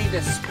just need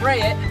to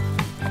spray it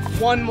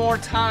one more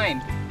time.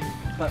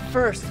 But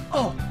first,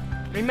 oh,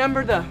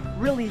 remember the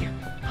really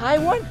high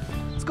one?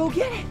 Let's go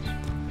get it.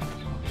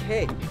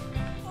 Okay.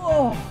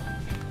 Oh,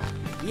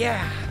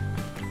 yeah.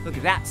 Look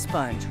at that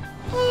sponge.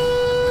 Come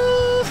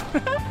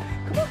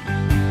on.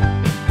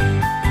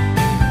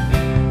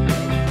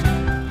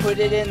 Put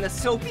it in the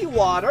soapy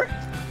water.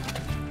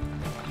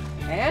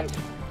 And,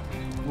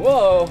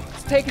 whoa,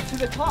 let's take it to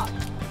the top.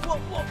 Whoa,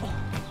 whoa,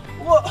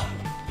 whoa, whoa.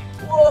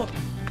 Whoa.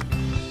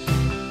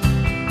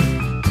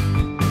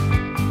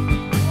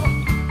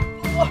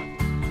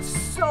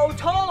 So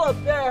tall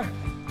up there.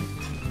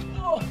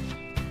 Whoa.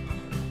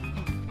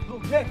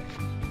 Okay.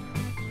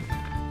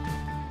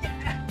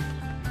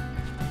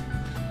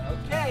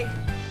 Okay.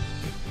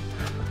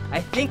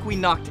 I think we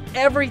knocked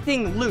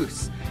everything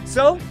loose.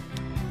 So,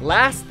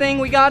 last thing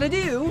we gotta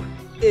do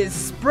is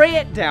spray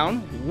it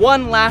down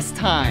one last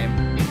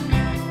time.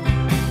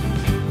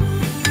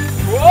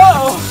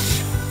 Whoa!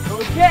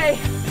 Okay,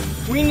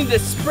 we need to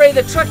spray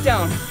the truck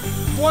down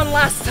one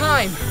last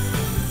time.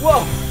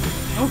 Whoa,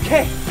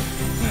 okay,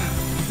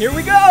 here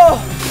we go.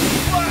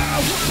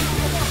 Whoa!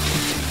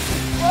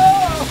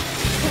 Whoa!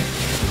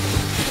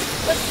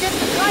 Let's get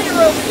the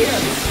tire over here.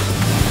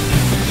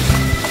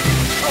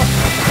 Oh.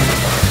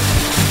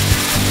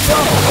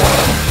 Whoa!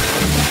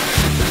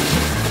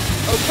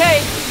 Okay,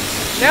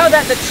 now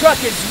that the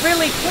truck is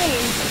really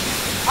clean,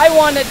 I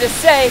wanted to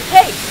say,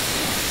 hey,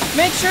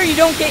 make sure you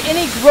don't get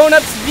any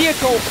grown-up's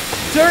vehicle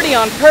dirty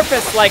on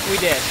purpose like we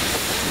did.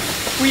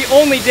 We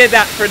only did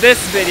that for this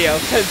video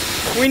because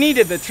we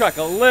needed the truck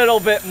a little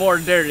bit more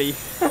dirty.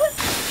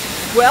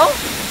 Well,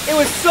 it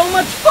was so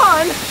much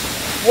fun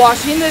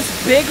washing this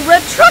big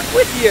red truck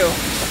with you.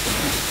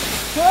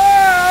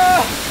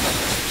 Ah!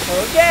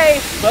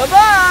 Okay,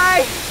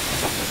 bye-bye.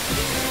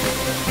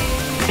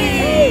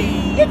 Hey,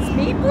 it's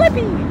me,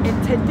 Blippi,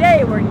 and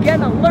today we're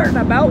gonna learn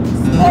about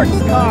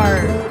sports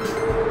cars.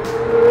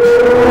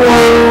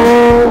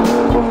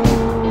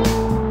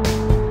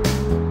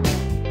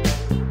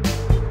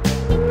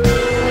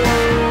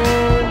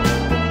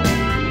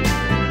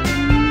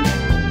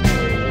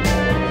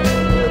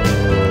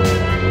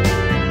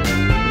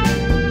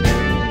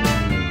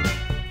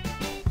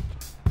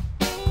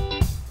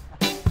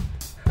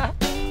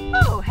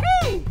 Oh,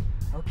 hey!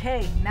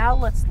 Okay, now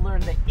let's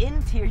learn the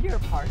interior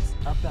parts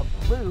of the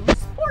blue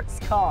sports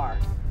car.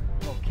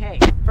 Okay,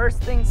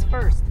 first things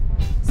first.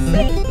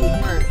 Safety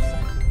first.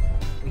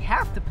 We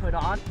have to put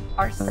on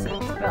our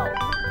seat belt.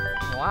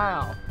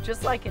 Wow,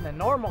 just like in a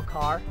normal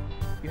car,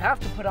 you have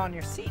to put on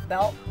your seat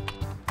belt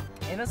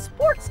in a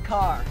sports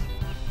car.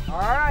 All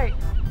right,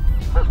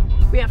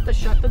 we have to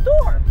shut the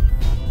door.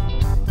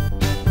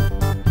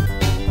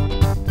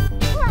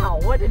 Wow,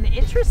 what an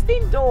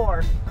interesting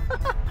door.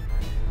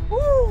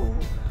 Ooh,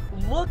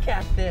 look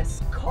at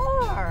this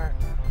car.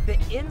 The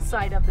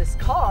inside of this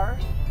car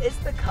is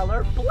the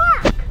color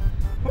black.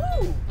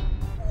 Ooh,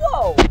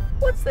 whoa,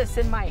 what's this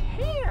in my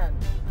hand?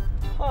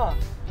 Huh,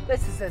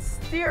 this is a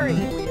steering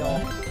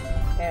wheel.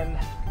 And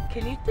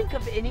can you think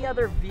of any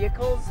other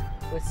vehicles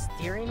with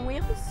steering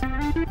wheels?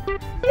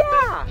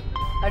 Yeah,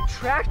 a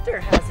tractor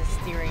has a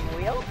steering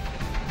wheel.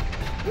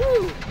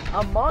 Ooh,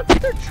 a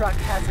monster truck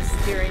has a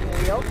steering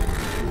wheel.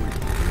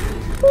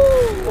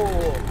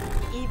 Ooh,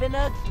 even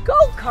a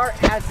go-kart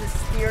has a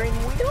steering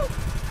wheel.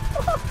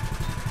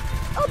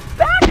 A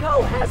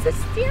backhoe has a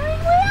steering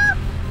wheel.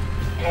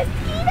 And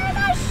even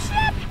a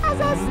ship has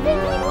a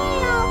steering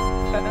wheel.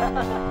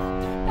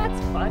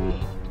 That's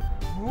funny.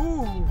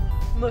 Ooh,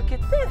 look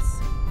at this.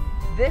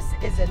 This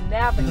is a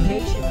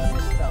navigation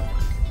system.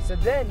 So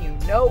then you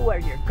know where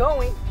you're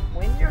going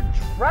when you're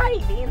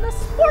driving the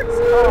sports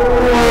car.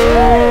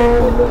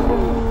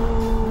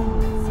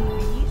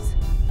 See these?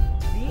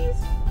 These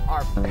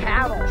are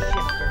paddle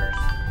shifters.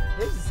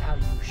 This is how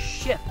you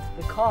shift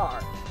the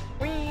car.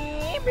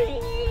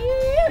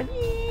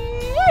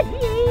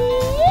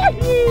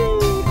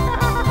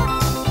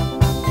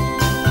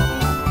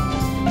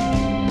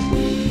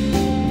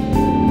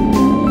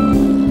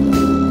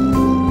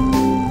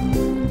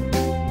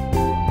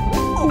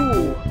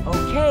 Ooh,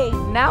 okay,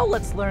 now let's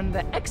let's learn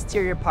the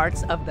exterior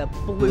parts of the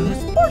blue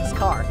sports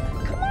car.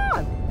 Come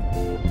on.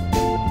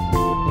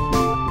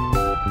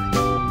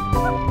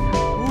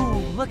 Ooh,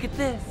 look at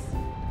this.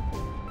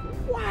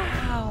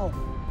 Wow,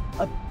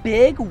 a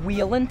big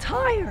wheel and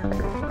tire.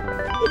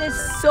 It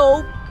is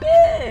so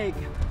big.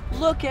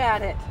 Look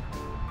at it.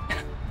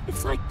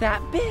 It's like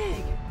that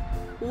big.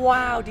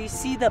 Wow, do you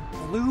see the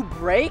blue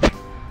brake?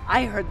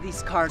 I heard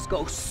these cars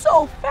go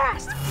so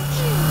fast. They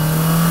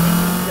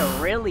need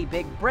a really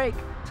big brake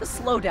to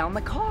slow down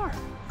the car.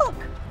 Look.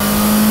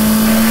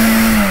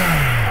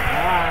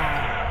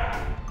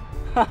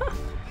 Wow.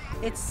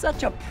 It's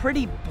such a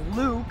pretty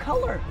blue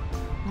color.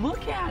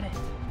 Look at it.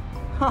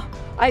 Huh,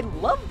 I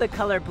love the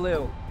color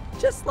blue.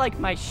 Just like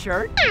my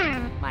shirt,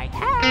 my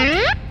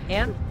hat,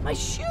 and my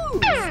shoes.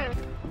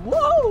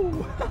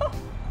 Whoa!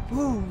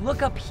 Ooh,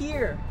 look up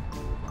here.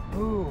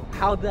 Ooh,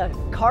 how the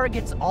car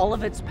gets all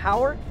of its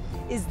power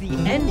is the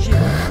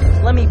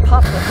engine. Let me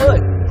pop the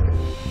hood.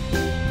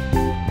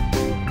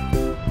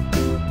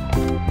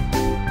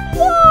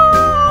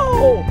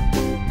 Whoa!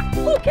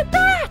 Look at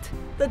that!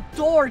 The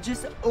door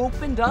just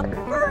opened up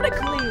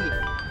vertically.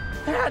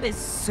 That is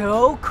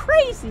so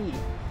crazy.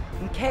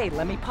 Okay,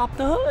 let me pop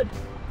the hood.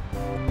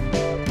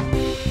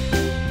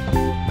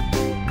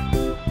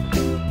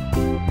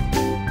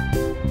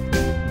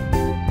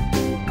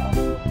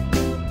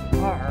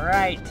 All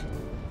right,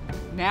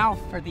 now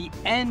for the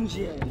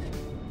engine.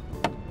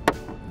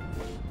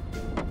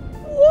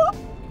 Whoa.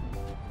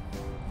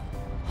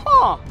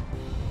 Huh,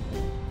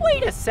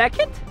 wait a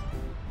second.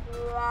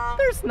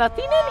 There's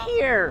nothing in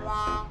here.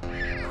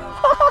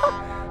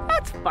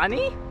 That's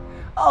funny.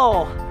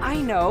 Oh,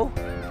 I know.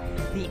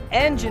 The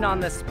engine on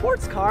the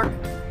sports car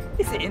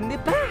is in the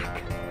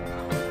back.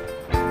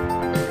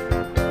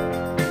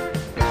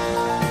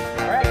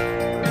 All right,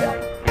 here we go.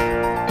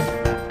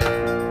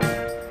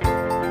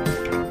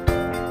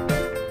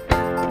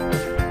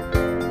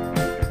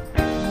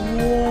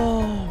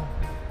 Whoa,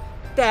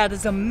 that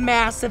is a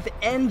massive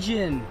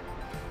engine.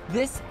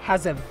 This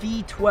has a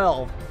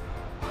V12.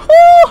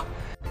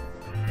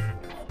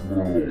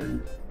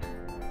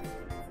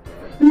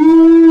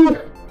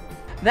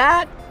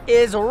 That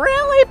is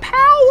really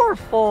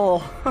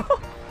powerful.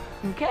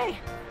 Okay,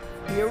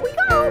 here we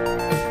go.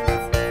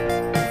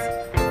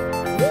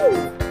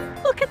 Woo,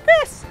 look at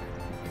this.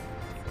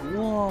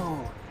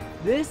 Whoa,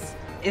 this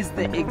is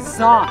the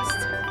exhaust.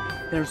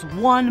 There's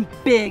one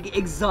big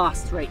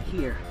exhaust right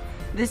here.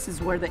 This is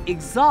where the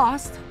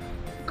exhaust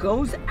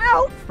goes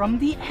out from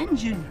the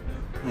engine.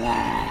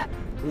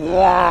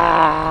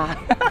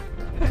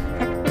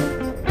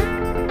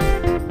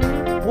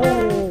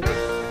 Whoa,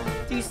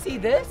 do you see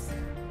this?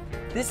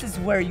 This is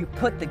where you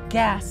put the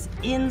gas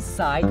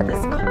inside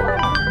this car.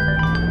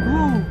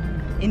 Ooh,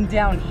 and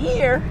down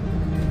here,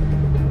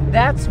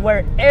 that's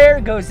where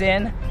air goes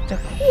in to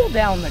cool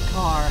down the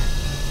car.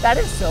 That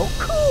is so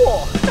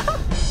cool.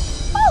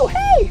 Oh,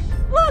 hey,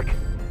 look.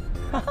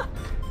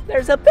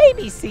 There's a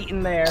baby seat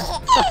in there.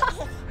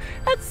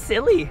 That's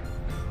silly.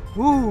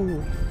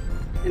 Ooh,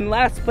 and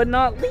last but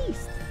not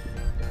least,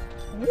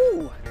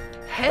 ooh,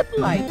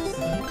 headlights.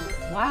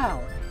 Wow,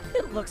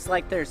 it looks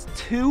like there's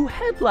two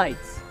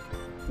headlights.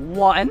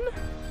 1,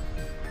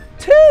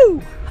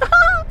 2.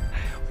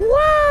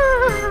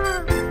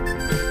 Wow!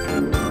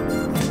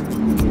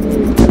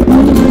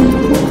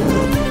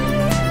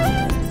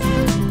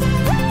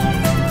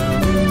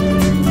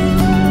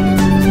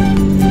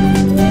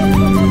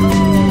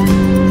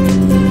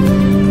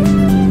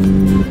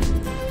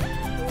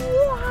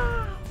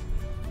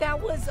 That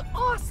was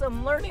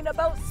awesome learning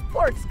about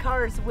sports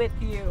cars with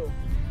you.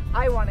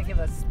 I want to give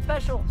a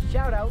special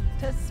shout out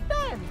to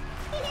Sven.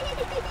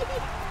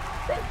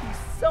 Thank you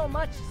so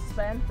much,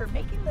 Sven, for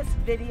making this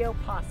video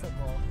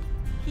possible.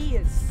 He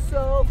is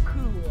so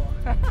cool.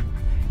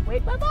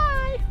 Wait,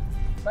 bye-bye.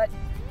 But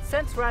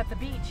since we're at the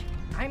beach,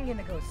 I'm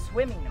gonna go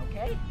swimming,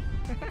 okay?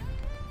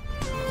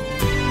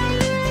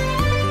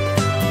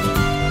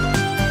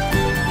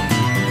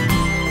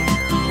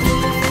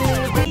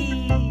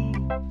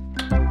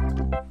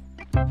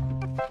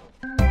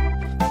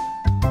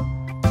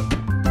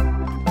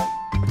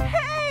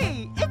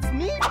 Hey, it's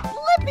me,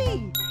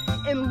 Blippi!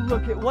 And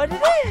look at what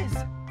it is!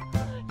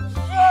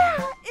 Yeah,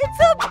 it's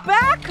a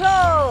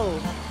backhoe!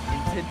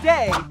 And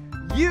today,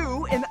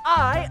 you and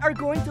I are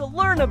going to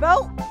learn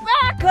about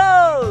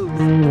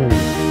backhoes!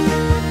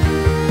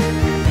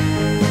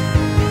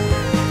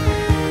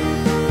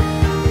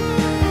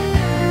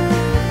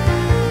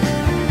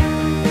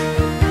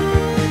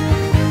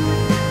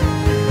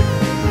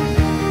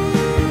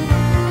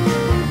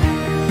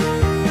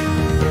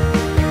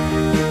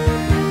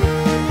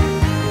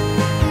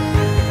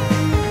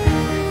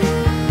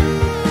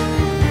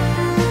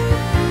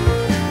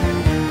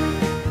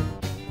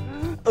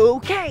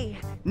 Okay,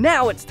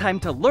 now it's time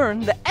to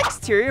learn the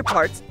exterior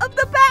parts of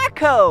the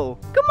backhoe.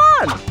 Come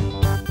on!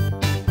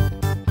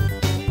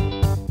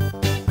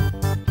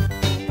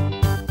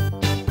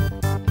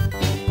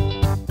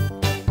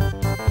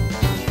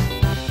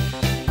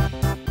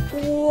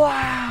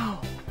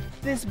 Wow,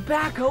 this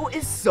backhoe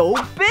is so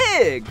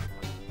big.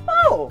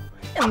 Oh,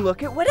 And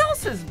look at what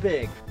else is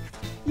big.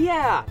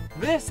 Yeah,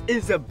 this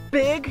is a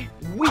big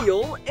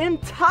wheel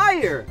and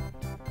tire.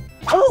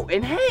 Oh,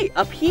 and hey,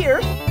 up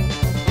here,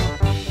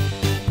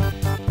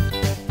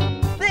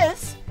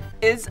 this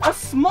is a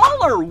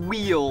smaller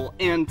wheel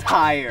and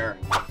tire.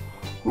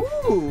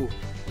 Ooh,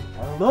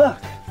 look,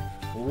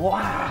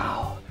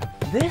 wow.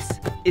 This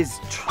is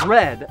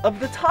tread of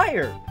the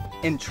tire.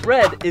 And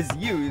tread is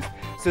used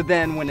so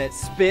then when it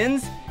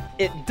spins,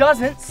 it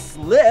doesn't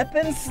slip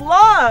and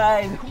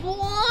slide.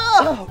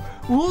 Whoa,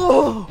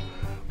 whoa,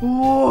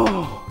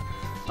 whoa.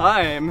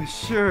 I am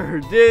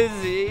sure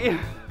dizzy.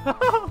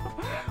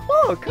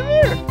 Oh, come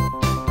here.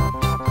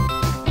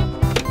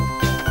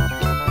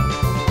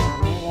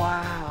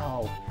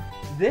 Wow.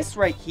 This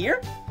right here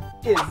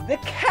is the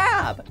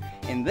cab.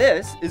 And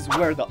this is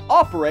where the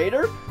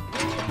operator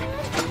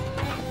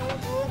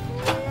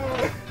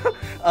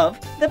of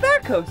the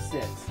backhoe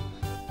sits.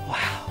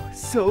 Wow,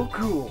 so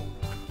cool.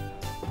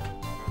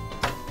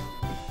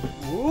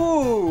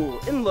 Ooh,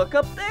 and look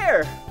up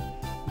there.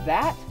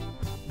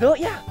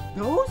 Those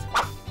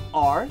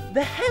are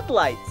the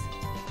headlights.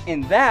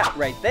 And that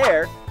right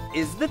there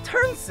is the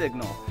turn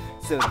signal.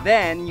 So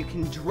then you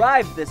can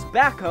drive this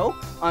backhoe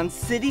on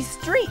city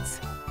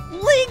streets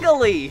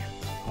legally.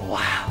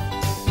 Wow.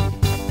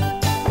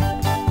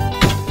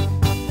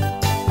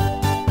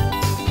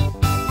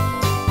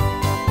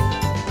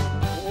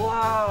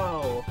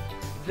 Wow.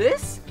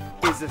 This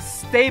is a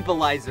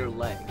stabilizer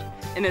leg,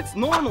 and it's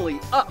normally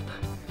up,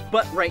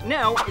 but right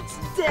now it's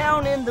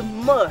down in the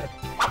mud.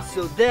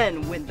 So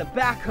then when the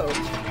backhoe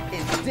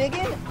is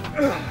digging,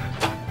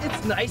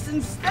 it's nice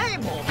and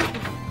stable.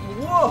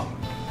 Whoa!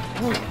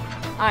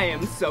 I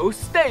am so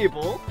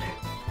stable.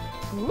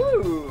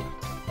 Woo!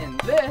 And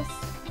this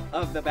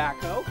of the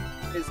backhoe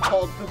is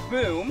called the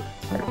boom.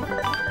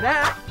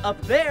 That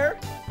up there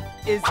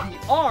is the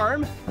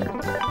arm.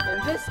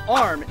 And this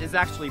arm is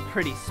actually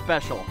pretty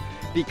special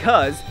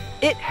because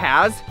it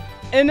has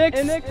an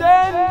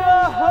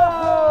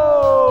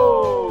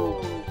extender-hoe.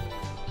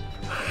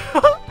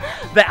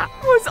 That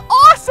was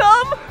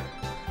awesome!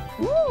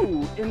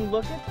 Ooh, and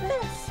look at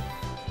this.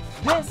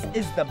 This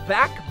is the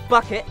back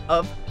bucket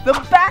of the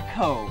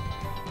backhoe.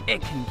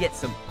 It can get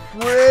some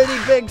pretty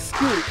big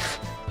scoops.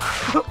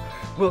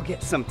 We'll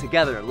get some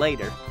together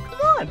later.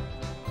 Come on.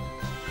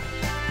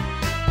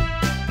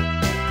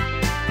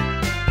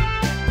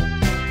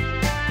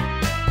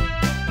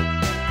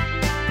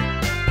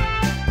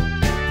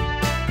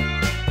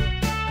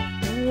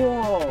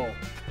 Whoa,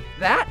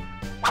 that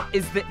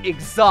is the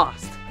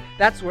exhaust.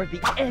 That's where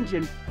the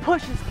engine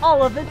pushes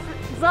all of its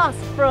exhaust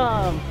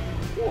from.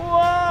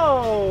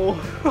 Whoa!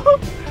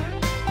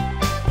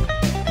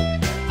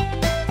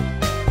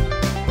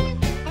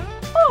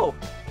 Oh,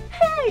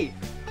 hey,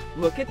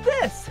 look at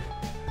this.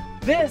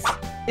 This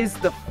is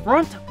the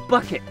front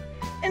bucket,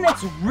 and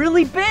it's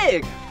really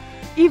big,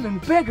 even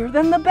bigger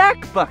than the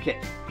back bucket.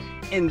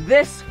 And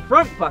this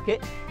front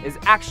bucket is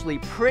actually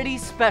pretty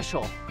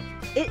special.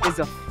 It is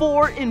a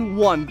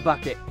 4-in-1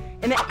 bucket,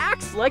 and it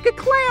acts like a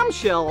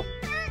clamshell.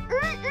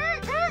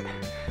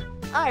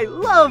 I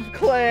love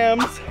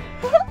clams.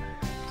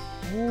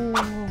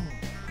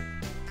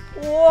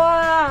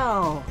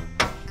 Wow!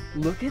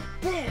 Look at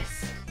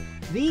this.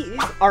 These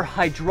are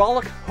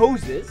hydraulic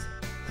hoses.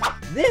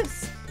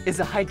 This is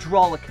a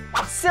hydraulic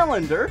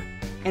cylinder,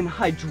 and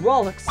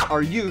hydraulics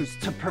are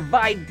used to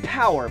provide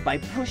power by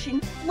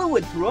pushing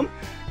fluid through them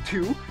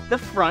to the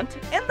front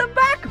and the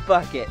back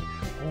bucket.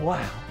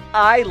 Wow,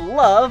 I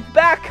love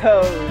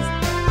backhoes.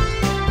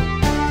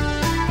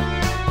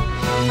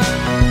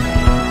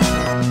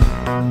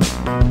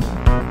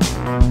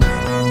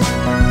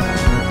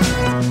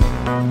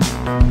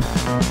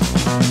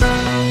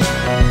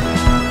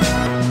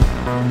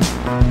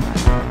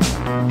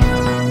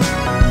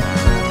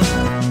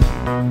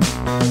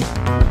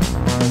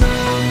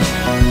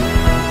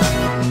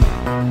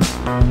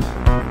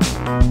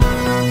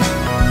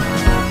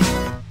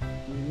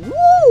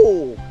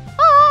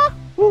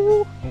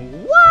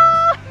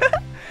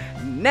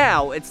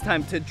 Now it's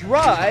time to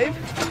drive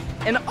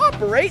and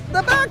operate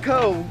the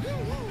backhoe.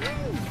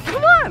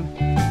 Come on.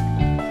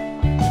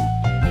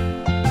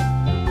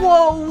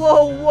 Whoa,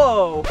 whoa,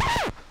 whoa.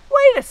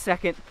 Wait a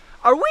second.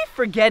 Are we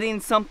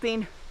forgetting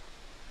something?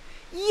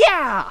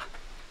 Yeah.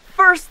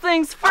 First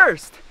things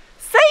first.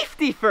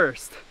 Safety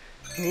first.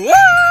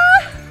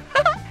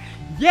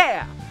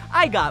 Yeah.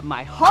 I got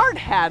my hard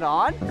hat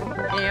on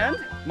and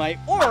my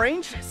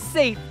orange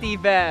safety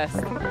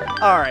vest.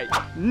 All right,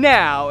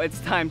 now it's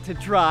time to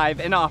drive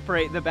and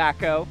operate the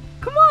backhoe.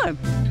 Come on.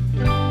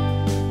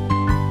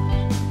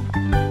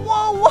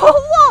 Whoa,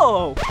 whoa,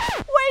 whoa.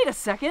 Wait a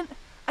second.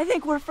 I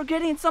think we're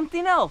forgetting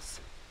something else.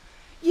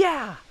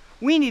 Yeah,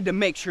 we need to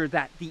make sure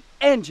that the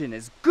engine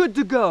is good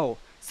to go.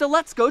 So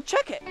let's go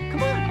check it.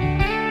 Come on.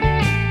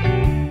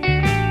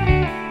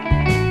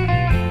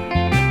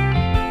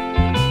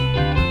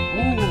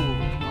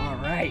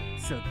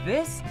 So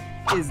this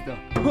is the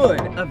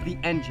hood of the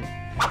engine.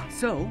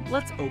 So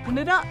let's open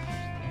it up.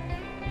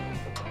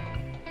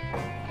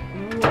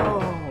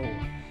 Whoa,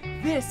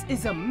 this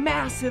is a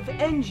massive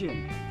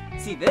engine.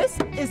 See, this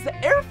is the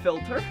air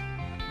filter.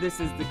 This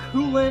is the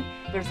coolant.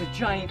 There's a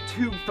giant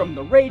tube from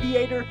the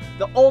radiator,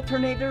 the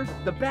alternator,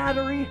 the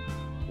battery.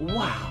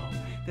 Wow,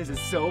 this is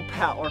so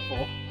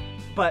powerful.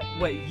 But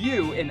what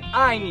you and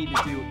I need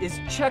to do is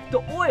check the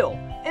oil,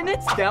 and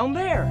it's down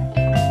there.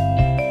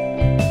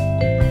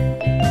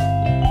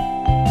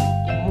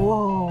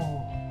 Whoa,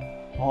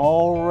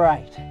 all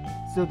right.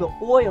 So the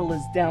oil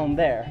is down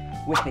there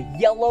with the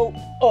yellow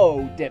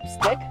O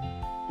dipstick.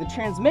 The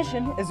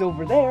transmission is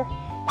over there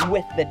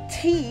with the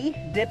T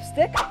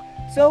dipstick.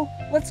 So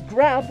let's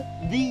grab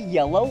the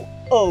yellow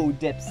O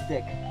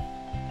dipstick.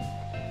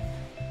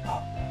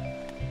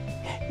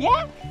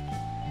 Yeah?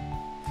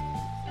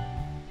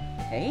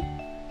 Okay,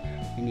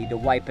 we need to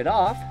wipe it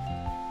off.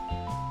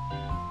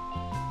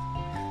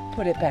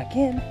 Put it back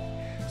in.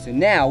 So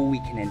now we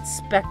can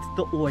inspect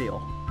the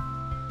oil.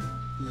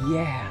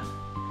 Yeah,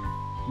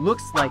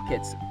 looks like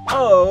it's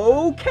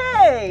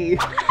okay.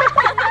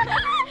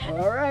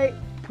 All right,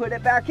 put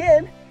it back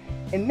in.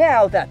 And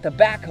now that the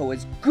backhoe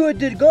is good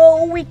to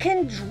go, we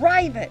can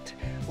drive it.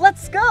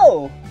 Let's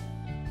go.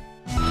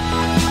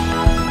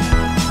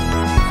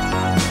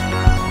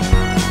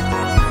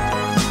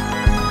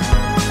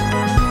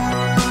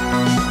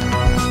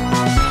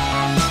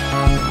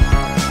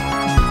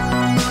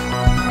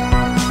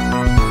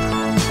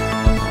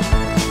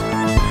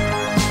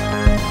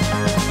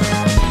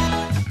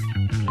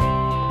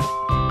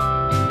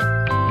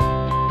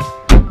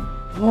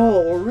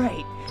 All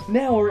right,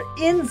 now we're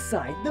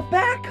inside the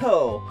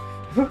backhoe.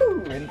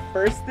 Woo, and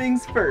first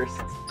things first,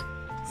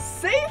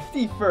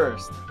 safety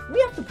first.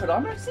 We have to put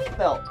on our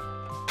seatbelt.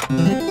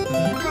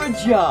 Good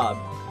job.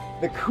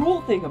 The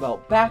cool thing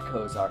about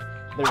backhoes are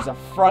there's a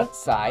front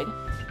side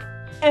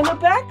and a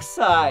back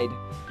side.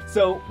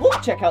 So we'll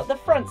check out the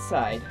front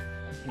side.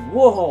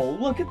 Whoa,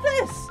 look at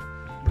this.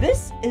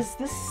 This is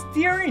the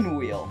steering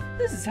wheel.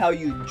 This is how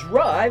you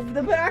drive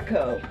the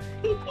backhoe.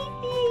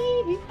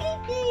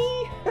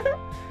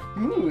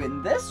 Ooh,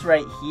 and this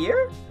right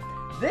here,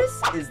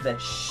 this is the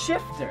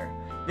shifter.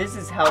 This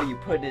is how you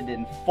put it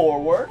in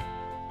forward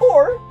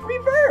or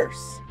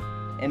reverse.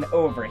 And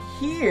over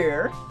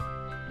here,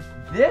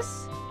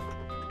 this,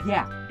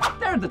 yeah,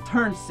 they're the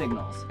turn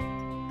signals.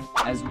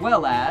 As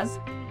well as,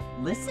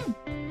 listen.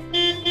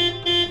 Yeah,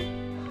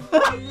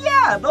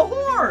 the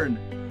horn.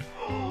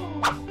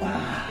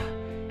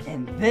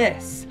 And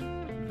this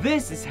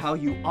is how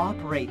you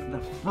operate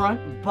the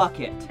front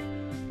bucket.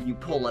 You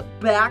pull it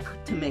back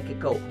to make it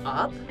go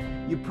up.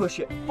 You push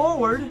it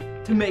forward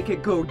to make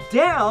it go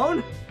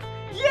down.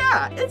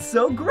 Yeah, it's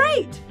so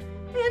great.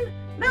 And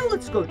now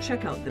let's go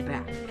check out the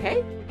back,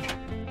 okay?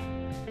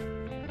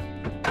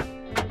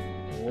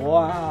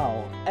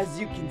 Wow, as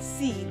you can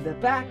see, the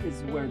back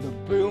is where the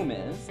boom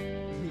is,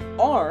 the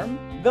arm,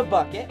 the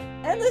bucket,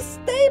 and the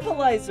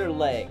stabilizer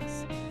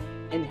legs.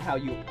 And how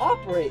you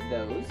operate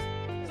those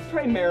is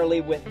primarily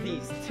with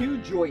these two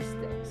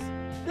joysticks.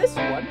 This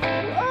one,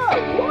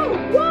 whoa, whoa,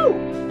 whoa,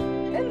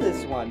 and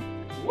this one,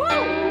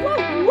 whoa,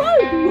 whoa,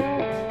 whoa.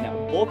 Now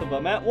both of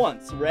them at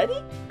once.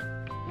 Ready?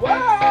 Whoa,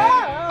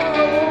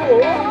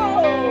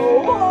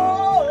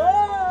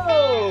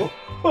 whoa,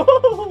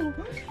 whoa.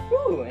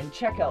 Ooh, and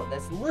check out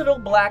this little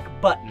black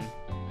button.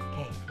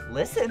 Okay,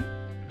 listen.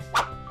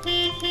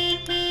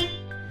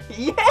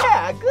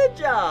 Yeah, good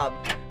job.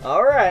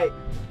 All right,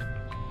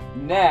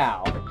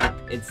 now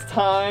it's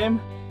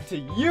time to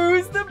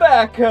use the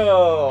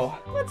backhoe.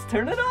 Let's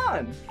turn it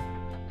on.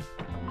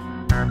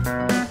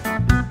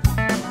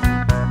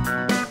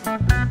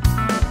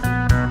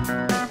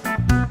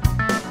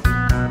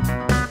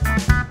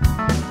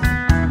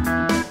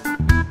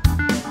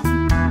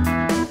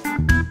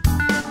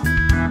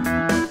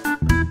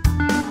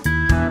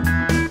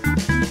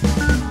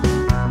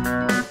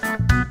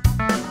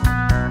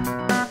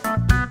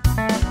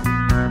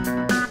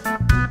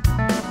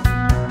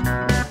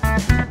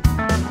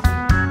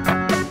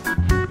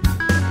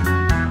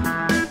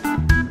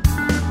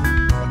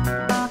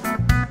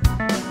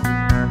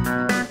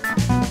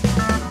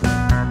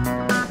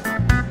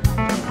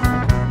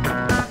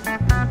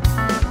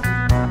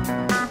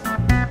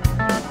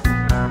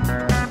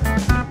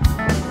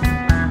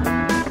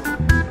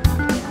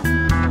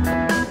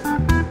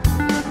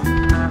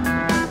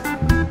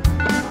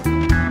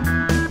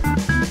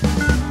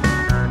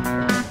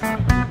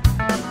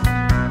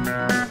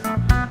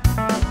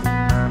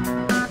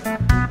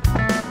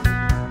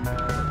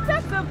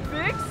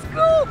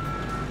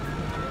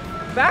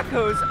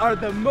 Backhoes are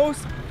the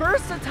most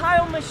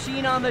versatile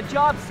machine on the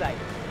job site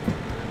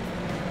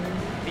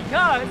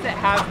because it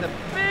has the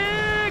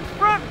big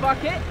front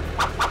bucket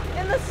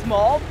and the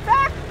small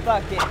back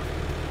bucket.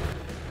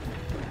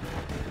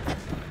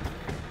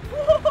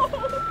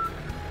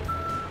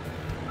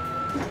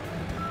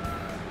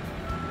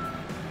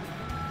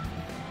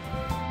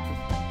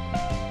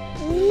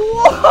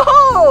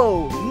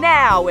 Whoa!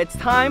 Now it's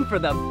time for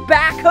the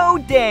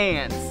backhoe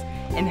dance.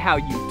 And how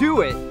you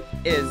do it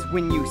is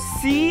when you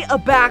see a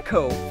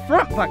backhoe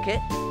front bucket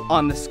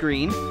on the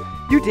screen,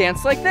 you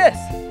dance like this.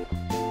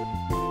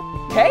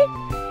 Okay?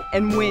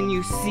 And when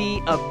you see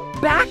a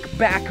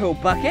backhoe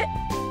bucket,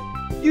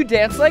 you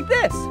dance like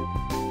this.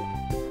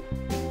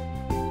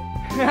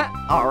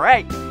 All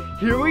right,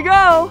 here we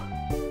go.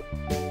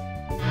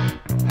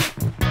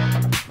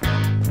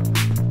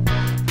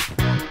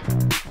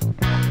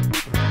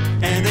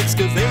 An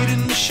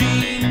excavating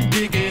machine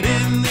digging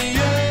in the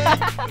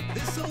earth.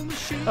 This old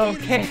machine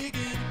Okay,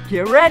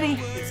 get ready.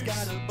 It's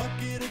got a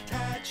bucket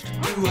attached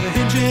to a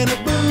hinge and a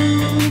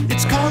boom.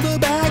 It's called a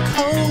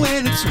backhoe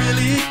and it's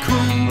really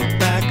cool. A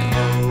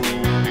backhoe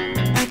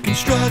at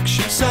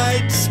construction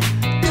sites,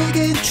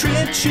 digging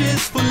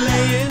trenches for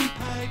laying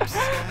pipes.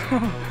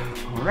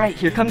 All right,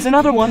 here comes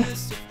another one.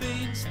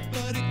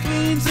 But it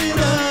cleans it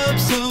up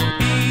so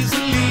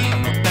easily.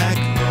 A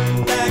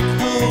backhoe,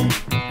 backhoe,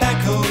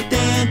 backhoe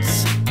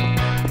dance.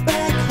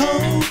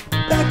 Backhoe,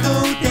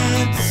 backhoe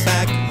dance.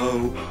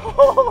 Backhoe.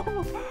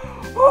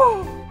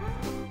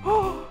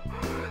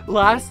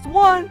 Last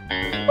one. A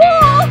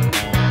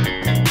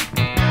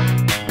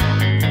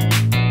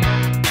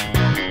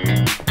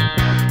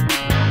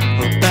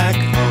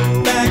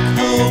backhoe,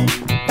 backhoe,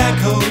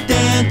 backhoe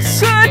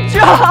dance. Good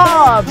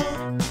job!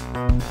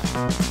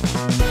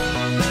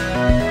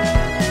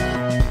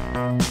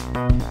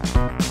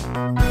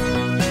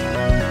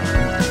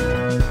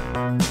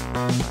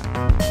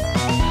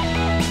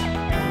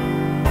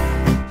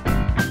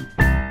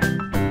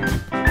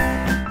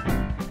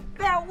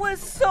 That was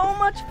so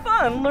much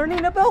fun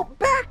learning about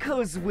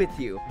backhoes with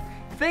you.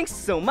 Thanks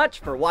so much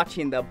for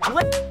watching the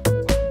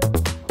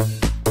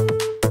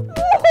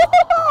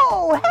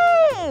Whoa!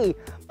 Hey!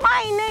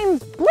 My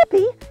name's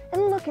Blippi,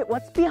 and look at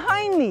what's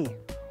behind me.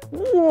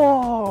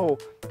 Whoa!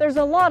 There's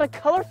a lot of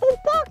colorful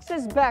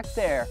boxes back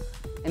there.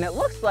 And it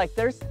looks like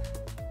there's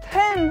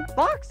 10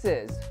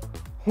 boxes.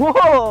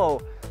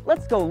 Whoa!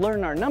 Let's go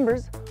learn our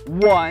numbers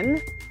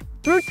 1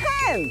 through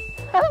 10.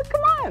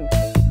 Come on.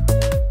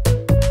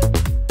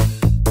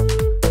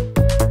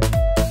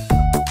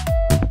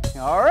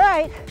 All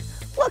right,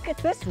 look at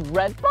this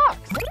red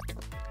box.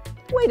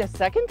 Wait a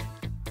second.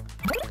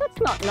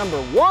 That's not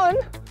number 1.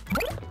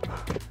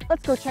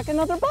 Let's go check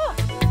another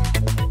box.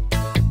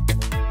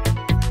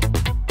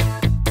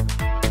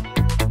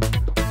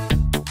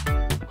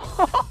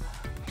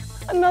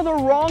 Another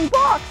wrong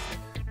box.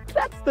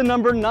 That's the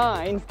number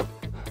 9.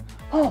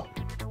 Oh,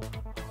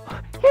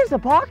 here's a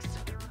box.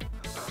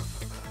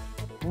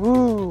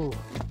 Ooh,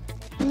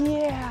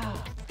 yeah.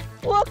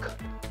 Look,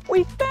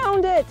 we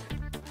found it.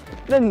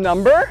 The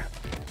number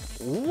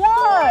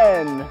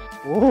 1.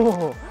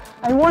 Ooh,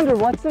 I wonder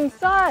what's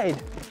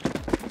inside.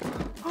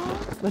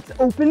 Let's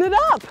open it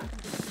up.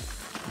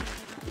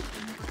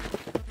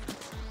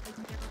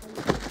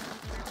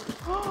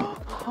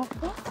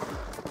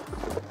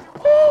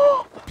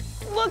 Oh,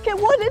 look at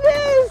what it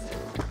is.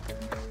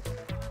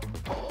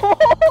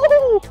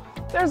 Oh,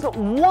 there's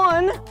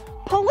 1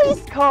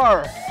 police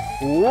car.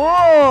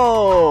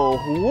 Whoa,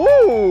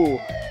 woo.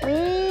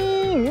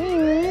 Ring,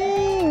 ring,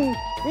 ring,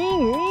 ring,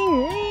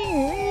 ring,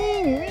 ring,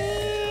 ring,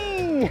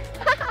 ring.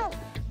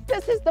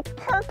 This is the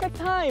perfect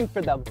time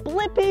for the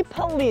Blippi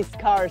police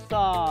car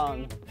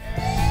song.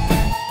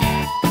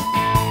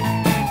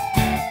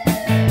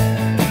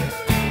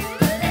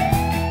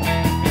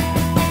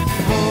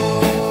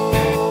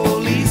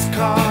 Police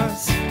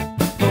cars,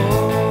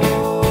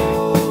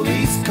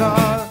 police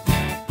cars,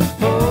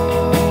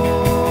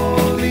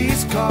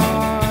 police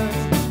cars.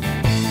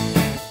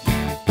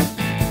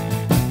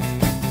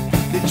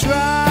 They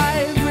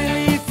drive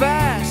really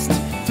fast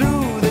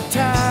through the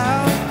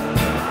town.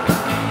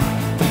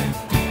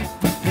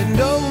 And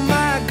oh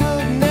my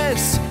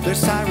goodness, their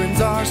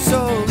sirens are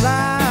so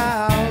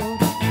loud.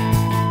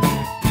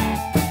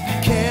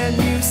 Can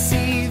you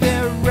see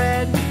their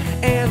red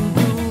and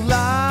blue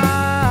lights?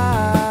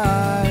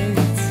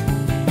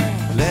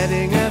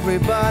 Letting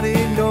everybody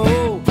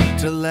know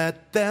to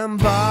let them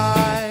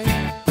by.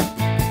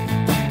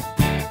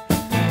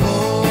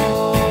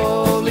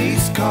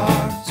 Police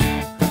cars,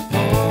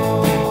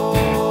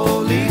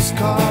 police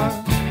cars,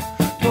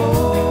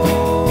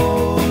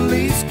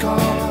 police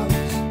cars.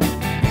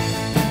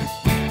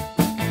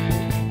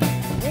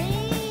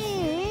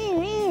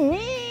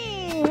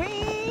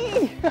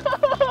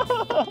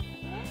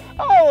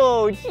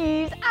 Oh,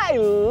 geez, I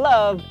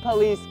love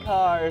police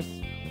cars.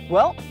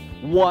 Well,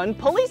 1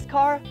 police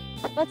car.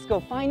 Let's go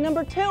find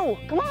number 2.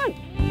 Come on.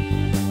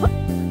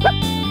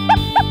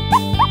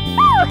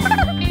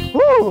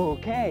 Ooh,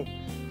 okay,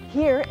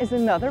 here is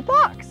another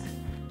box.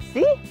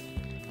 See?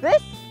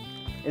 This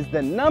is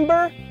the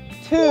number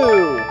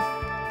 2.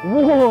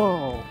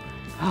 Whoa.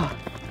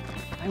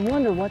 I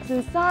wonder what's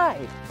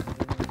inside.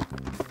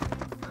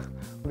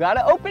 We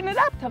gotta open it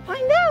up to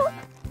find out.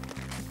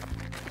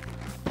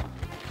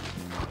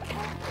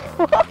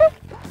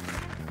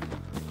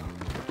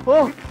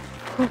 Oh.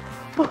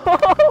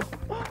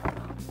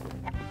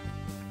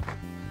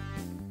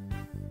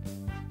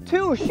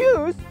 2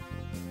 shoes?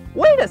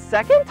 Wait a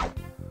second.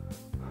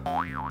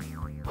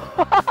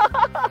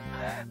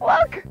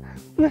 Look,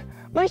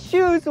 my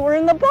shoes were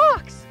in the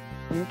box.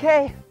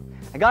 Okay,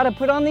 I gotta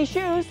put on these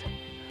shoes.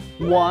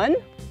 1,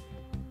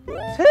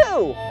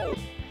 2.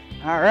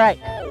 All right,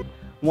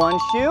 1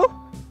 shoe,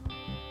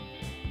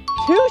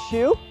 2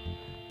 shoe.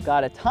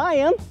 Gotta tie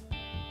them.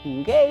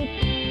 Okay.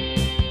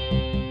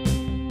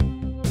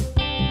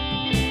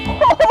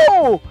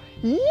 Oh,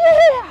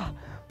 yeah!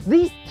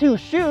 These 2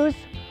 shoes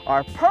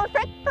are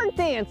perfect for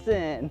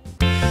dancing.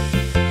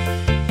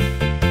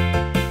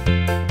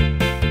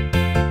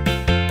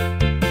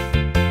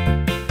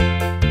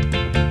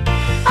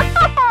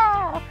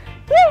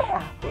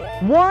 Yeah!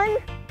 1,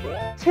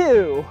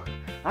 2.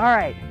 All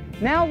right,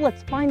 now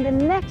let's find the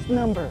next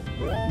number.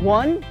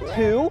 1,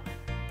 2.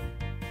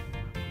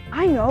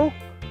 I know.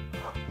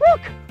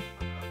 Look!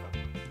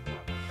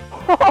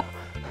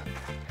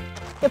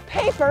 The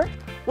paper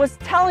was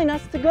telling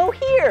us to go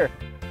here.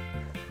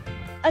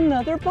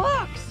 Another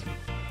box.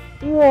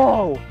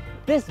 Whoa,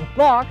 this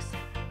box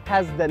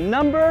has the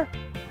number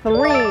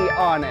 3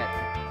 on it.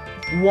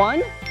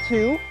 1,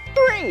 2,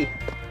 3.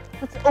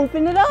 Let's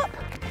open it up.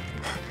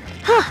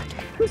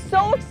 I'm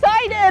so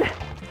excited.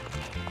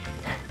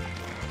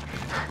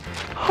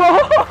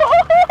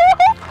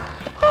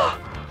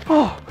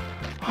 Oh,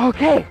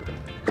 okay,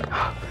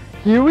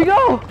 here we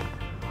go.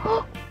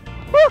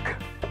 Look,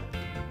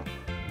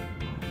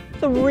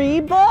 3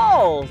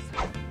 balls.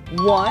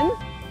 1,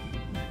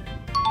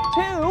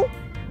 2,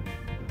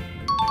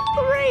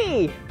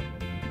 3.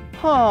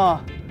 Huh,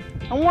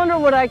 I wonder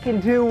what I can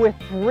do with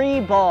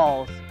 3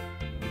 balls.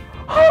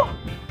 Oh,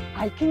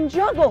 I can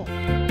juggle.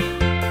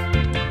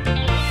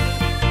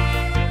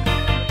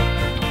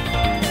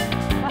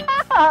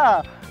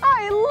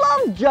 I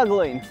love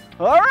juggling.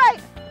 All right,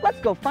 let's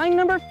go find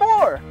number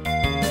 4.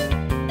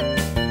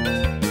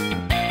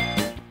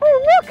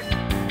 Oh, look!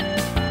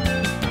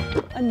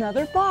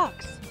 Another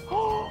box.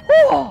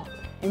 Oh,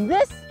 and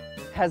this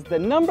has the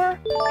number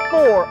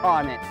 4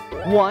 on it.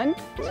 1,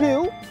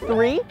 2,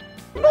 3,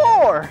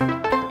 4.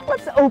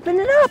 Let's open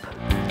it up.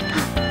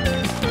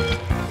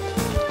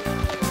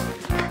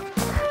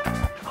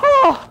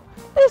 Oh,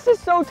 this is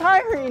so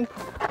tiring.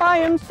 I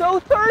am so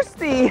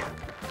thirsty.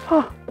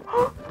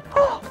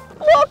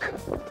 Look!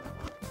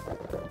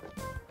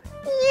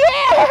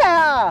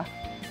 Yeah!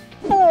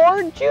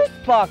 4 juice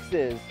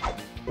boxes.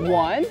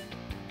 1,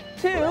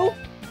 2,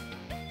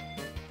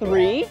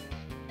 3,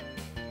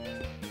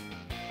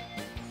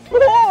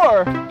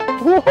 4.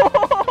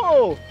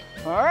 Whoa!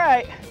 All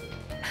right.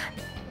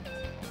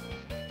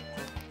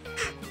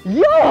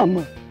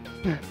 Yum!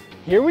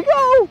 Here we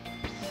go.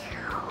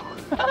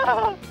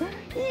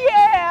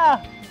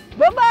 Yeah!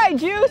 Bye-bye,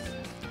 juice.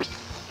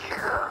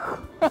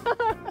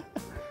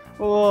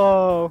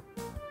 Whoa.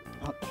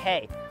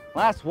 Okay,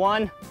 last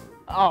one.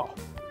 Oh.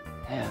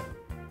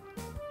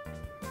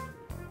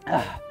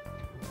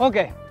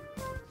 Okay.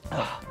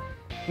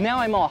 Now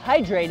I'm all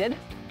hydrated,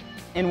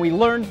 and we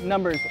learned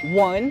numbers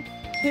 1,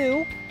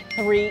 2,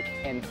 3,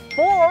 and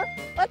 4.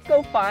 Let's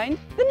go find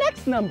the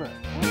next number.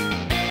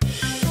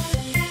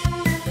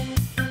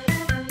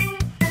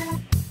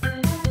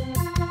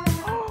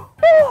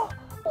 Oh,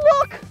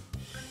 look!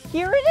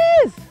 Here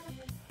it is!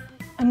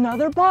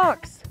 Another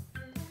box.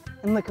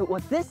 And look at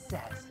what this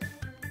says.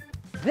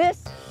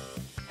 This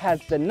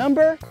has the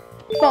number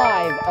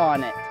 5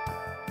 on it.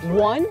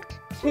 1,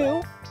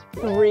 2,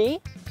 3,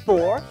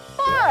 4,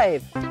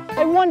 5.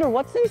 I wonder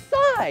what's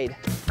inside.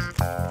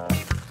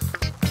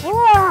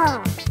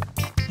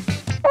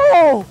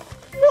 Oh,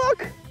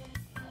 look!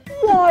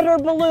 Water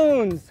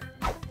balloons.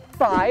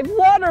 5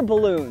 water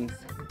balloons.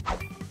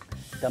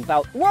 Dump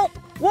out. Whoa,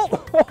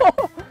 whoa.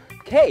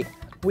 Okay,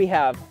 we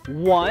have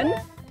 1,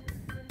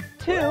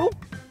 2,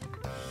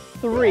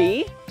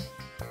 3,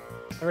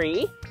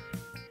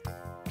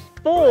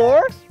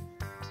 4,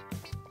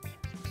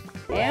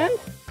 and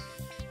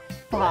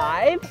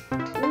 5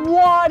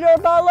 water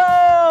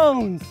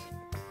balloons.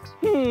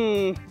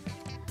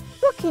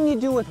 What can you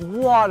do with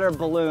water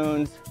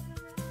balloons?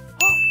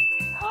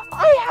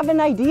 I have an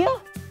idea.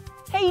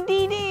 Hey,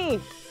 Dee Dee.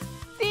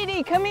 Dee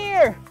Dee, come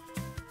here.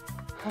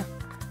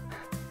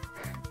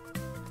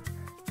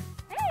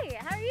 Hey,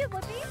 how are you,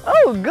 Blippi?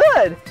 Oh,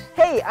 good.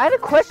 Hey, I had a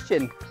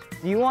question.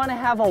 Do you want to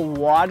have a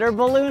water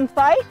balloon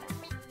fight?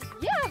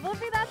 Yeah,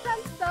 Blippi, that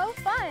sounds so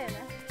fun.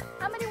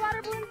 How many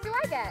water balloons do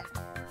I get?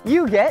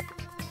 You get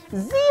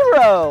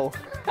 0.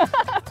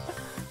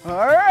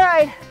 All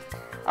right.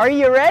 Are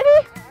you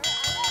ready?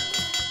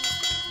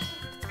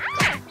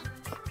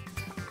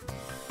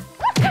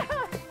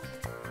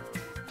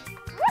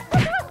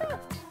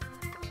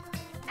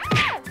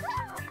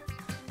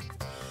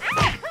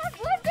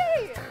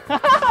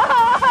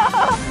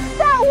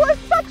 That was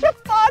such a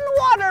fun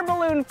water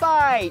balloon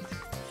fight!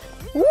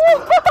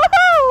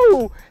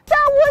 Woohoo!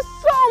 That was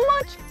so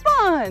much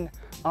fun!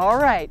 All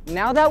right,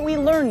 now that we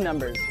learned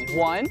numbers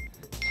 1,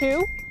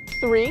 2,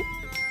 3,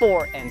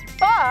 4, and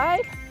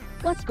 5,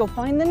 let's go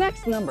find the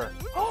next number.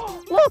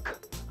 Look,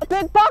 a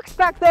big box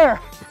back there.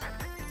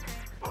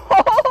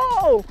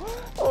 Oh,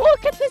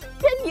 look at this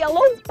big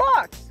yellow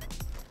box.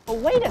 Oh,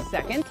 wait a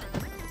second.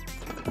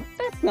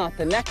 That's not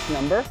the next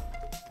number.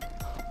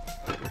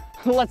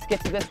 Let's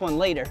get to this one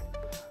later.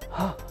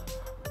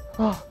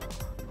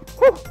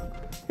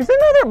 Here's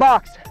another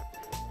box.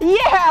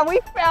 Yeah, we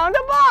found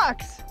a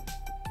box.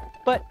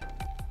 But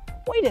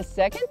wait a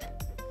second.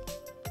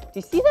 Do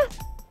you see that?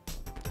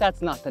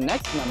 That's not the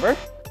next number.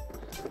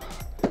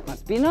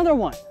 Must be another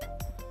one.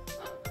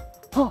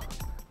 Oh,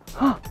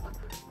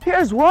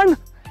 here's one.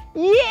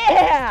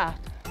 Yeah,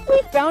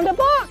 we found a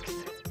box.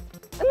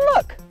 And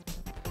look,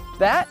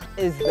 that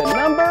is the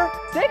number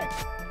 6.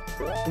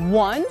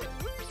 1,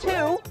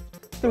 2,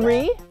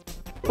 3,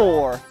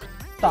 4,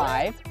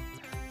 5,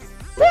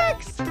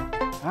 6.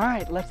 All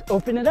right, let's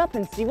open it up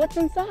and see what's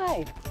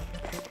inside.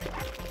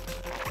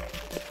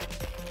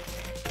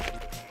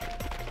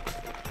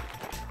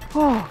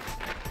 Oh,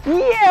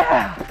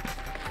 yeah!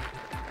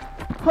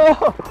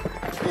 Oh,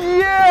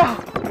 yeah!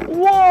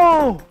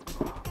 Whoa!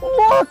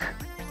 Look!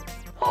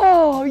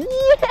 Oh,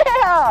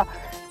 yeah!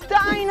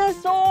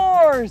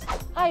 Dinosaurs!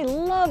 I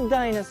love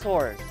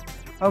dinosaurs.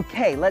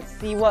 Okay, let's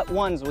see what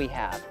ones we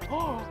have.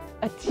 Oh,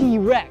 a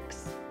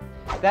T-Rex.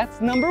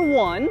 That's number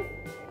 1.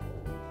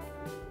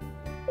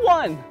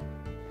 1.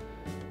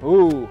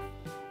 Ooh,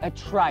 a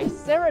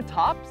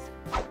Triceratops.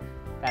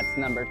 That's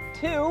number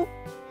 2.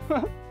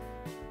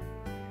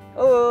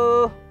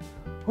 Ooh,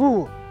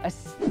 a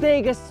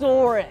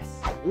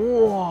Stegosaurus.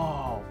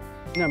 Whoa,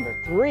 number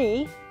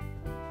 3.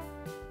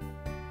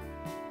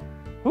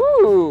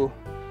 Ooh,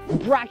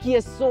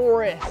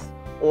 Brachiosaurus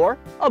or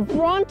a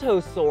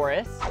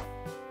Brontosaurus.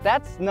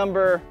 That's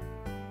number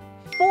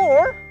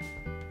 4.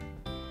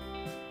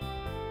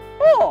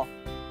 Oh,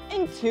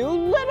 and 2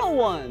 little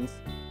ones.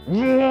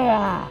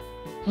 Yeah.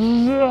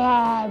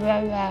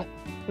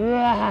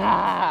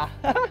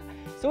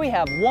 So we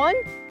have 1,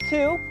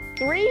 2,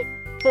 3,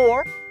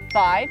 4,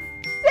 5,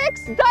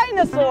 6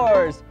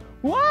 dinosaurs.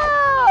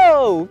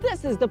 Whoa!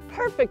 This is the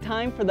perfect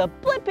time for the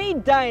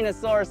Blippi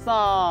dinosaur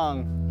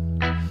song.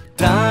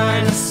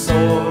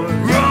 Dinosaur,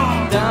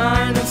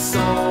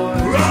 dinosaur,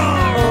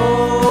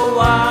 oh,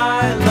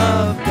 I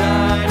love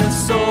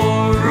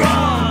dinosaurs.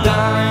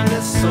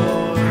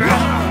 Dinosaur,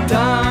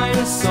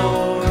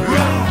 dinosaur,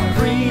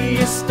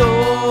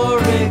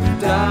 prehistoric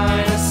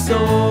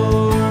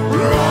dinosaur.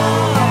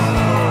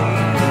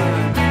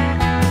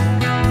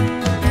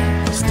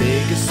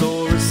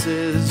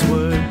 Stegosauruses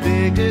were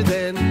bigger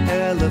than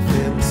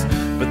elephants,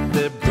 but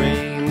their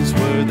brains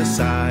were the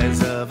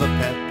size of a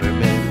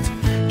peppermint.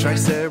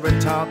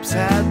 Triceratops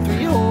had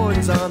 3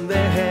 horns on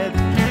their head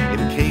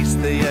in case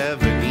they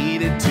ever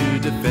needed to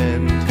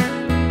defend.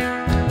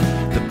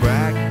 The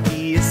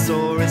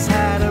Brachiosaurus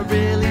had a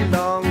really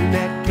long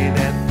neck, and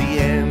at the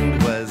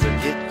end was a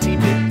itty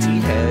bitty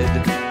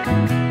head.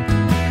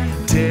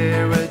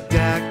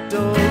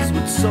 Pterodactyls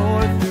would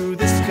soar through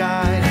the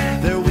sky.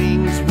 Their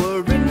wings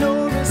were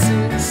enormous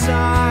in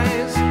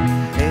size,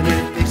 and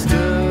if they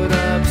stood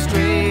up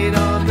straight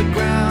on the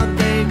ground,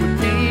 they would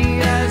be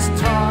as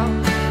tall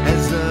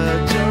as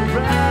a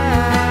giraffe.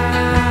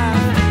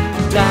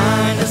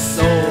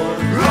 Dinosaur,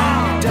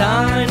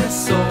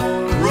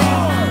 dinosaur,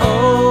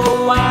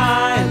 oh,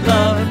 I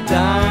love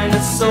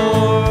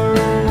dinosaurs.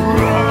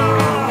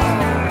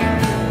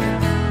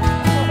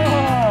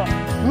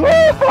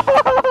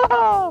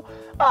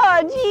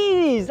 Ah,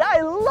 geez,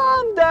 I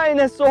love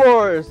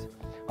dinosaurs.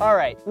 All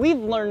right, we've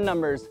learned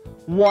numbers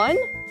 1,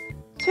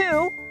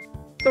 2,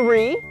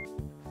 3,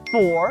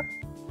 4,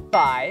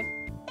 5,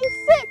 and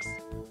 6.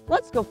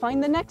 Let's go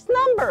find the next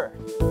number.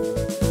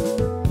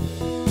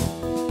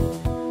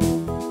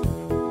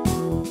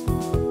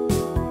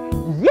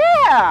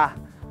 Yeah,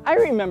 I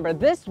remember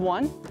this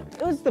one.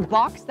 It was the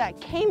box that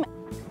came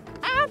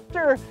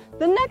after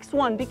the next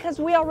one because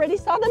we already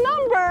saw the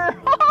number.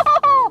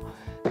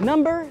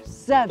 Number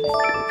 7.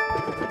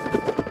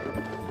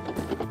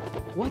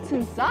 What's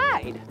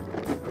inside?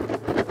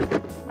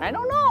 I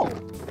don't know.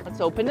 Let's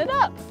open it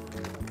up.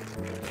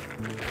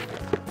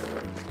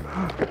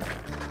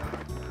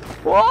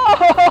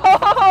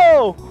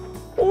 Whoa!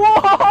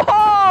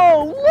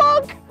 Whoa!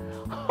 Look!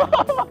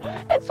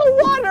 It's a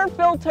water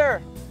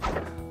filter.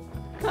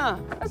 Huh,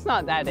 that's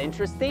not that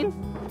interesting.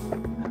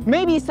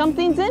 Maybe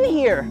something's in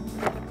here.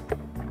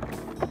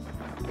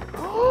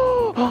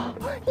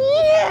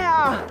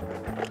 Yeah!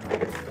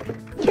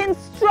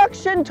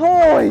 Construction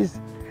toys!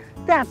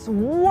 That's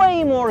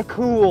way more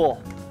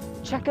cool.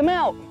 Check them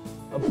out.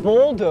 A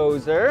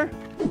bulldozer,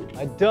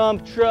 a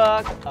dump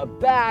truck, a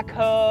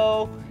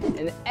backhoe,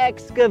 an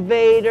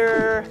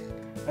excavator,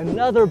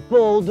 another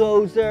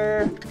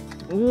bulldozer.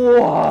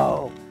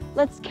 Whoa!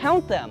 Let's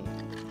count them.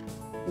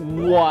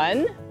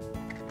 1,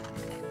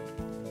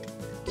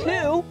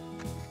 2,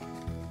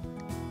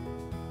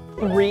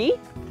 3,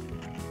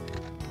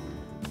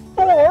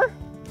 4,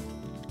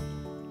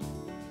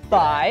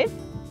 5,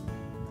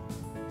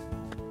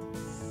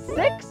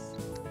 6,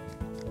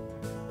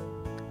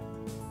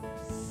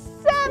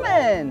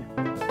 7.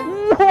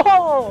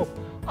 Whoa!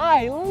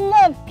 I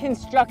love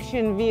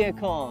construction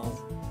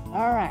vehicles.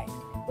 All right,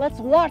 let's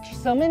watch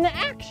some in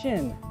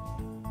action.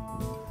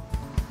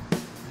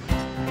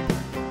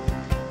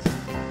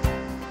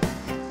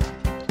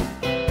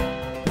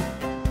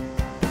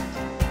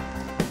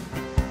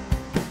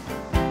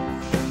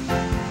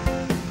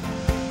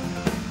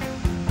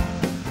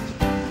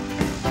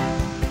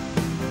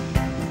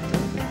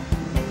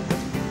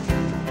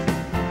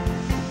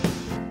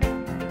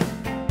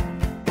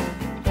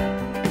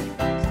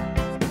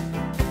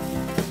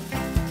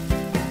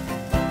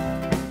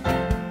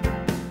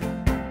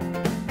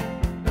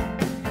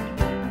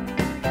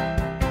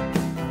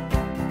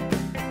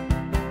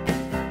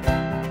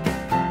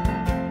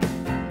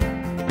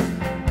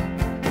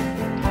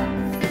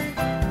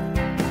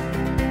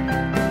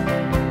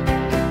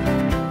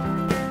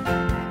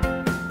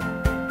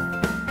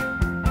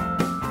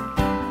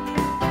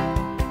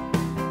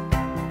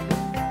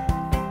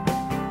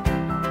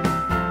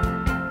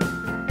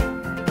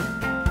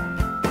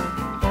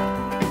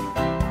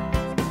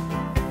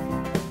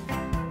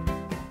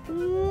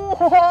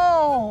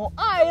 Whoa!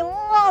 I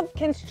love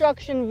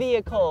construction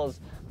vehicles.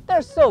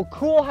 They're so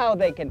cool how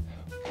they can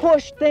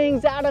push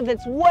things out of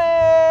its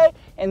way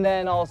and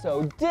then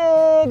also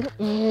dig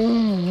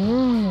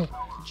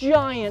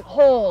giant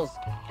holes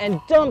and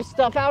dump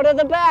stuff out of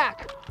the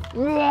back.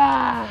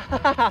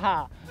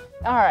 All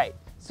right,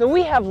 so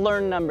we have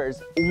learned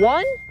numbers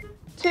 1,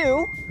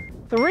 2,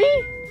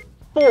 3,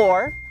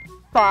 4,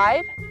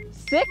 5,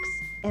 6,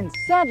 and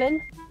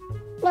 7.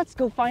 Let's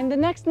go find the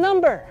next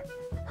number.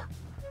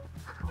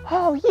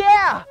 Oh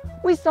yeah,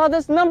 we saw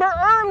this number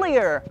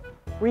earlier.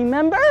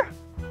 Remember?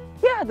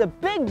 Yeah, the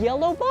big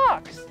yellow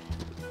box.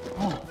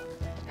 Oh.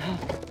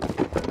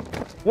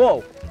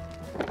 Whoa,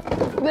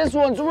 this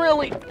one's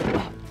really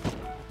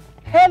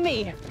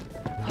heavy.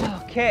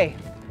 Okay,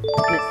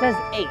 and it says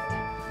 8.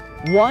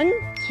 1,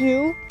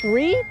 2,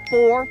 3,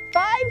 4,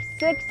 5,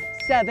 6,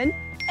 7,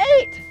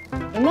 8.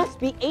 There must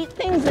be 8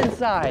 things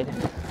inside.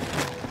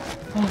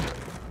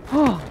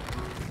 Oh,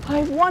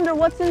 I wonder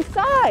what's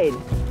inside.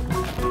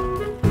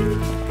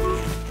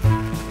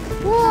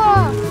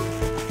 Whoa!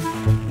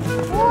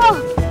 Whoa!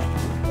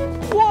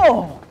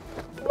 Whoa!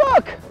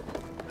 Look!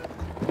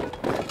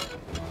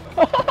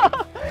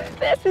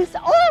 This is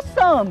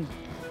awesome!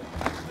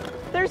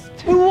 There's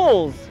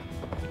tools.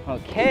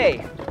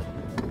 Okay.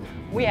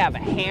 We have a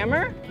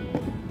hammer.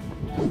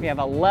 We have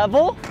a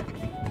level.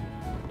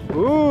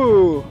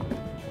 Ooh! A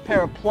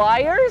pair of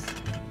pliers.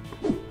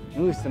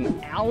 Ooh, some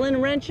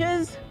Allen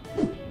wrenches.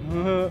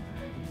 Ooh,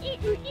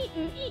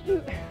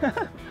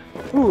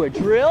 a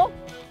drill.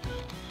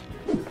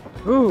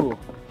 Ooh,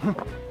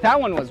 that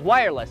one was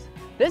wireless.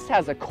 This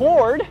has a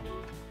cord,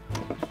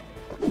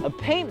 a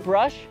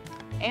paintbrush,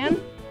 and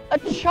a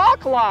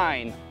chalk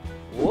line.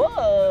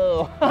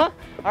 Whoa! All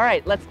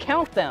right, let's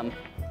count them.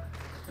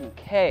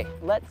 Okay,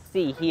 let's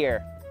see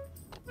here.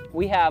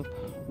 We have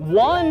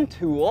 1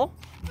 tool.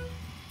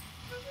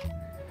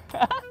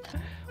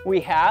 We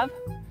have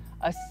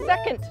a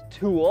second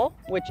tool,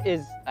 which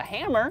is a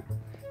hammer.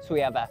 So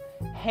we have a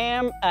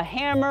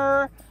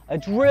hammer, a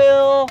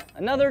drill,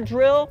 another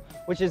drill,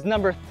 which is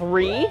number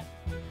 3.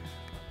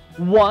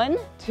 1,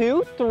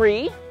 2,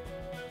 3.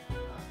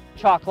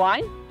 Chalk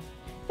line.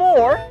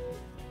 4.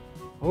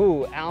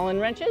 Ooh, Allen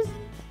wrenches.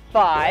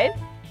 5.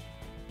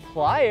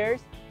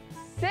 Pliers.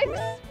 6.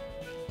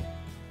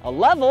 A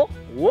level.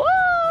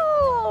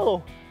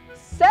 Whoa!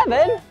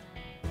 7.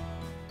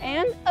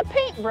 And a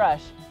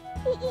paintbrush.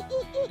 8.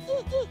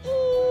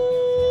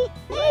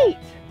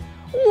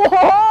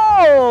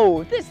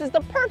 Whoa! This is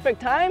the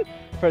perfect time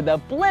for the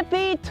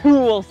Blippi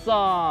Tool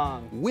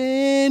Song.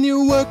 When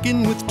you're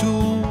working with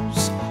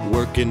tools,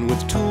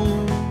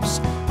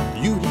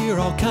 you hear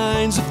all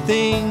kinds of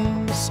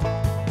things.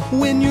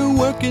 When you're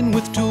working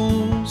with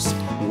tools,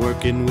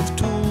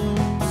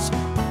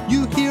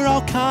 you hear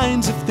all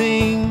kinds of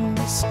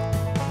things.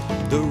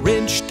 The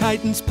wrench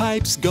tightens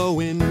pipes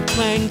going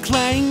clang,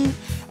 clang.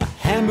 A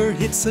hammer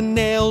hits a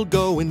nail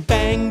going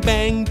bang,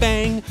 bang,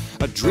 bang.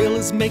 A drill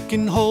is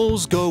making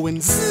holes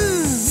going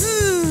zzz,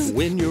 zzz.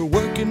 When you're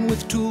working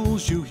with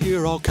tools, you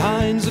hear all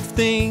kinds of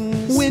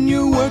things. When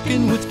you're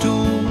working with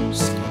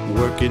tools,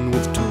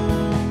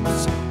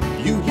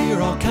 you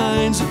hear all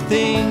kinds of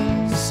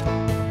things.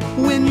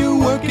 When you're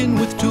working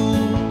with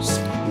tools,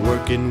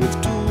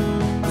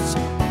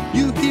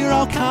 you hear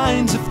all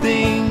kinds of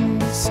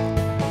things.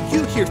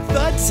 You hear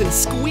thuds and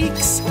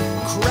squeaks,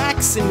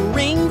 cracks and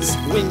rings.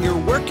 When you're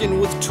working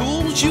with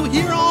tools, you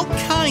hear all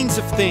kinds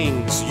of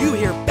things. You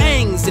hear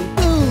bangs and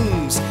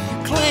booms,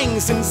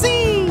 clangs and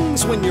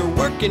zings. When you're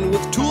working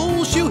with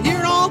tools, you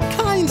hear all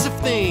kinds of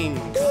things.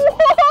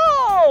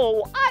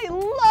 Whoa! I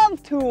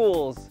love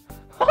tools.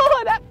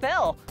 Oh, that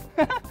fell.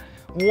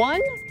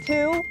 1,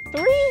 2,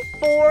 3,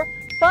 4,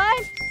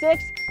 5,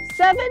 6,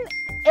 7,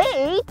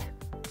 8.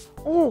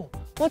 Oh,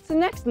 what's the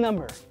next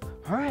number?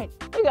 All right,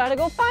 we gotta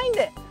go find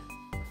it.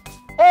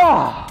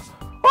 Oh,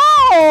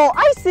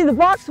 I see the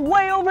box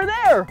way over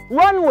there.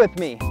 Run with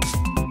me.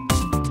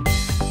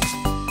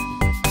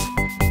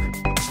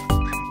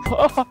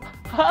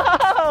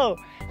 Oh,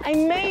 I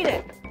made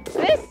it.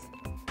 This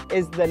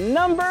is the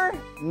number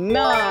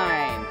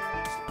 9.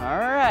 All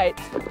right.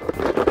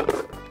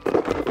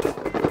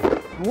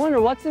 I wonder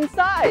what's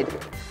inside.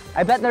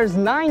 I bet there's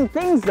 9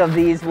 things of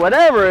these,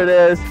 whatever it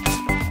is.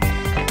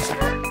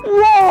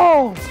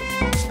 Whoa!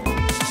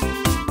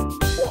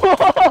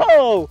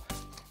 Whoa!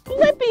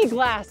 Blippi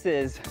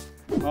glasses.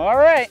 All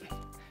right,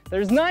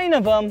 there's 9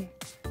 of them.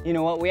 You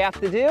know what we have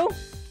to do?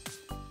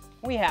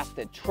 We have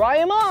to try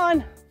them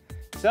on.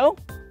 So,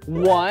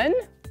 1,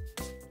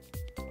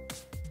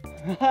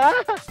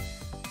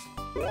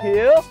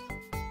 2,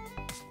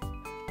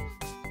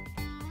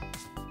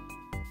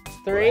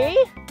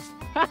 3,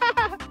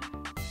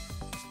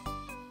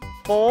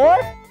 4,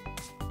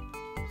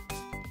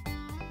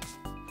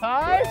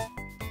 5,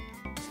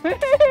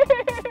 6,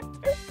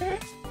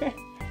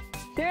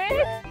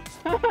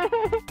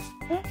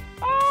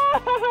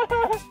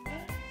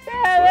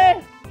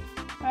 7,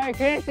 I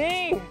can't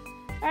see,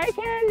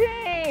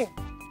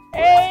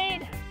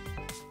 8,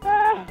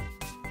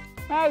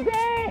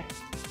 okay,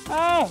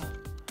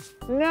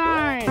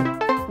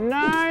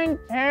 9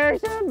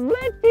 pairs of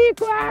Blippi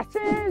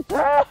glasses.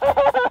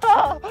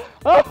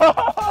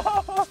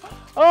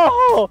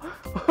 Oh.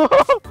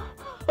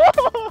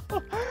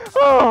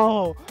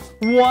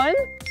 1,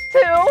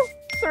 2,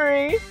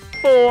 3,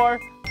 4,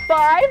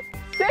 5,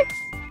 6,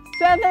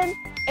 7,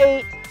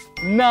 8,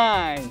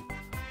 9.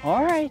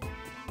 All right,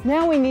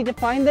 now we need to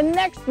find the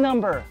next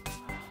number.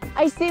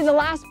 I see the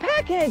last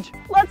package.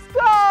 Let's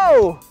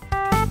go.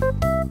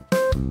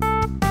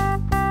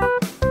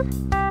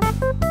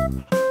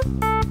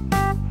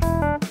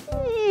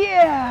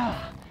 Yeah,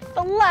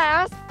 the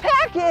last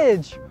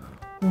package.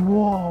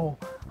 Whoa,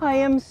 I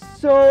am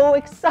so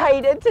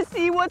excited to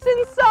see what's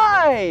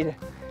inside.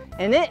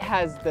 And it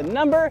has the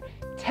number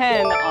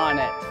 10 on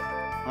it.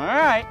 All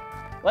right,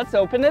 let's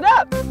open it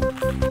up.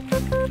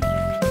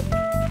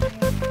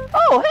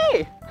 Oh,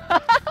 hey,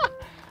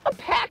 a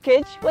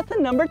package with the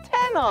number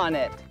 10 on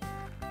it.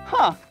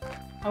 Huh,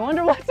 I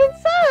wonder what's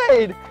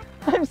inside.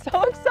 I'm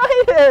so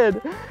excited.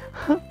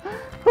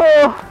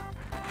 Oh,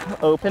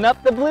 open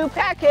up the blue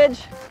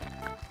package.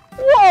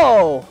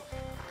 Whoa,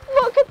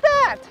 look at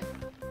that.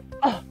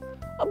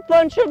 A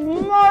bunch of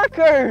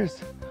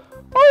markers.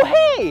 Oh,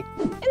 hey,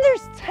 and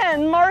there's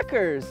 10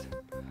 markers.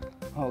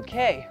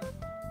 Okay,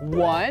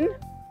 1,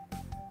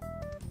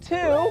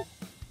 2,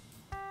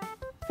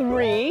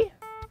 3,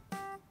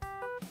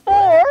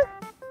 4,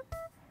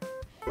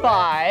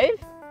 5,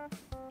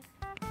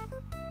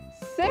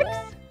 6,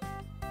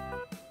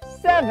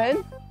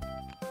 7,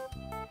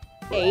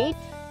 8,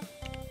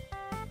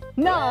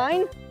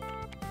 9,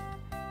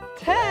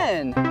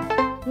 10.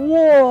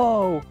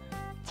 Whoa,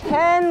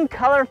 10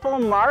 colorful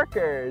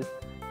markers.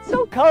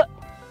 So color.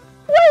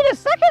 Wait a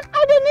second,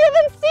 I didn't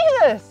even see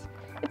this.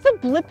 It's a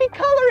Blippi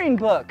coloring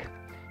book.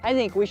 I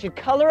think we should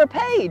color a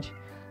page.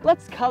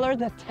 Let's color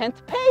the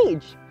 10th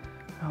page.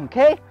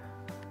 Okay.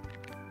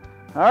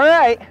 All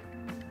right.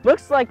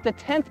 Looks like the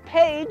 10th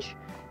page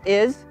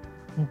is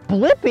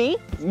Blippi,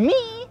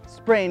 me,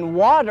 spraying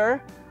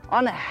water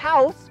on a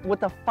house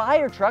with a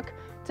fire truck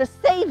to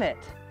save it.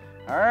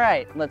 All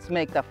right, let's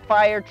make the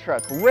fire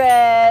truck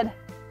red.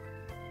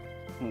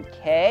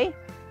 Okay,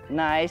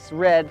 nice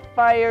red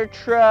fire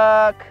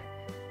truck.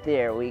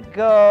 There we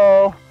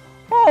go.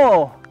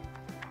 Oh,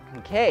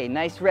 okay,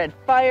 nice red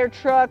fire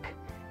truck.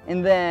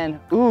 And then,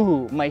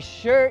 ooh, my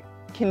shirt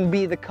can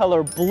be the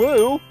color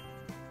blue.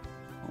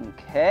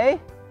 Okay,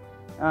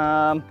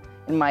 and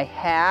my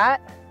hat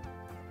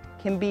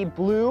can be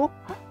blue.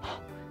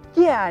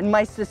 Yeah, and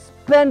my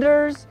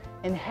suspenders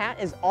and hat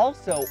is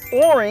also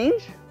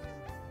orange.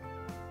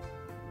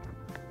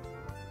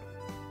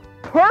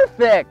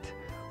 Perfect!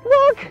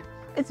 Look,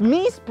 it's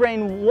me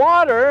spraying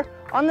water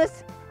on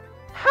this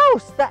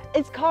house that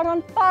it's caught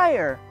on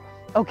fire.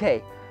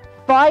 Okay,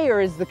 fire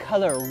is the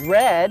color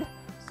red,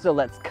 so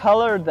let's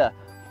color the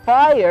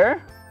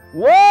fire.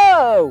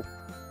 Whoa!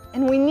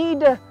 And we need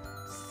to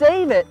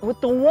save it with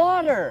the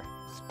water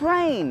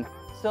spraying,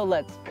 so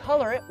let's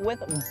color it with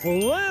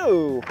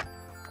blue.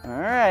 All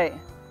right.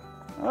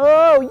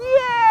 Oh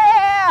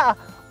yeah!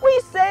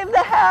 We saved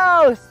the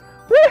house!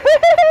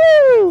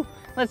 Woohoo!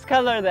 Let's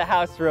color the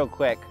house real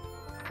quick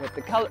with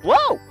the color.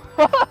 Whoa!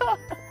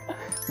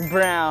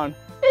 Brown.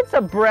 It's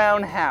a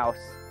brown house.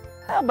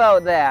 How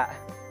about that?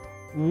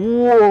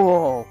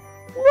 Whoa!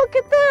 Look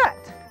at that!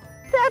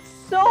 That's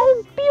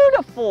so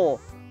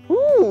beautiful!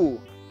 Ooh!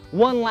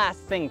 One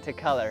last thing to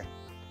color.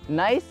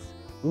 Nice,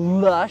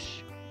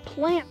 lush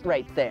plant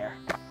right there.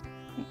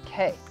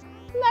 Okay,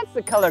 and that's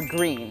the color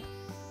green.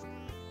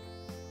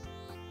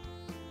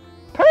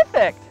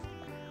 Perfect!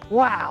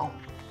 Wow,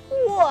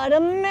 what a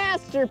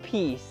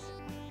masterpiece!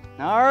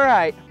 All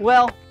right,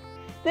 well,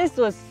 this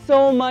was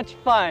so much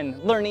fun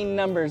learning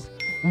numbers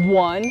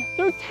 1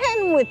 through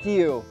 10 with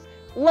you.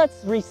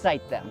 Let's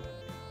recite them.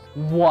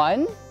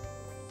 1,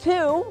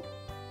 2,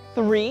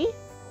 3,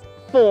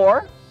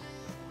 4,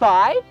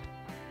 5,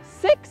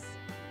 6,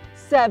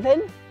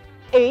 7,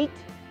 8,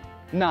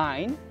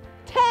 9,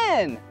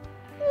 10.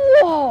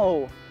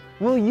 Whoa!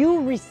 Will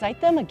you recite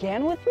them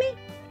again with me?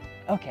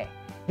 Okay,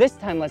 this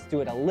time let's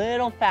do it a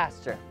little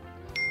faster.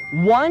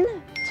 1,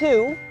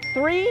 2,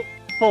 3,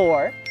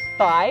 4,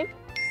 5,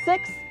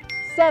 6,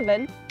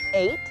 7,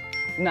 8,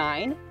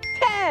 9,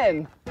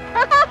 10.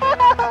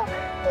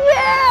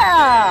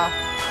 Yeah!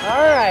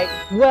 All right,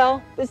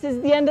 well, this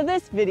is the end of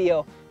this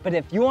video, but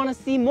if you want to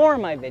see more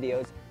of my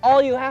videos,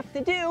 all you have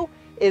to do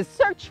is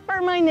search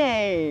for my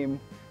name.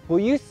 Will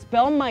you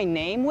spell my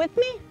name with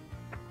me?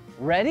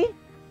 Ready?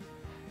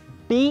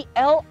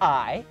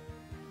 B-L-I-P-P-I.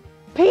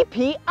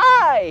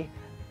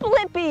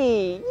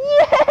 Blippi.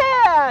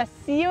 Yeah!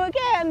 See you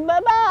again.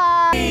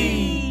 Bye-bye.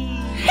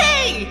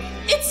 Hey!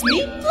 It's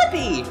me,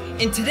 Blippi!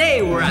 And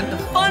today we're at the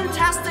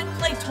Funtastic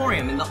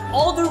Playtorium in the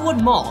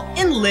Alderwood Mall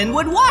in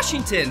Linwood,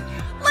 Washington.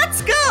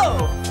 Let's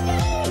go!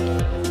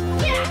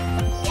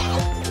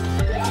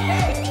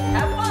 Hey,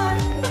 have fun!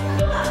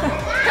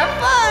 Have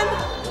fun!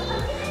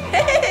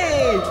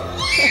 Hey!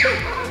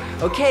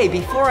 Okay,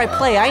 before I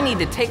play, I need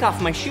to take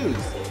off my shoes.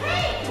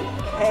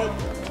 Okay.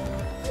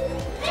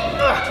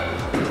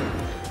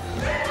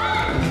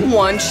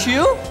 One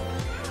shoe.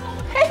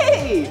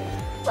 Hey,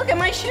 look at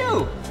my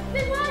shoe.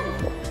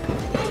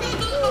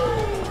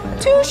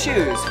 Two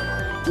shoes.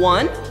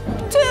 1,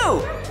 2.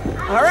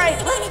 All right,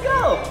 let's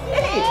go.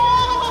 Hey,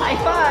 high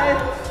five.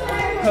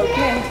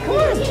 Okay, come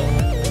on.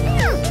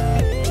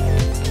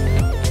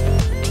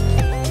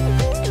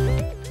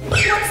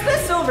 What's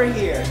this over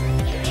here?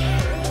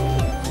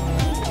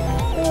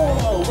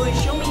 Whoa, will you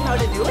show me how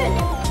to do it?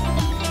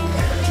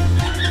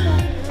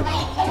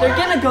 They're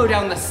gonna go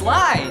down the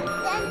slide.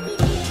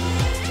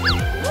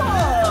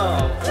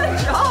 Whoa, good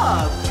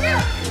job.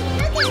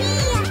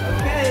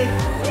 Okay.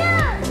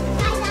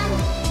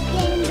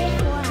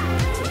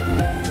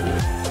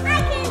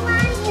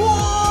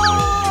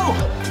 Whoa!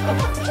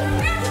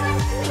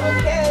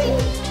 Okay.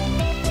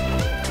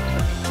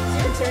 It's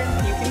your turn,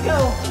 you can go.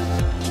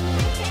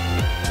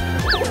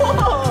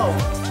 Whoa!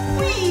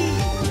 Whee!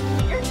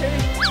 Your turn.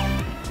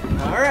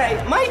 All right,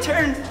 my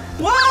turn.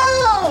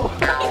 Whoa!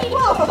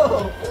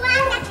 Whoa!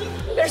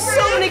 There's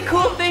so many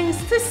cool things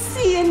to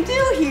see and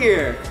do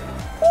here.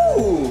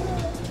 Ooh!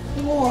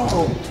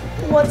 Whoa!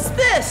 What's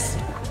this?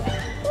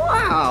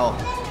 Wow!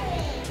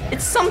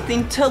 It's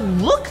something to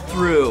look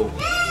through.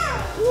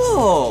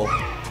 Whoa!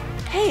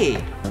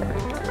 Hey,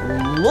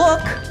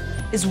 look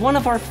is one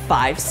of our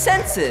 5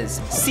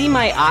 senses. See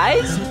my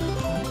eyes?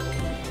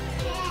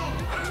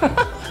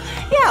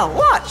 Yeah,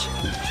 watch.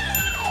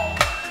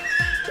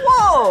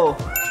 Whoa!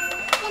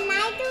 Can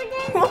I do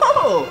this?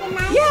 Whoa!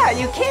 Yeah,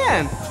 you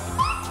can.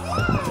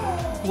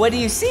 What do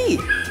you see?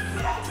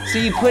 So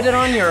you put it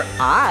on your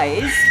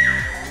eyes.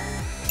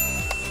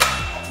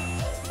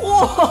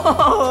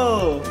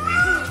 Whoa!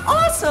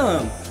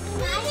 Awesome!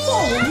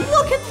 Whoa,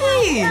 look at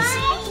these!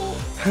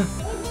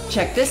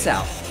 Check this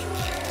out.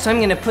 So I'm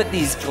gonna put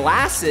these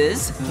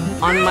glasses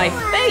on my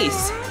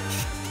face.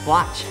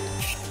 Watch.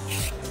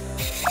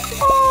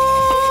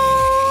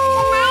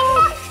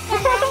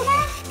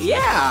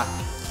 Yeah.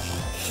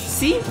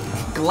 See?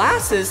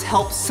 Glasses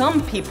help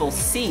some people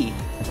see.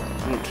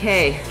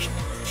 Okay.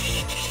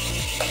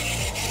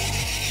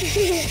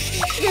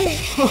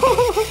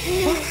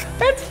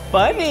 That's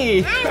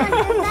funny.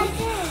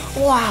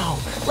 Wow.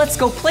 Let's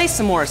go play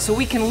some more so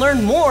we can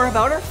learn more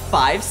about our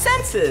 5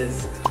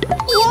 senses.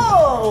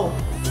 Whoa!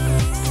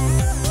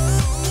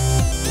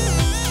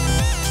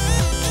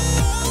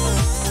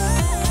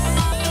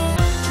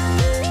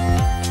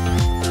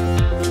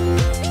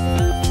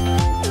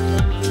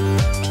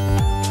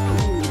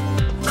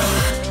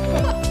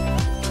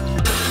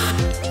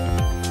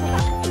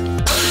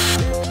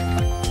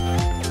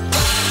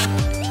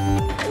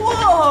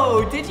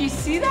 Whoa! Did you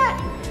see that?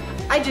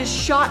 I just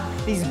shot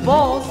these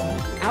balls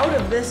out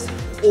of this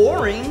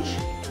orange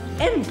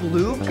and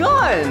blue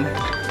gun.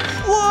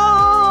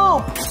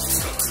 Whoa!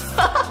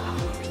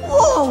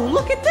 Whoa,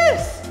 look at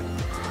this.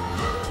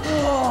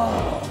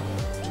 Whoa.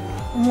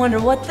 I wonder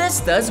what this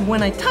does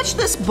when I touch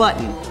this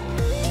button.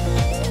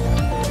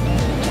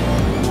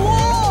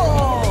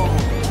 Whoa!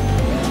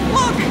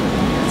 Look!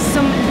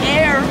 Some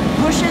air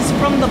pushes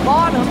from the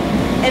bottom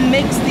and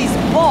makes these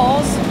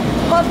balls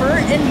hover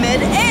in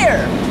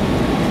mid-air.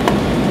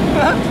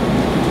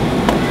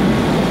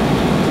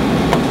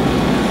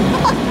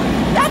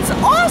 That's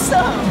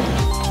awesome!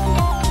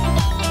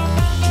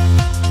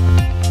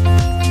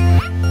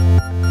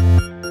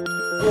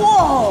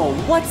 Whoa,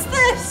 what's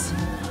this?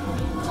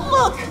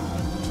 Look,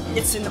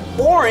 it's an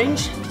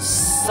orange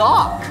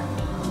sock.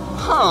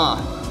 Huh.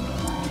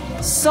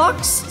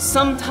 Socks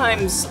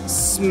sometimes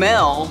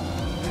smell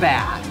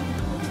bad,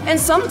 and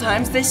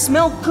sometimes they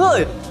smell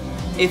good.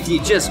 If you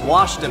just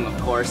washed them, of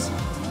course.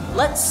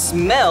 Let's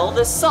smell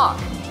the sock.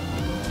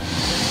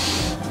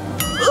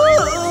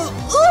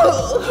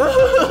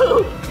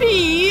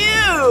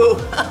 Phew!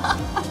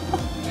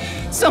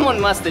 Someone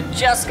must have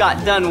just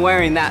got done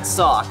wearing that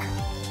sock.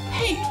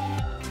 Hey,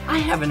 I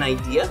have an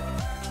idea.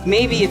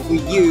 Maybe if we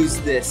use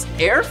this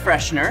air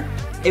freshener,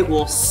 it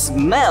will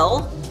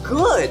smell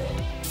good.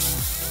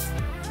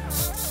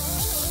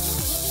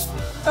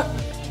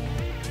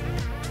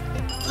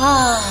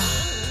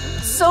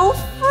 So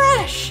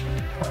fresh!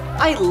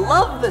 I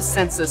love the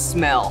sense of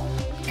smell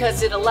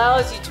because it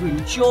allows you to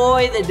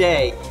enjoy the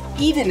day,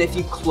 even if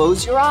you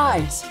close your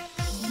eyes.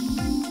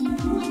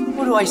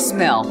 What do I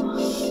smell?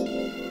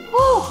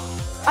 Oh,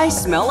 I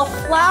smell a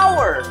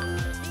flower.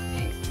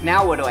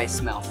 Now what do I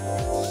smell?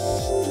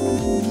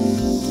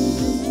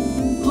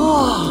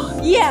 Oh,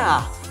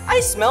 yeah, I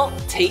smell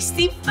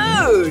tasty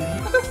food.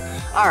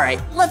 All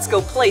right, let's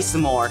go play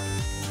some more.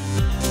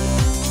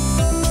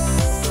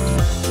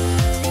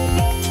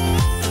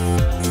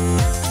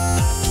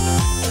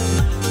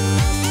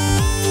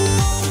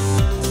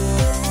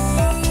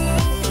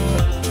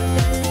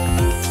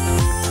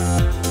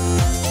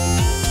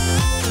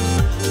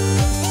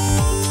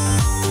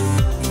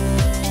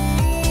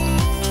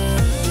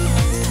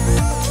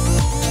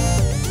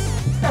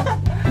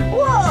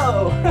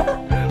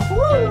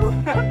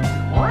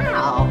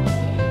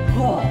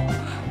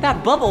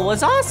 That bubble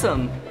was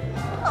awesome.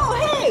 Oh,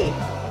 hey!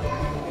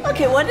 Look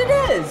at what it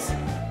is.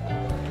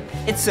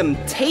 It's some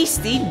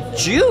tasty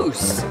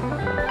juice.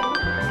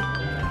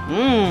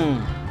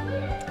 Mmm,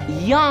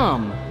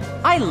 yum.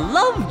 I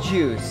love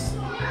juice.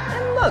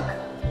 And look,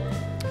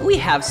 we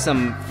have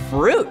some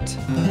fruit.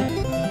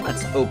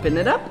 Let's open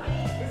it up.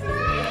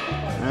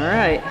 All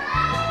right.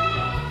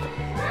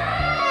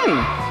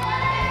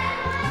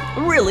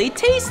 Really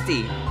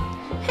tasty.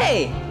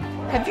 Hey,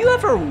 have you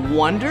ever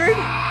wondered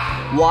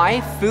why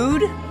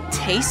food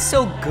tastes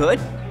so good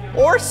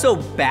or so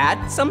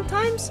bad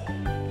sometimes?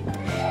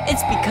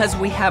 It's because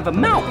we have a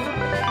mouth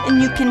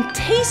and you can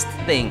taste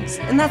things,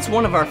 and that's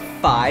one of our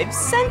 5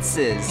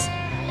 senses.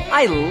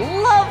 I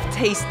love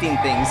tasting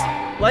things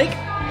like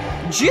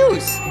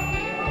juice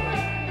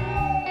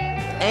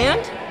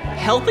and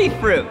healthy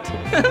fruit.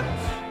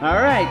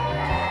 All right,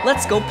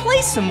 let's go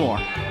play some more.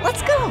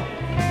 Let's go.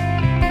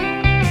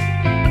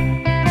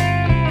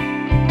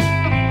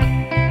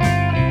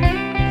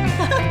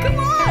 Come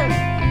on.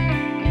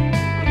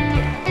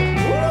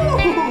 Ooh.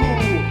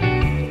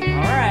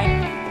 All right,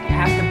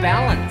 have to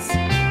balance.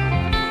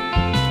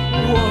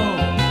 Whoa,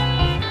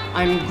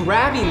 I'm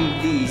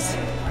grabbing these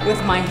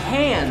with my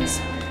hands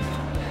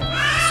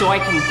so I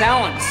can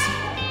balance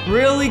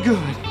really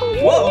good.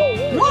 Whoa,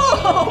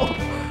 whoa,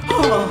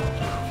 oh,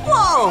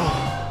 whoa.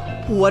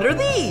 What are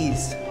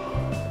these?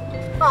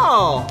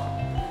 Oh,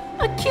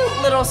 a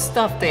cute little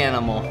stuffed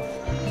animal.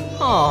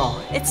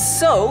 Oh, it's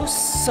so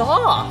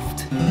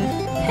soft.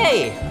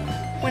 Hey,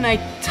 when I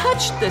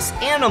touch this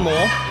animal,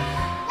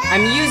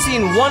 I'm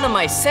using one of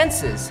my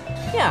senses.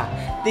 Yeah,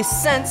 the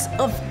sense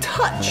of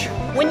touch.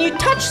 When you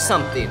touch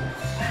something.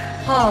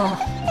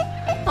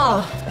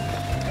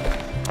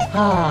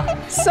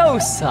 So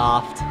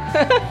soft.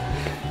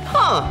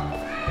 Huh,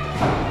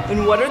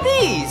 and what are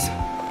these?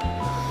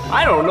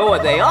 I don't know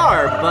what they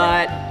are,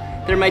 but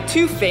they're my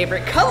 2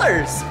 favorite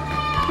colors.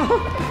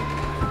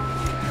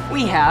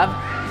 We have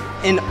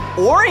an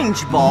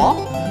orange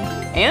ball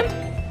and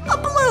a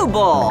blue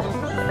ball.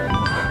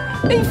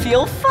 They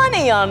feel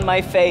funny on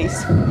my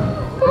face.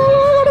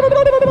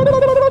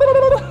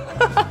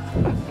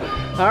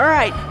 All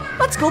right,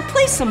 let's go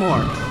play some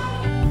more.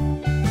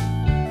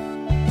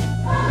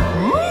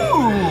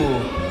 Ooh,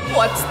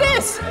 what's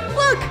this?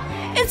 Look,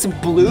 it's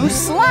blue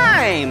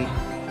slime.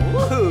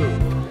 Whoa,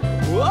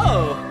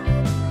 whoa,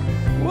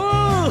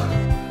 whoa.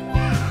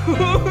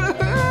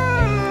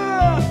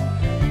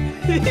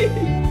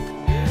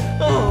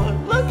 Oh,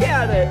 look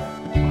at it.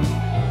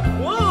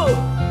 Whoa.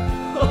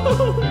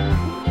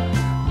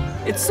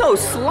 It's so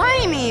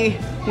slimy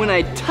when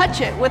I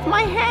touch it with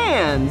my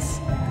hands.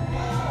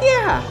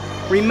 Yeah,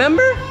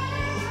 remember?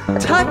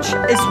 Touch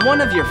is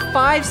one of your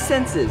 5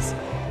 senses.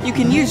 You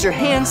can use your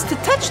hands to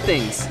touch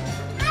things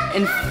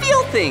and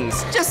feel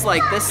things, just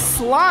like this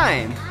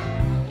slime.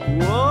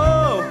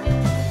 Whoa!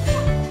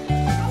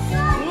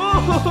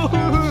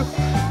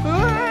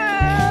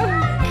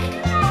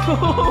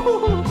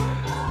 Whoa!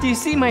 Do you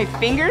see my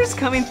fingers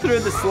coming through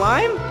the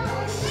slime?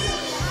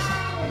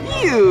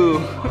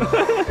 Ew!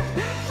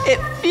 It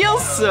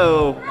feels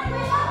so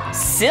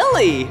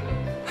silly.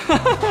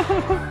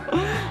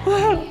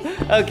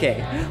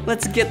 Okay,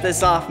 let's get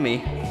this off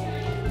me.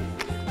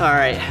 All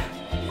right,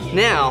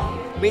 now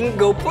we can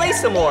go play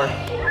some more.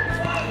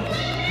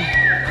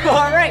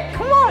 All right,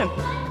 come on.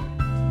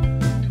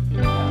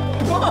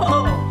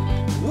 Whoa!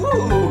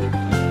 Ooh!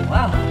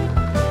 Wow!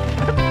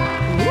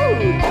 Ooh!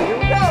 Here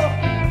we go!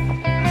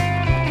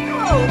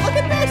 Whoa! Look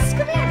at this!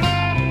 Come here!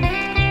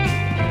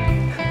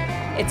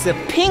 It's a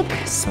pink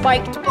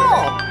spiked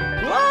ball.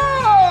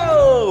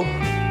 Whoa!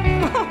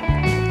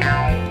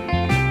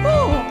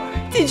 Oh!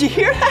 Did you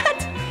hear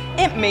that?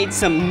 It made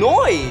some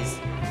noise.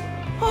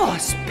 Oh,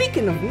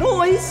 speaking of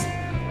noise,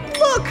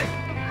 look!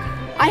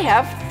 I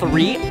have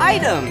 3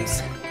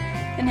 items.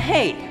 And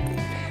hey,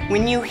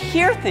 when you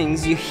hear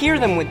things, you hear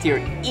them with your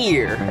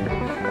ear.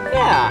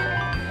 Yeah,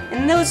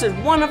 and those are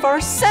one of our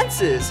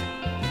senses,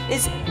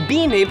 is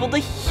being able to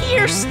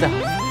hear stuff,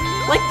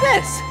 like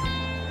this.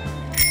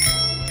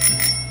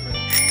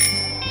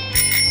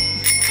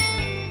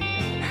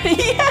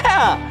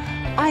 Yeah,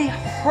 I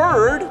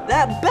heard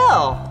that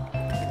bell.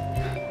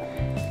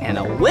 And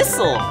a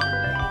whistle.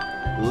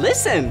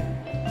 Listen.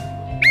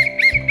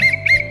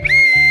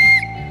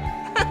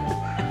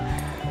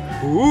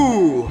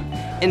 Ooh,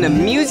 and a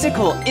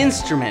musical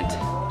instrument.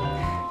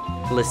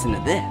 Listen to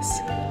this.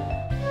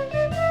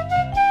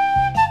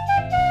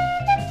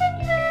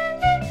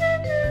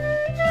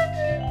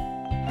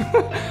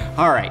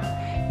 All right,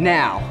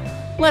 now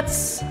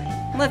let's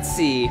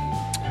see.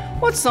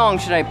 What song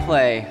should I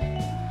play?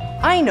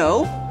 I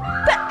know,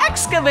 the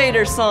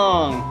excavator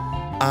song.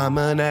 I'm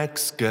an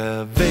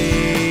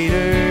excavator.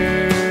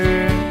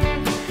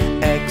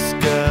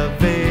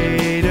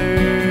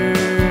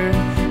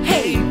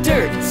 Hey,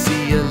 dirt,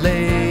 see you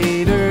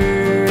later.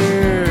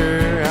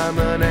 I'm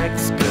an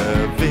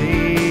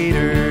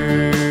excavator.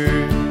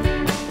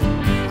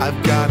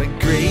 I've got a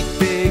great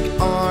big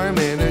arm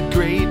and a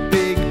great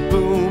big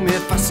boom.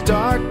 If I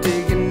start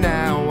digging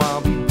now,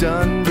 I'll be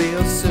done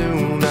real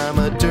soon. I'm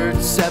a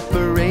dirt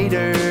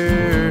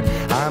separator.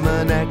 I'm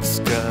an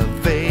excavator.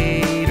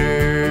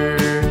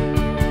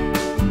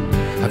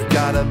 I've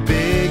got a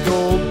big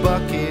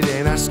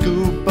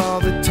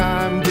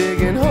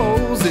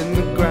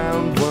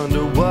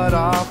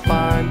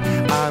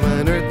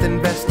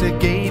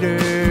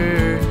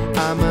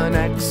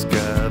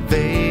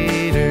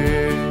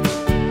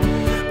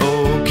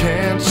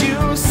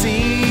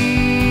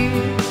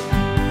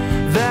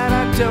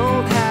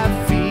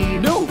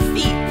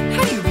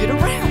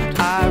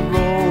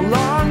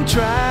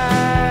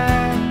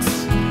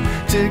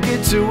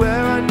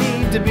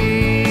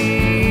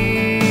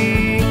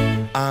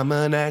I'm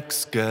an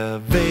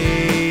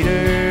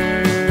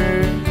excavator.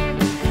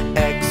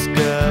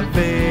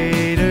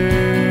 Excavator.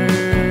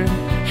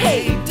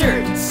 Hey,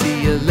 dirt,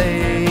 see you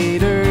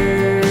later.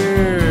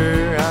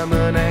 I'm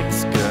an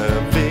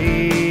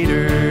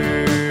excavator.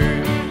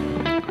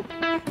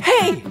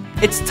 Hey,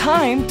 it's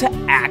time to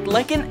act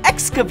like an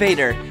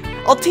excavator.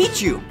 I'll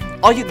teach you.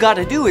 All you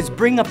gotta do is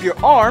bring up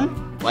your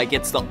arm, like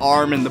it's the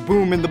arm in the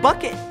boom in the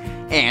bucket,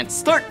 and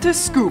start to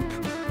scoop.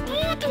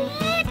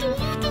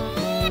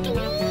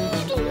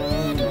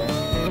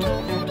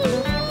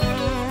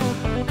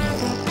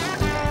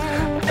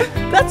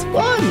 That's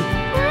fun!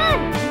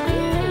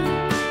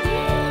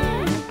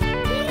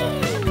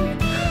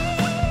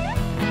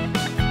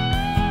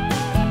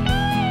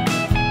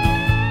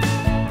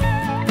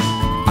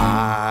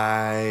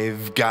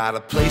 I've got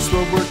a place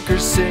where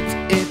workers sit,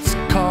 it's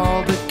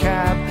called a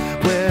cab,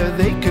 where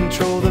they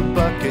control the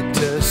bucket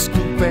to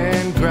scoop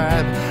and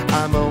grab.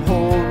 I'm a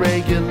hole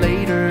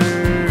regulator,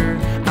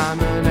 I'm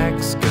an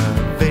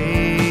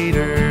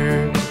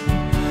excavator.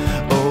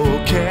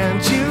 Oh,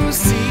 can't you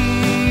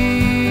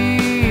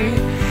see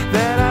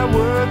that I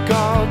work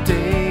all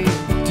day?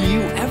 Do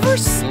you ever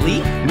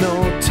sleep?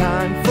 No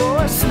time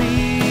for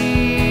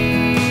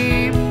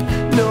sleep,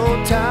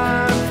 no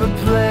time for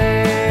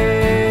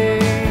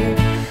play.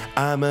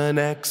 I'm an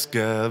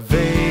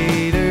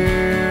excavator,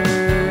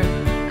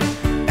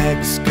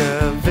 excavator.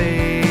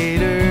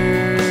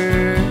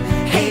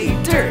 Hey,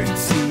 dirt,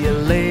 see you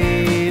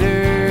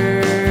later.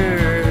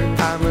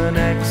 I'm an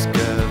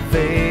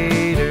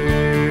excavator,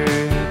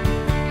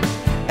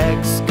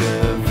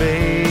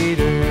 excavator,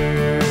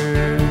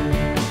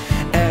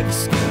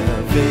 excavator.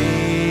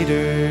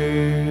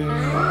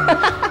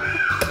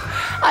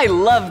 I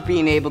love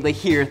being able to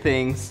hear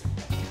things.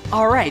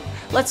 All right,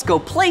 let's go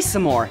play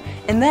some more.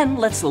 And then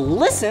let's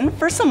listen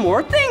for some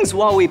more things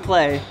while we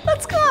play.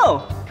 Let's go.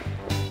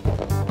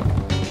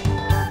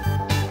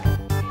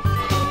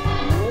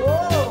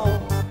 Whoa.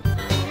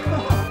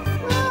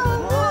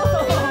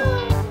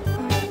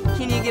 Whoa.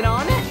 Can you get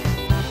on it?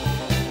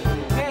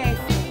 Hey.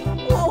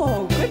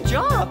 Whoa, good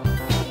job.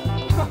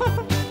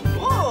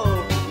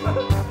 Whoa.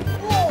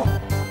 Whoa.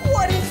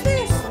 What is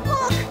this?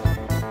 Look.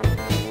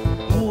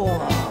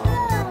 Whoa.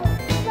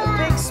 A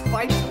big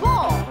spiked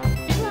ball.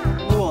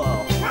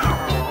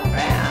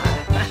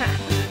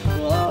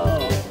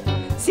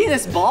 See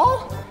this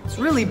ball? It's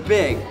really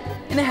big,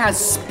 and it has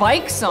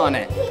spikes on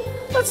it.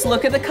 Let's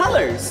look at the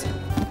colors.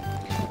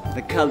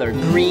 The color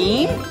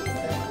green,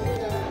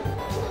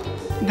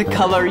 the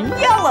color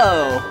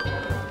yellow.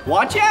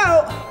 Watch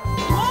out!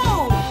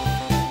 Whoa!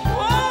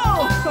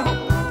 Whoa!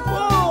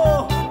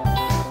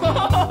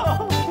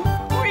 Whoa!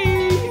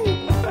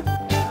 Whee!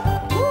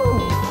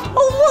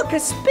 Oh, look, a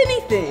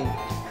spinny thing.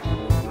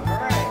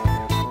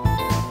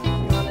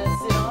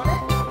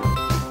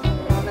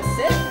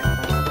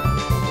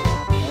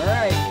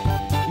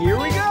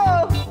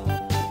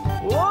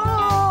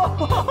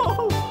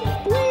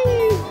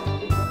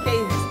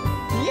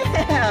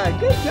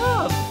 Good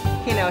job.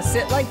 Okay, now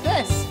sit like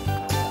this.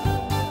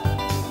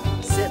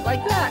 Sit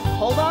like that.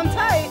 Hold on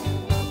tight.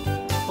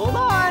 Hold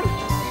on.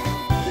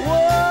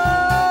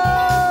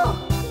 Whoa!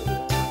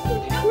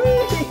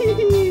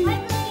 Whee!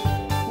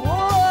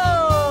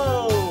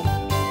 Whoa!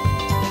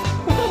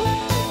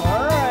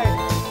 All right.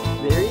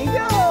 There you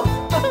go.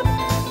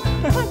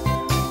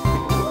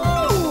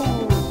 Whoa!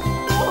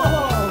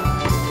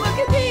 Look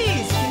at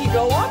these. Can you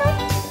go on them?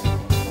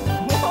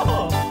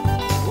 Whoa!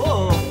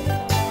 Whoa!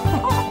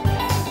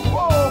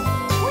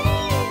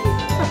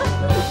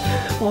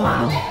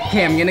 Wow.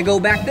 Okay, I'm gonna go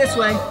back this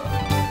way.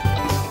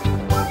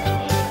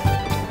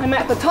 I'm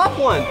at the top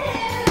one.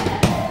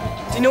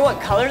 Do you know what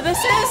color this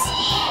is?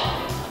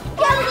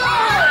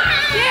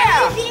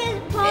 Yeah!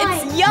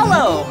 It's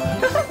yellow!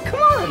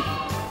 Come on!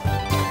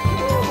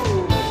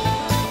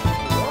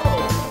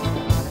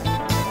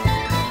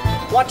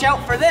 Watch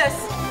out for this.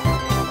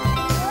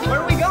 Where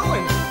are we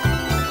going?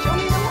 Show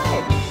me the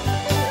way.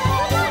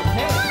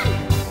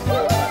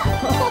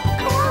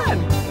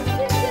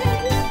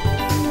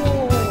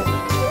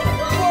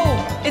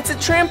 It's a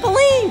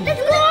trampoline! Let's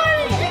go!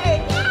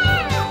 Okay.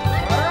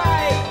 Yeah. All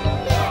right.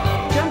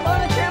 Jump on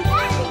the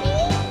trampoline.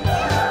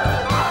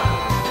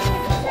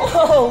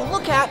 Whoa,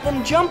 look at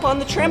them jump on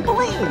the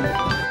trampoline.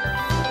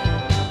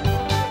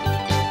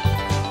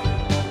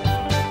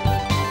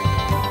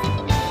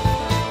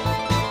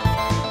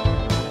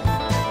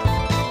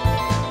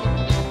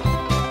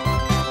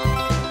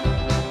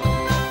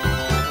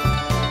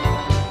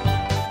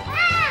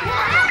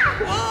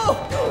 Whoa!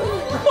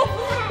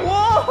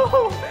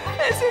 Whoa!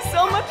 This is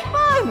so much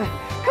fun!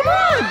 Come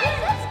on!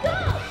 Let's go!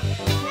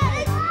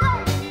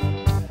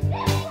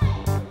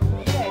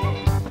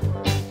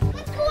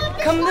 Let's go up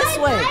Come this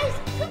way. guys.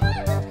 Come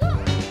on, let's go.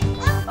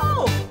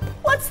 Oh,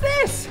 what's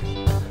this?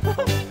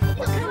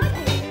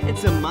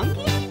 It's a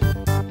monkey?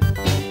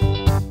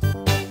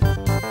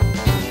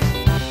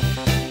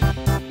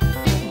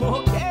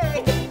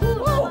 Okay.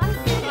 Whoa.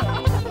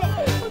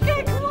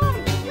 Okay, come on.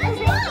 Let's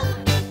go.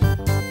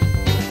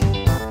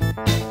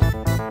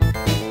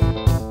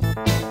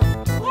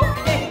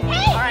 Okay.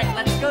 Hey,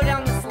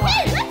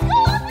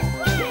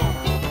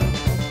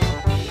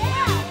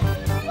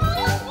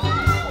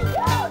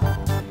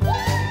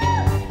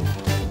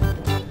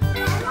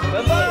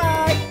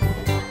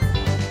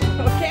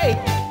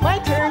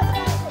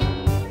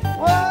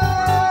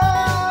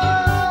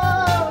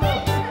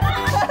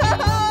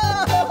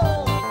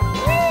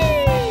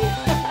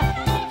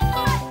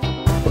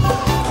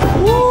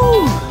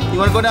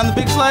 wanna go down the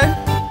big slide?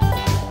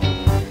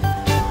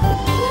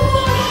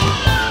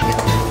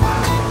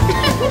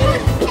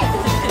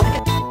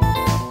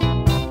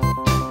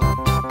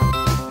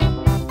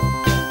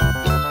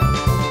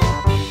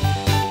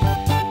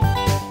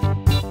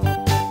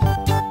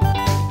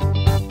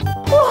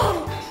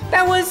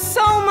 That was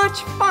so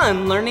much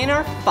fun learning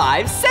our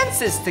 5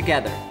 senses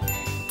together.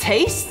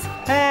 Taste,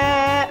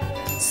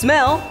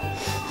 smell,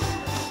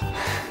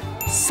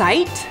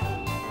 sight,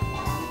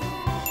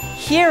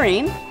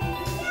 hearing,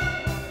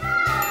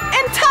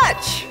 and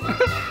touch.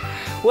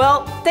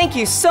 Well, thank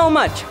you so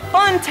much,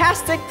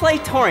 Funtastic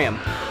Playtorium,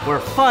 where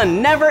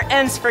fun never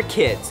ends for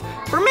kids,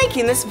 for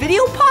making this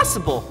video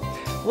possible.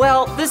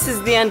 Well, this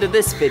is the end of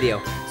this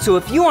video, so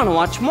if you want to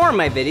watch more of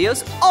my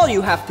videos, all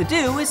you have to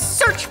do is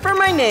search for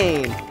my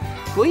name.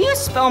 Will you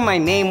spell my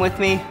name with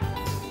me?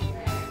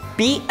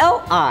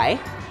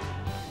 B-L-I-P-P-I.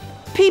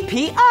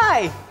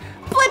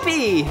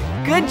 Blippi!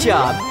 Good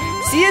job.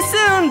 See you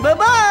soon.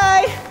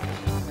 Bye-bye.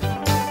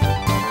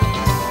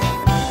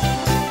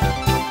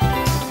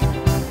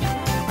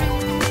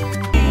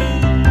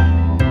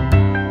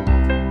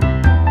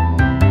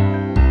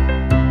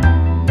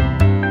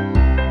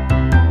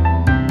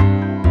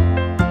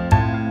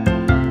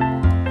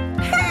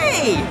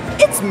 Hey,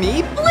 it's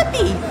me,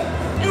 Blippi.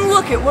 And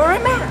look at where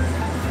I'm at.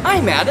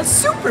 I'm at a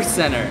super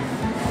center.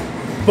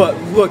 But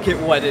look at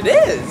what it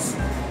is.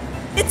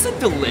 It's a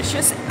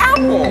delicious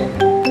apple.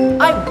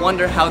 I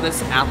wonder how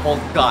this apple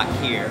got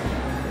here.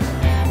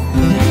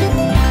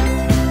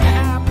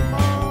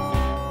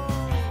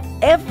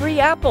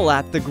 Every apple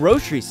at the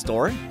grocery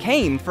store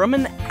came from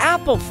an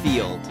apple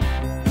field.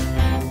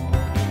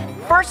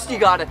 First, you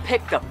gotta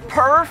pick the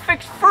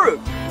perfect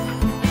fruit.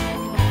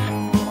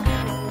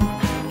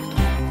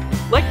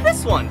 Like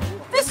this one.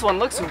 This one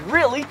looks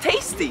really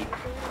tasty.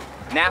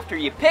 And after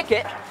you pick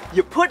it,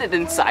 you put it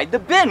inside the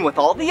bin with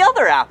all the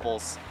other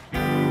apples.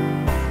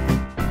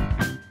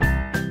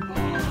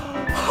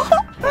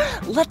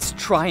 Let's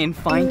try and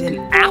find an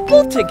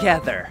apple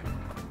together.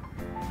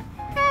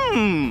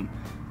 Do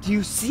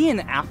you see an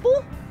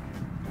apple?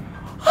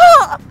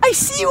 Ah, I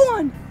see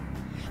one.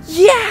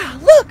 Yeah,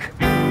 look.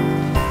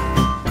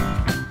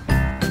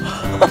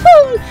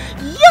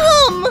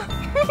 Yum!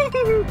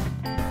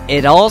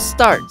 It all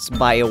starts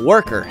by a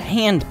worker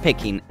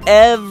hand-picking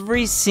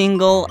every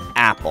single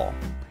apple.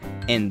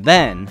 And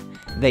then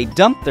they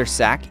dump their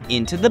sack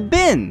into the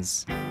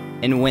bins.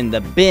 And when the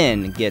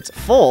bin gets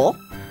full,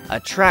 a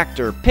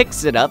tractor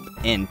picks it up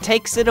and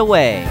takes it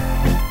away.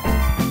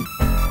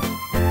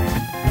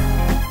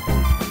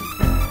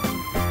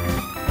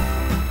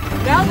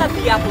 Now that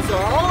the apples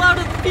are all out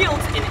of the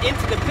fields and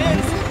into the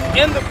bins,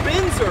 and the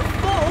bins are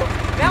full,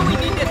 now we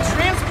need to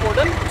transport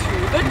them to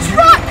the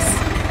trucks!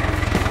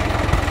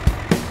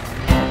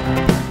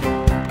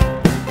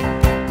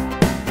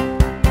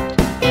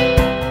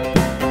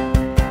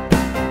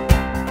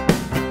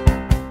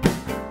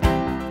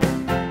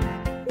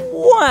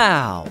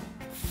 Wow!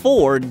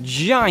 4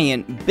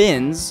 giant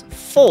bins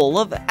full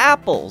of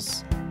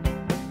apples.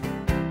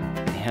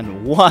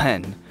 And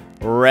 1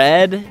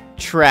 red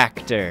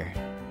tractor.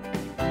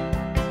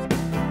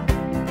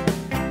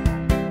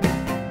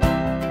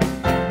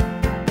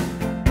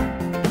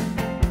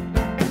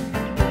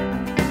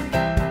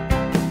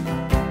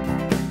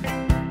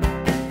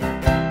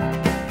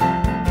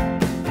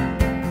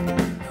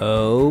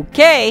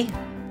 Okay,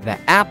 the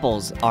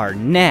apples are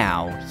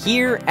now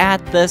here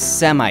at the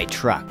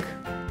semi-truck.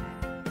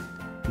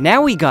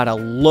 Now we gotta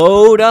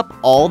load up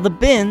all the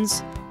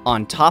bins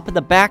on top of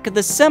the back of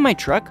the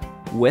semi-truck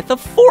with a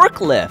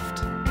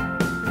forklift.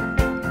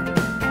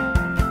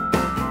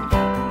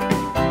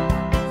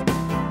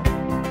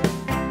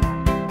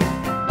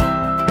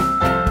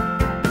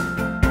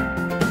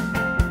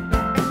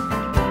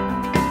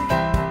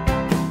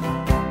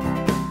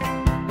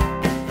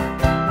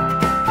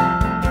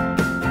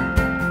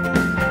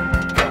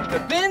 The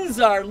bins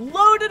are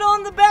loaded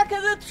on the back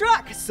of the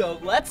truck, so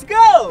let's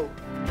go!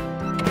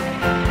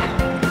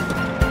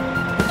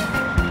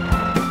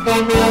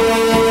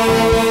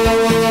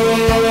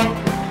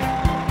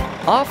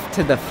 Off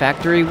to the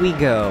factory we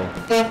go.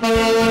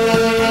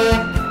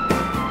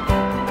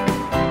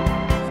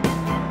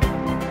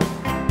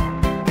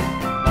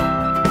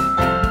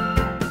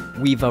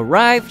 We've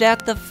arrived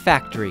at the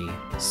factory,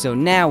 so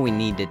now we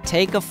need to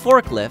take a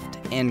forklift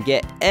and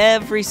get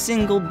every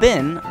single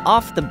bin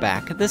off the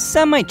back of the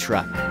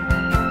semi-truck.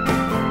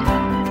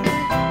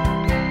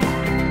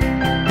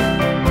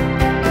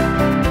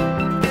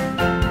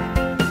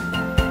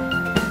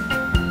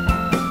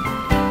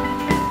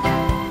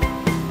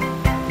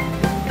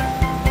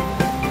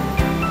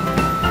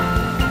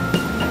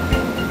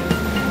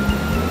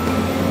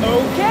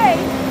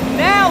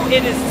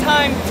 It is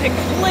time to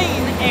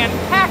clean and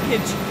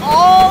package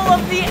all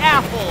of the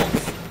apples.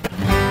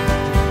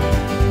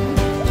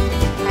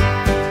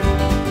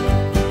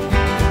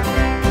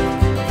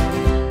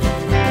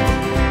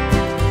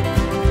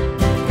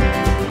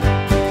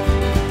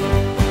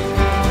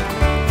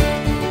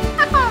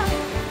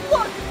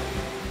 Look,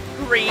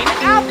 green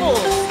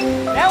apples.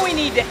 Now we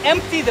need to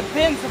empty the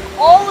bins of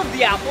all of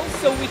the apples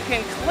so we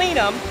can clean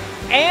them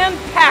and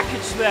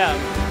package them.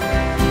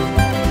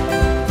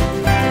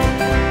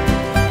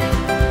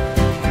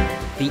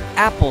 The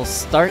apples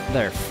start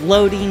their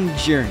floating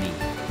journey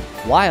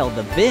while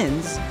the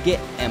bins get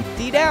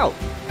emptied out.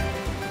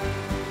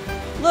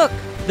 Look,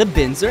 the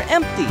bins are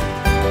empty.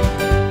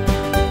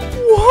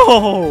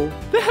 Whoa,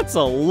 that's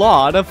a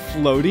lot of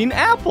floating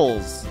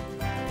apples.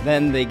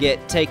 Then they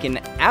get taken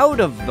out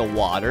of the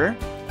water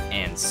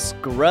and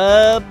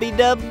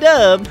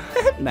scrubby-dub-dub,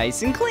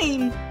 nice and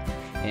clean.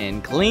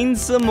 And clean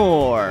some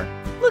more.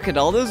 Look at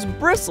all those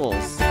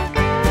bristles.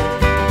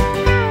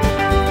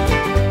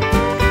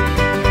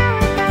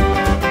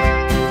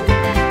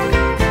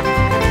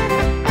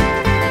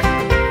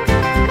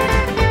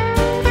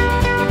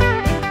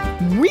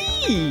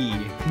 Whee!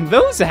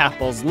 Those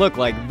apples look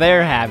like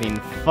they're having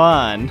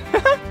fun.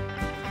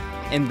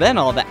 And then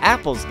all the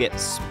apples get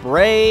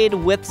sprayed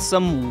with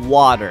some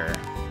water.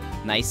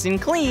 Nice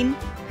and clean.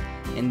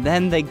 And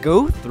then they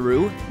go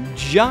through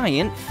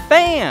giant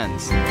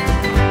fans.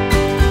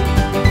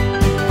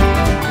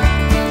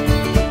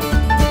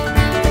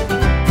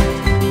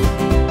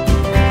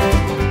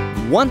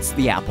 Once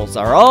the apples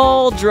are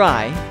all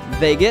dry,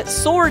 they get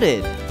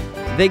sorted.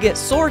 They get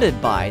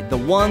sorted by the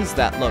ones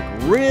that look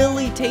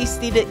really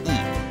tasty to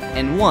eat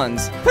and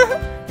ones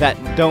that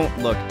don't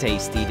look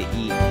tasty to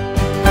eat.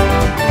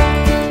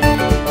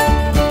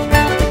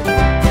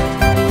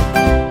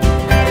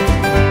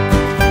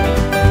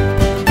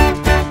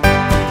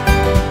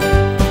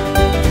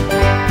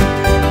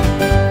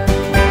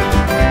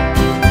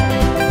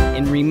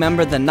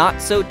 Remember the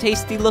not so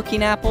tasty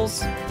looking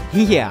apples?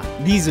 Yeah,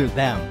 these are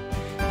them.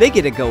 They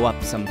get to go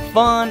up some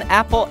fun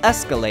apple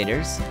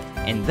escalators,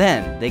 and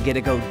then they get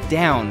to go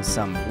down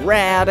some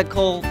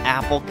radical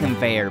apple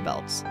conveyor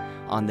belts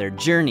on their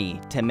journey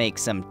to make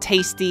some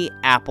tasty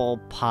apple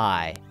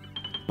pie.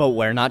 But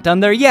we're not done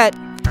there yet.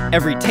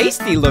 Every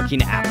tasty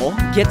looking apple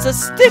gets a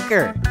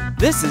sticker.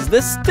 This is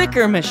the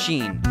sticker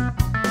machine.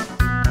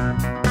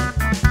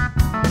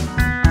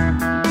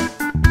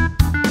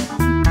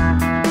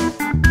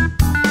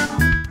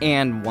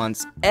 And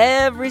once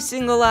every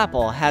single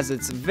apple has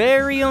its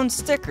very own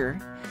sticker,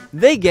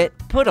 they get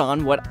put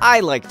on what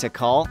I like to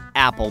call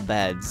apple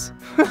beds.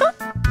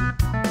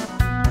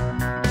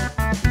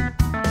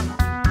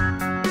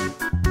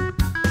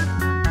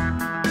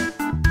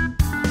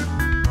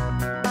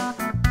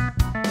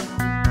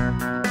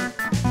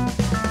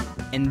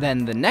 And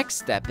then the next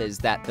step is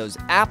that those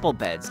apple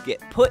beds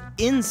get put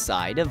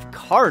inside of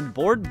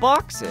cardboard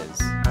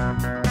boxes.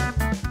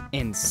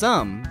 And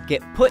some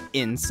get put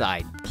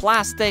inside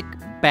plastic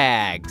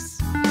bags.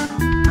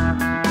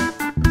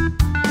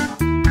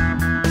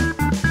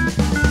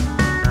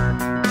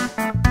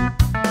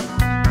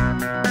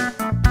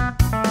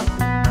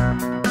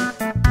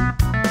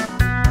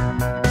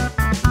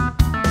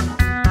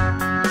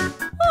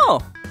 Oh,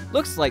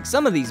 looks like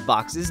some of these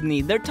boxes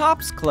need their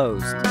tops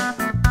closed.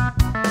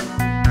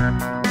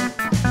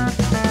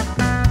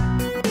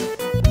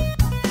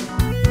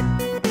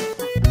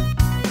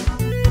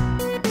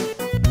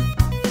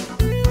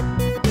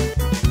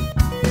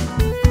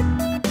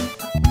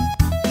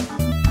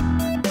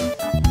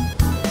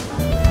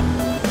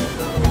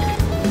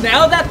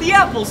 Now that the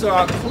apples are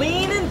all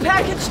clean and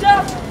packaged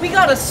up, we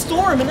gotta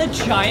store them in a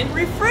giant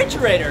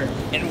refrigerator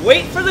and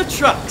wait for the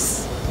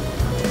trucks.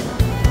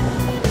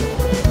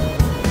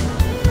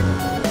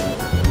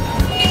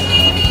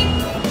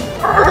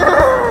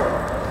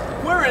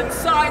 We're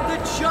inside the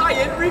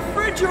giant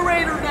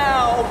refrigerator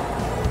now.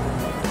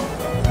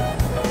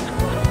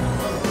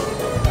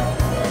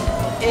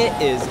 It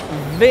is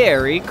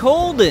very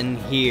cold in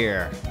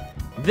here.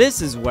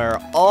 This is where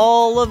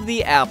all of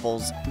the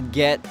apples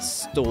get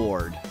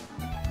stored.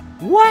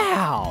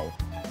 Wow!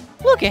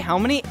 Look at how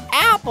many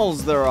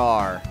apples there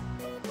are.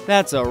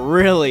 That's a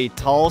really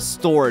tall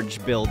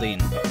storage building.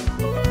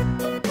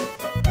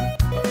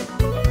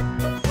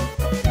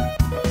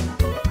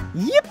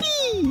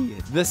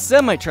 Yippee! The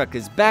semi-truck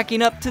is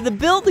backing up to the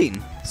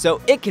building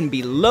so it can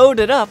be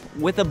loaded up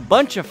with a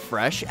bunch of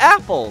fresh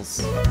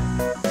apples.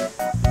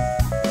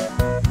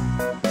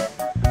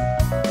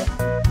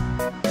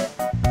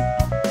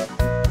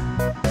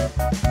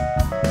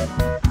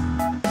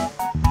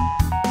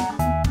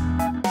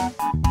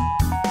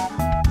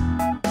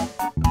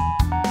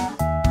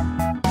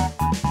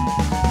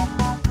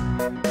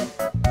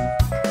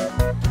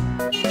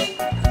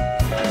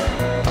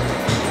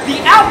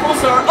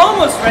 Are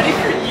almost ready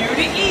for you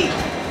to eat.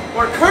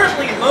 We're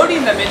currently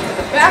loading them into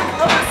the back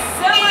of a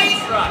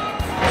semi-truck.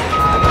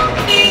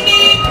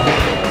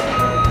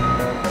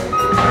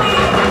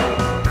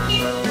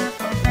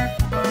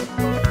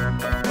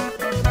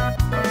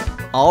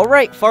 All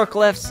right,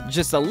 forklifts,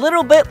 just a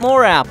little bit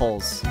more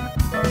apples.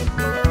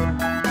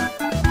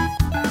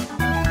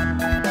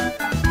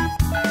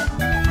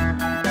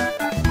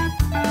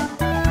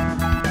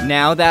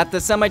 Now that the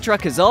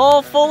semi-truck is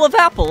all full of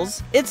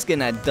apples, it's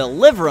gonna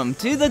deliver them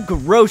to the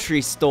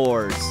grocery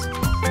stores.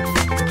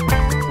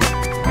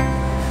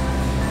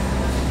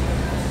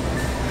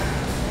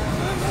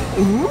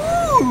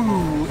 Ooh!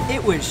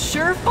 was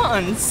sure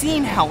fun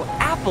seeing how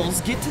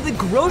apples get to the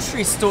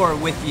grocery store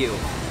with you.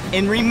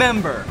 And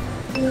remember,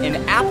 an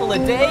apple a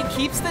day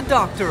keeps the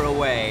doctor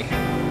away.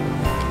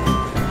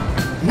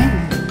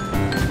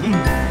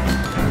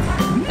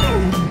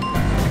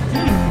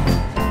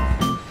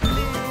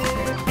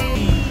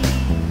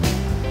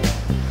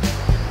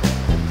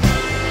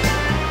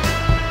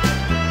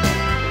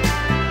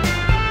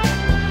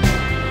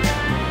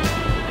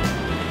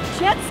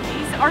 Jet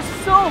skis are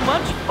so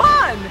much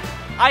fun!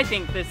 I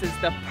think this is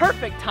the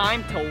perfect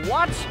time to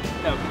watch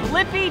the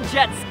Blippi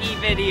jet ski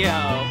video.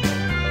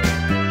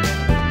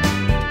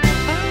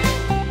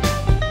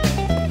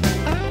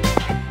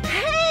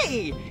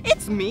 Hey,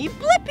 it's me,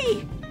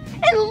 Blippi!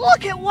 And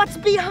look at what's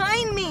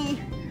behind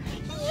me!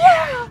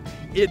 Yeah,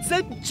 it's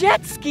a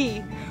jet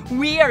ski!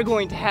 We are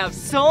going to have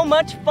so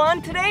much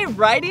fun today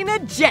riding a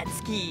jet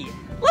ski!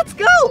 Let's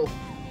go!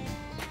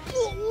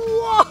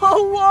 Whoa,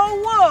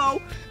 whoa,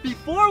 whoa!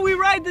 Before we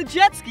ride the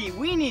jet ski,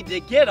 we need to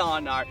get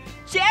on our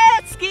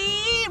jet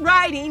ski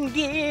riding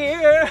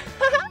gear.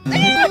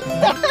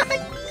 Yeah!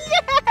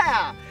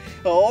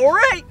 All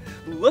right,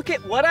 look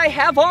at what I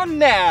have on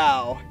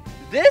now.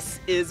 This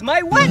is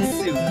my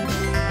wetsuit.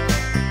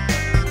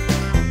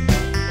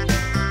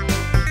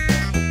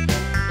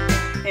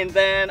 And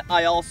then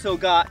I also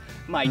got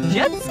my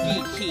jet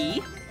ski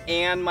key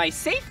and my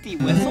safety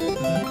whistle.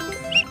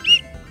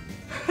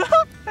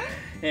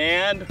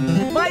 And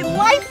my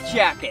life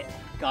jacket.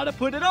 Gotta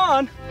put it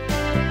on.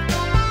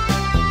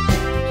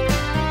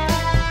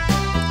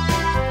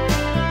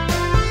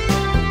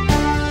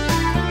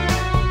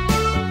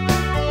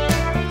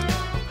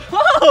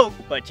 Oh,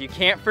 but you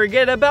can't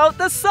forget about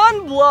the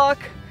sunblock.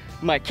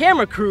 My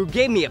camera crew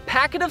gave me a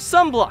packet of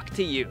sunblock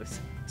to use.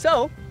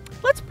 So,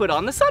 let's put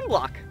on the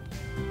sunblock.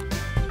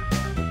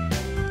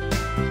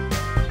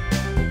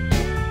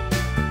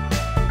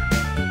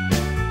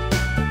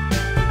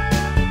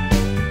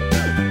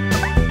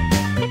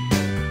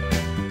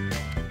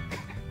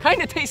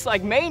 Kinda tastes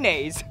like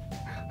mayonnaise,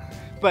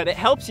 but it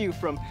helps you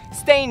from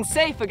staying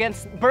safe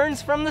against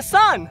burns from the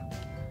sun.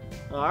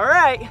 All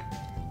right,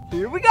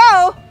 here we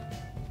go.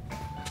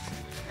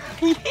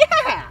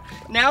 Yeah,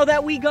 now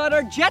that we got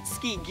our jet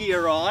ski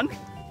gear on,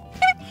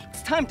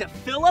 it's time to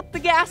fill up the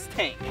gas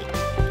tank.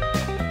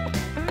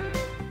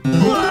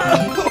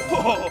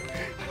 Whoa!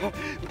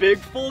 Big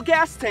full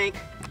gas tank,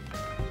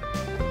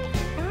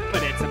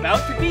 but it's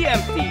about to be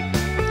empty.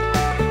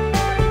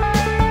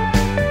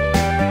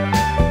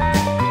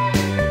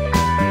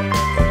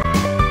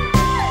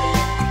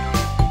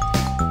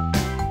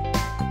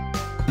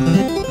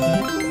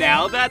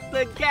 Now that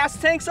the gas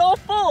tank's all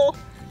full,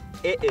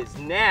 it is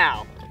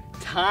now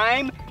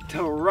time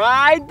to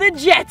ride the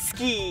jet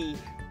ski.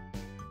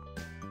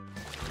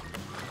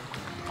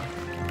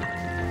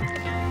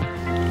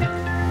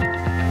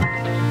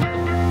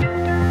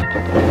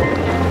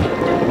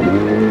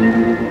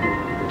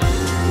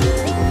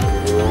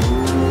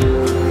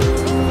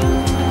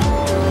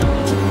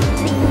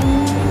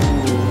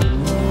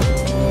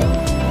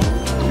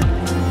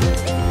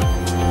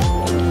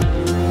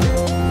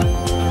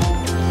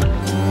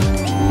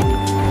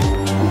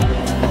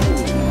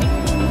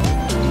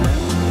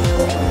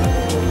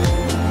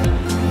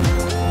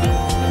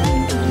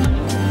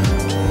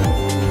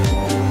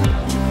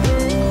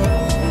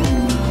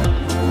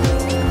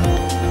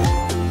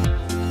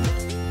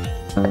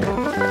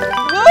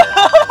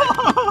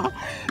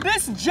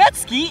 This jet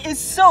ski is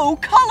so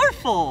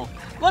colorful.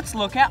 Let's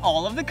look at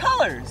all of the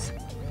colors.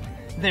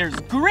 There's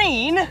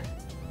green,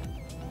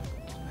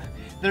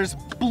 there's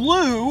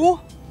blue,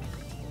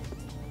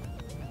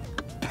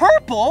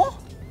 purple,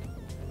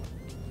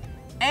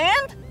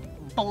 and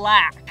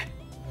black.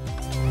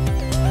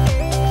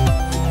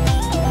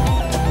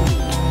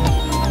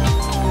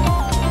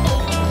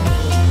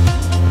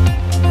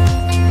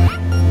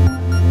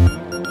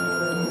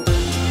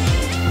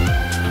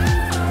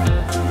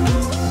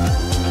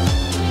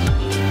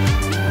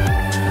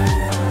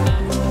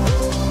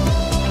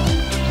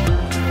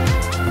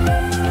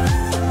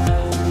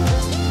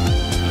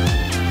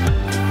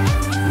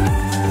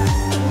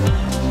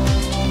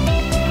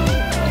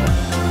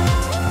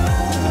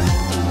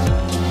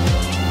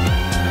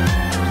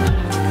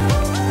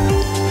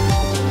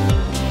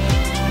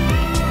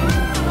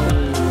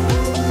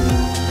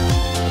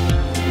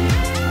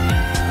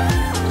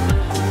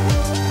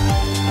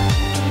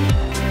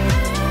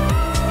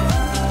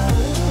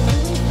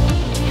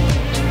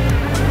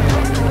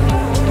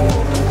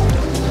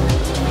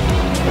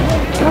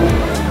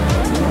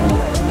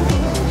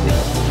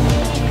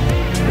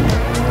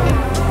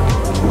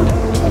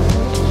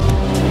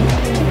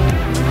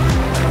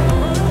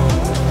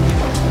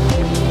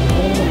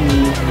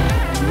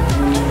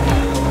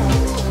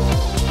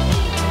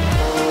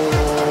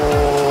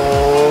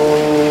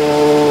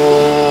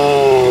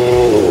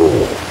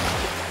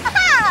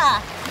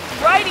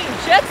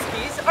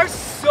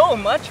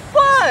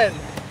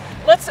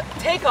 Let's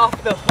take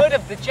off the hood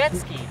of the jet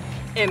ski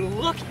and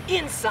look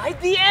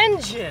inside the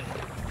engine.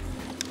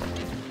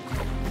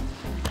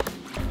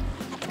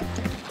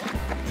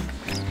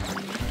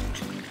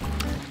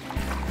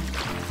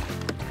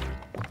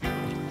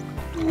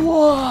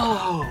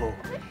 Whoa!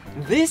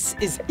 This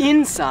is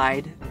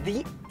inside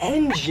the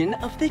engine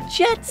of the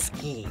jet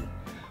ski.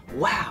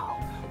 Wow,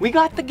 we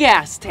got the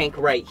gas tank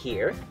right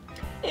here,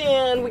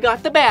 and we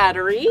got the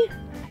battery,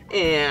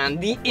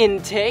 and the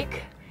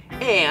intake,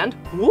 and,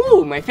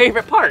 woo, my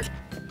favorite part,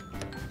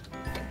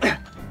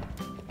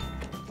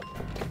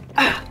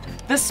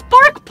 the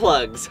spark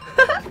plugs.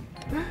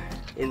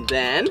 And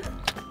then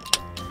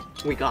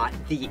we got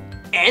the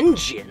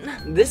engine.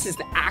 This is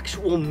the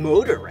actual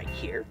motor right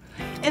here.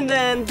 And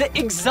then the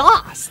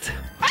exhaust.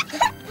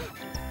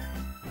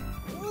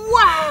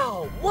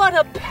 Wow, what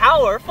a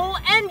powerful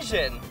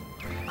engine.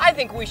 I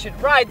think we should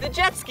ride the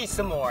jet ski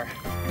some more.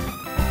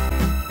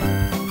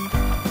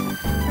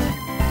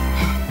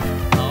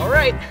 All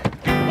right,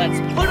 let's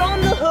put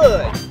on the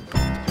hood.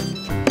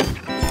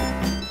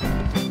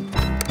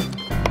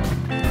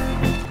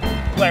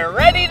 We're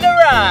ready to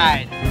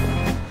ride.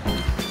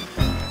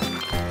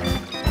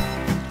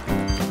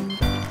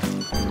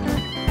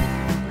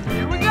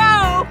 Here we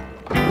go.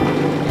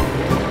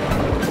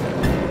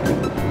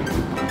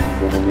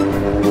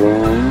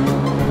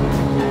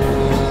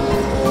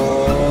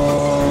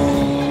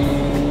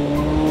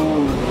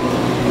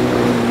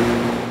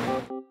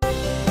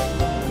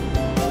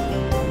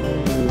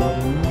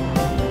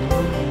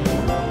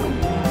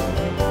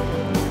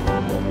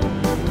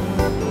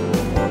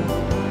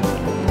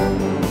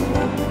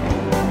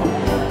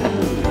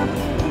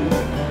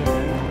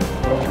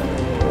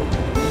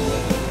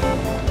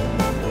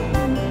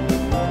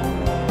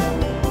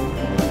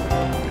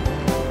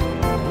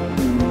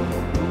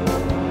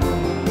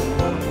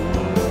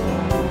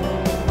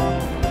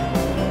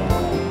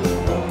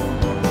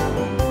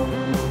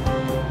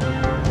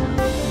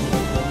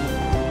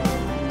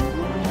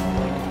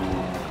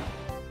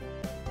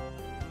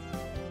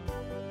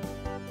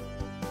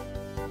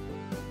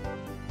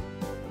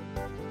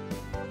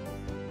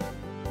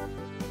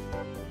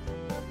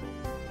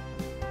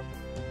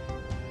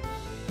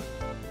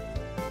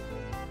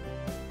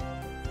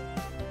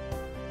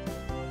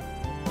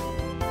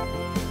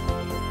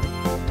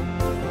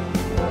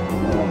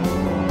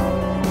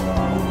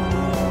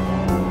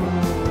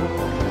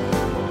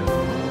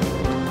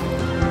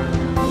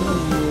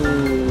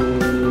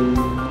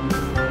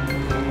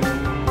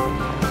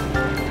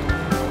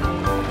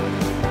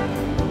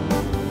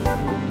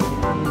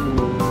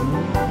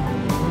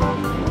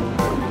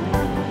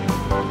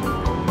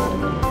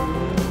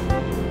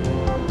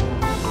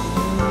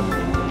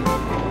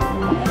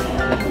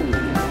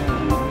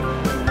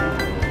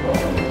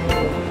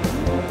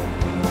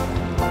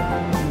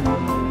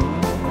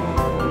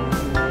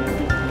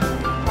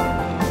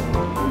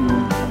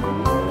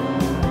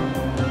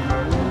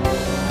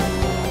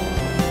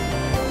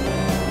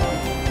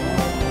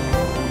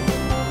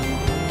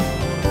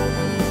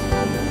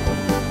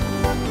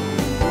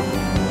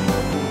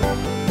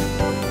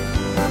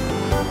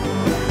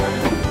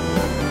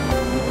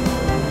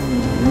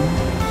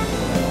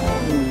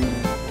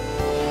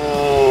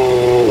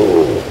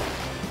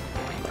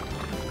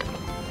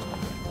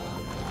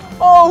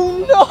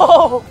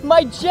 Oh,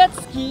 my jet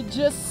ski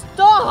just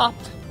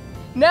stopped.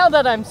 Now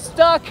that I'm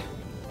stuck,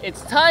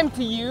 it's time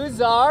to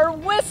use our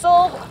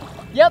whistle.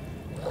 Yep,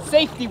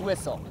 safety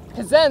whistle,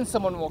 because then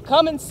someone will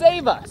come and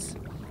save us.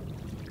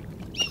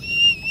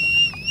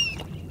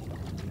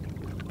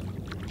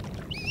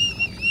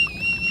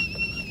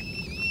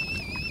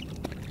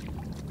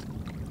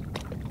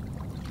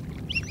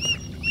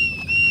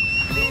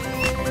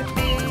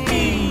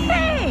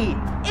 Hey,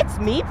 it's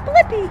me,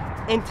 Blippi.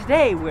 And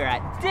today we're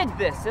at Dig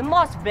This in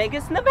Las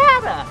Vegas,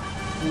 Nevada.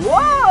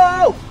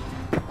 Whoa!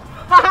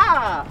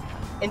 Haha!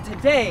 And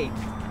today,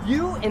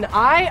 you and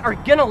I are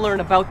gonna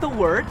learn about the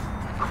word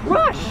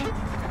crush.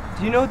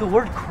 Do you know the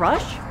word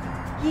crush?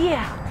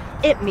 Yeah,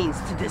 it means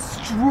to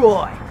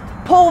destroy,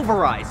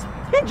 pulverize,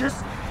 and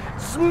just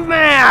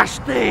smash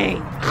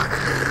things.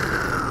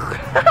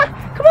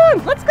 Come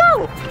on, let's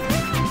go.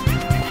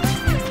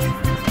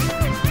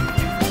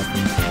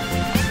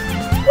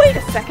 Wait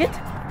a second.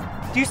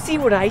 Do you see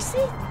what I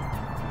see?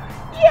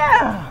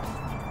 Yeah!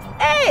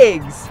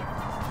 Eggs!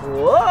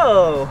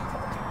 Whoa!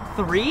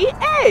 3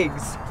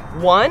 eggs!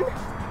 1,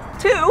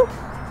 2,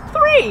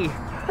 3!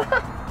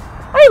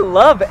 I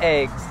love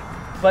eggs!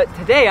 But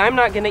today I'm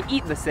not gonna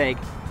eat this egg.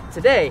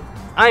 Today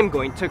I'm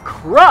going to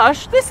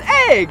crush this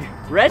egg!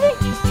 Ready?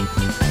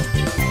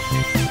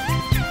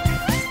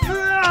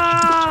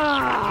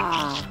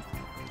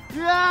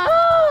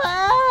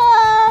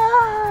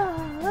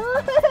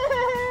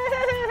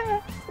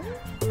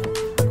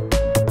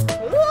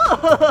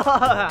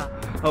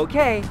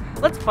 Okay,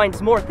 let's find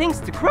some more things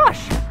to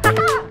crush.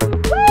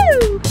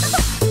 Woo!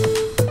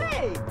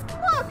 Hey,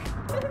 look!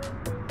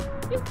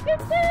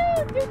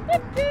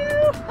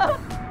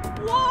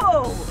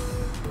 Whoa!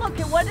 Look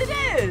at what it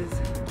is.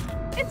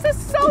 It's a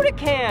soda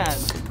can.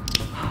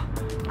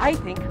 I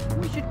think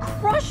we should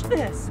crush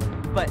this.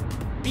 But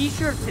be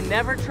sure to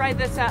never try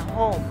this at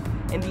home.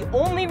 And the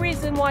only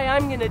reason why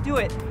I'm gonna do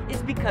it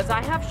is because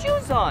I have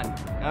shoes on.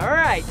 All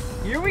right,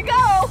 here we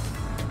go.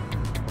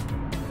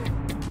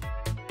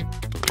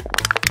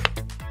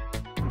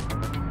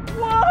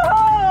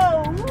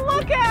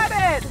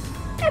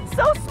 It's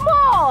so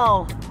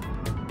small!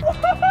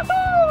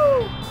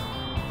 Woohoo!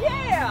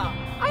 Yeah!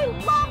 I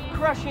love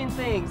crushing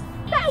things!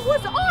 That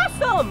was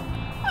awesome!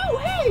 Oh,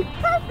 hey,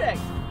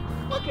 perfect!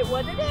 Look at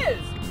what it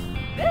is!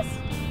 This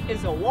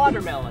is a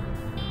watermelon,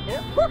 and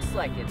it looks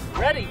like it's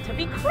ready to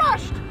be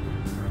crushed!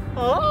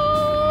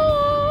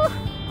 Oh!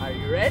 Are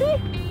you ready?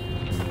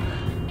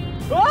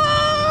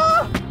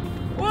 Oh!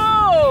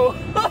 Whoa!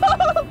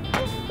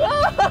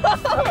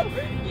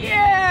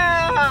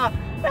 Yeah!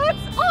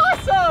 That's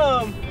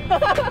awesome!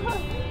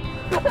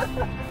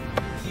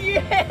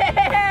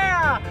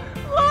 Yeah!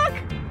 Look!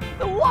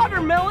 The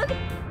watermelon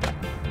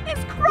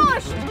is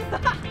crushed!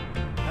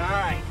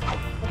 Alright,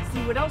 let's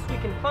see what else we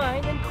can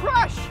find and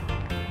crush!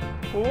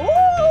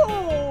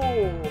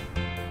 Whoa!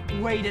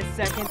 Wait a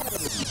second.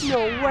 No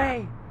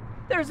way!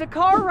 There's a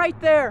car right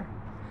there!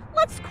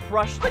 Let's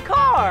crush the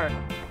car!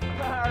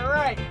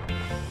 Alright.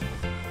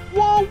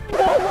 Whoa,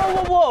 whoa, whoa,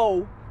 whoa,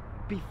 whoa!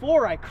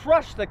 Before I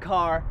crush the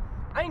car,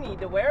 I need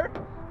to wear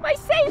my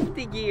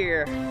safety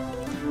gear.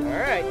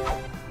 Alright.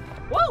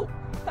 Whoa!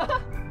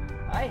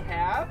 I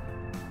have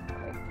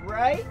a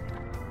bright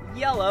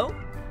yellow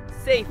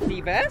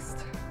safety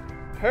vest.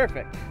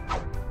 Perfect.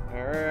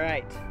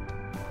 Alright.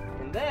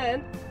 And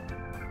then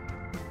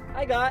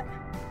I got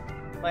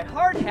my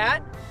hard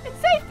hat and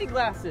safety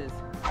glasses.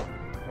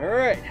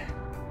 Alright.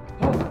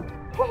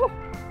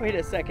 Wait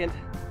a second.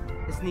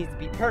 This needs to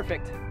be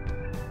perfect.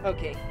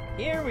 Okay,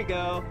 here we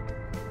go.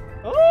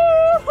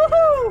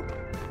 Oh!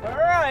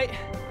 Alright.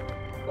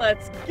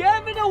 Let's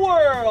give it a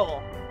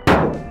whirl.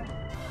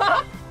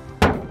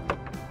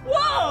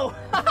 Whoa!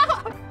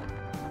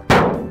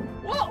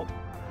 Whoa!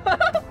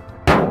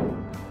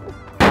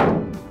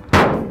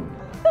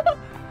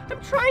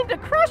 I'm trying to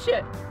crush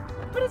it,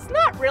 but it's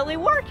not really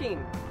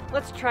working.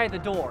 Let's try the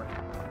door.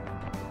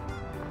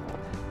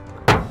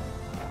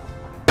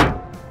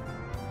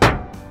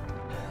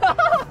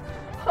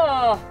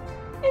 Oh,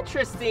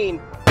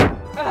 interesting.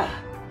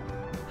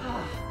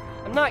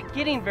 I'm not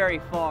getting very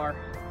far.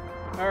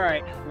 All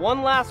right,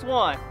 one last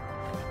one.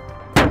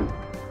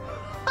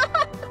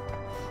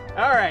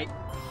 All right,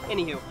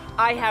 anywho,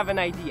 I have an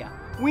idea.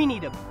 We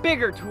need a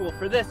bigger tool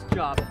for this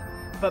job.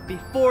 But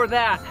before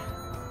that,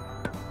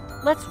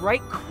 let's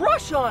write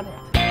crush on it.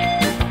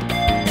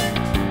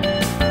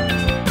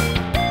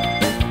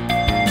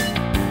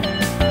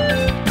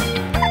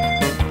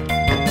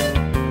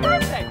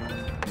 Perfect.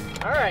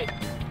 All right,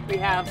 we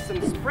have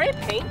some spray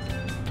paint.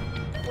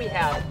 We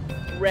have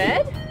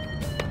red,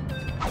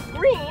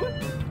 green,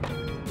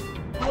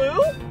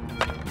 blue,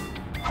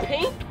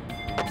 pink,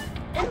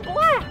 and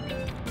black.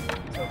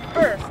 So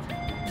first,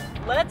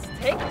 let's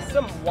take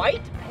some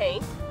white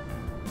paint.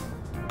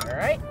 All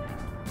right,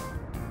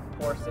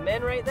 pour some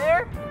in right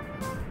there.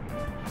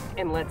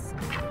 And let's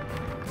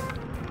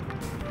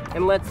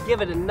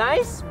give it a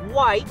nice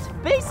white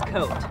base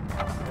coat.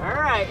 All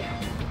right.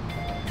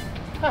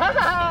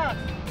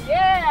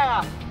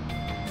 Yeah!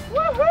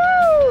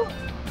 Woohoo!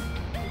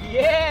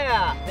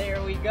 Yeah,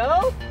 there we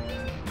go.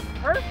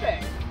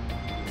 Perfect.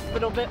 A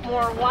little bit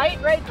more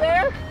white right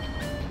there.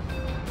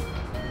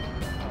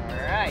 All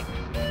right.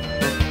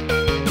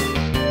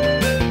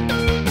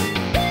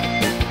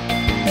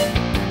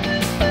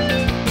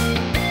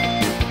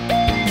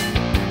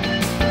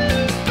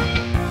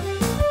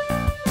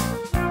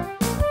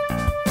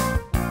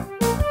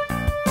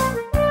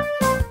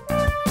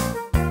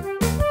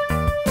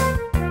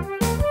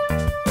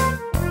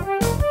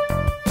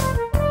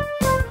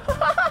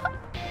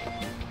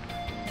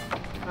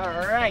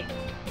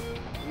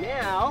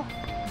 Now,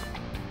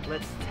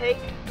 let's take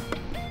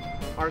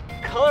our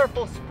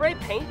colorful spray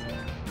paint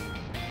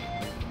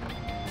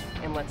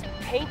and let's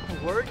paint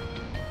the word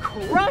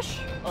crush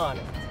on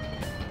it.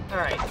 All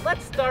right,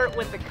 let's start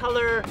with the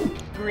color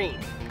green.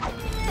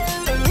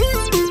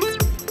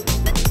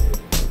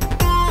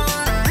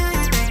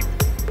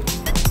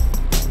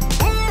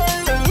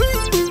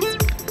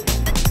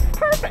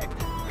 Perfect.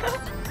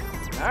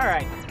 All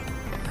right,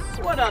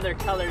 what other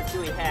colors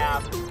do we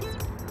have?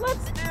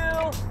 Let's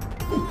do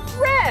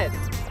red.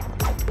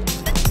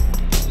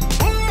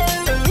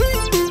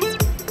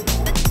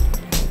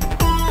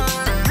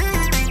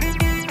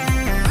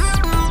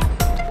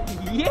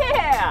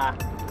 Yeah!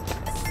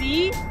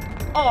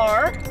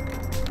 C-R.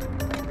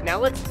 Now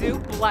let's do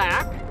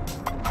black.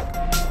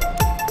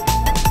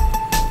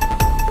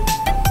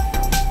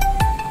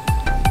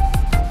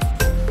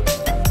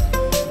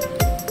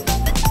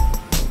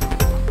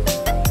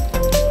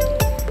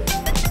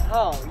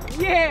 Oh,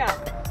 yeah!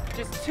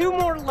 Just two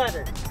more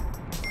letters.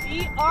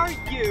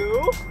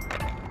 C-R-U.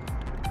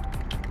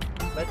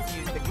 Let's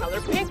use the color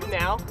pink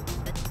now.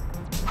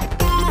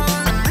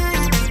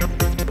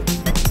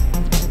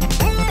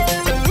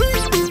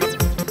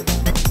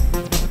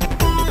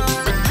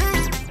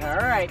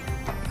 All right,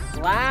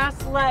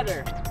 last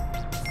letter.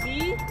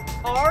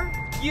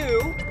 C-R-U-S.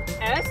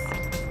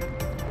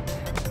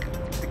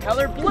 The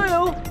color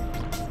blue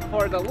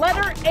for the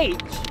letter H.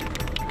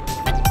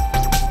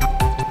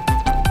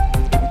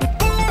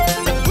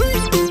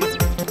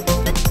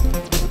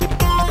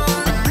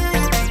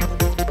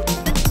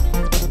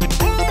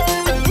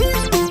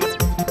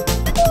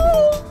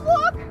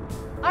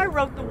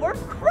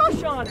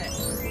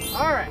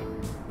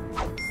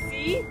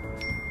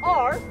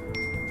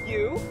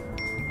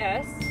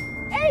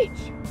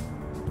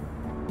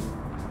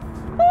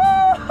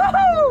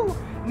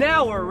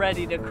 we're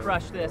ready to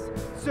crush this.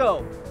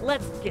 So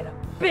let's get a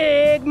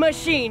big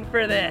machine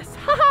for this.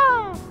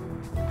 Ha-ha!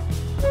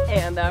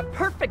 And the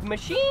perfect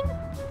machine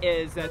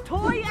is a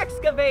toy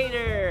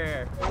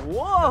excavator.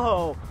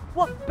 Whoa!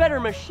 What better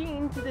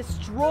machine to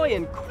destroy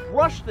and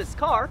crush this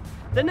car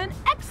than an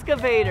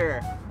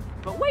excavator?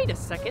 But wait a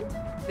second,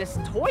 this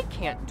toy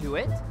can't do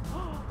it.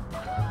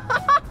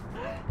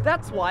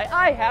 That's why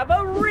I have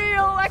a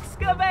real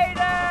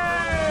excavator!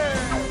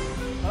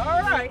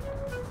 All right,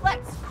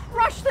 let's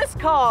crush this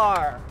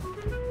car.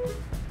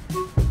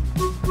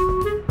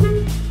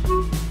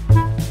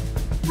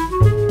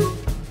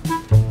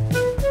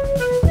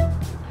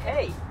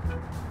 Hey,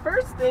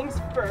 first things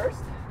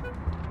first,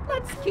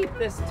 let's keep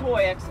this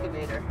toy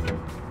excavator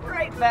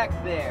right back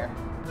there.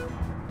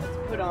 Let's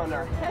put on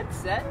our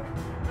headset.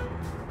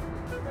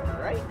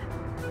 All right.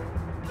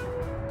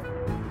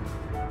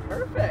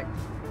 Perfect.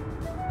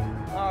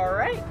 All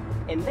right,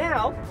 and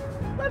now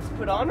let's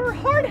put on our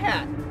hard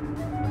hat.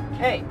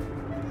 Okay,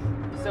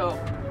 so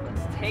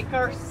let's take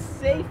our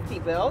safety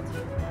belt.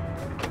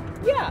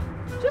 Yeah,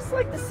 just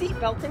like the seat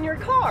belt in your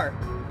car.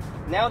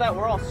 Now that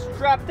we're all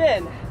strapped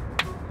in,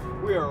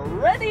 we're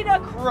ready to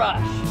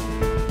crush.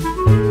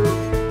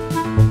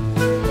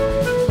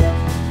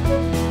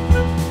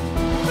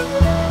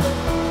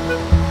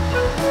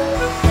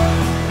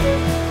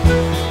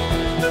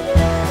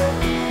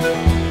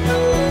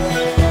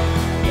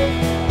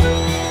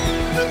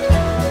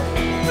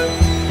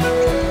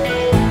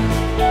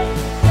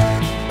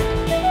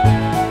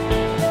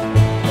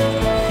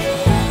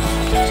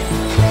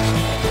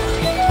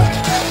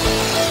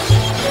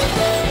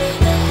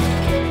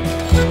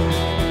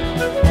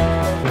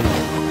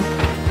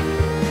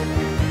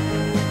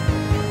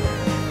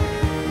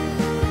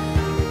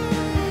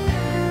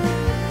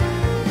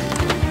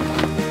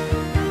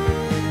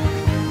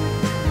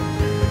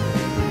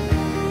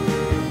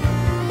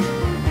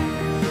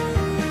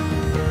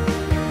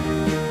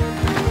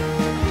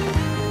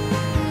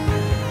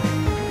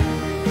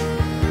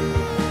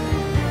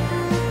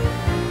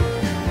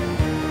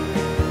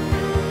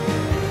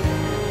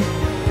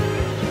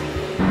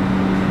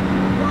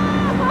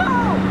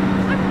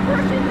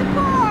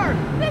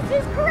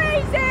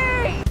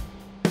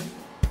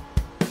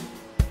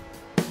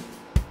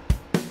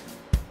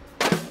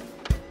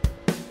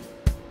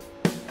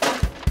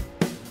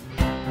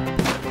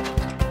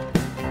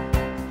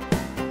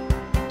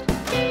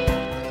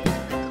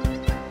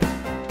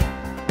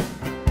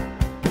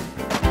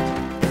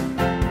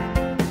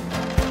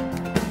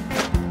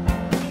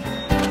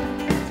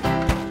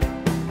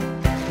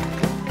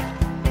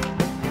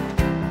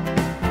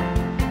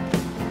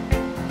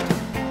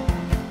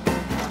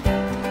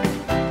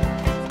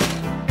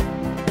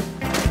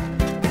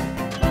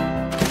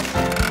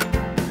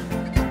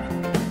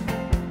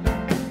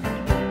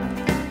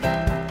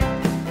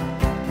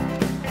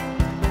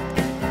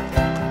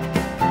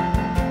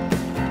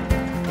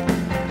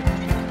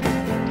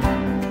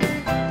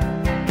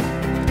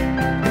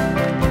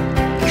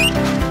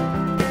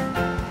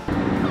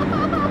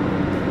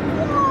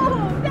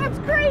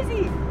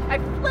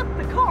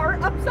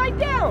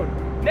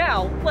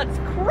 Now, let's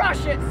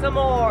crush it some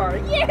more!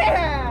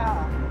 Yeah!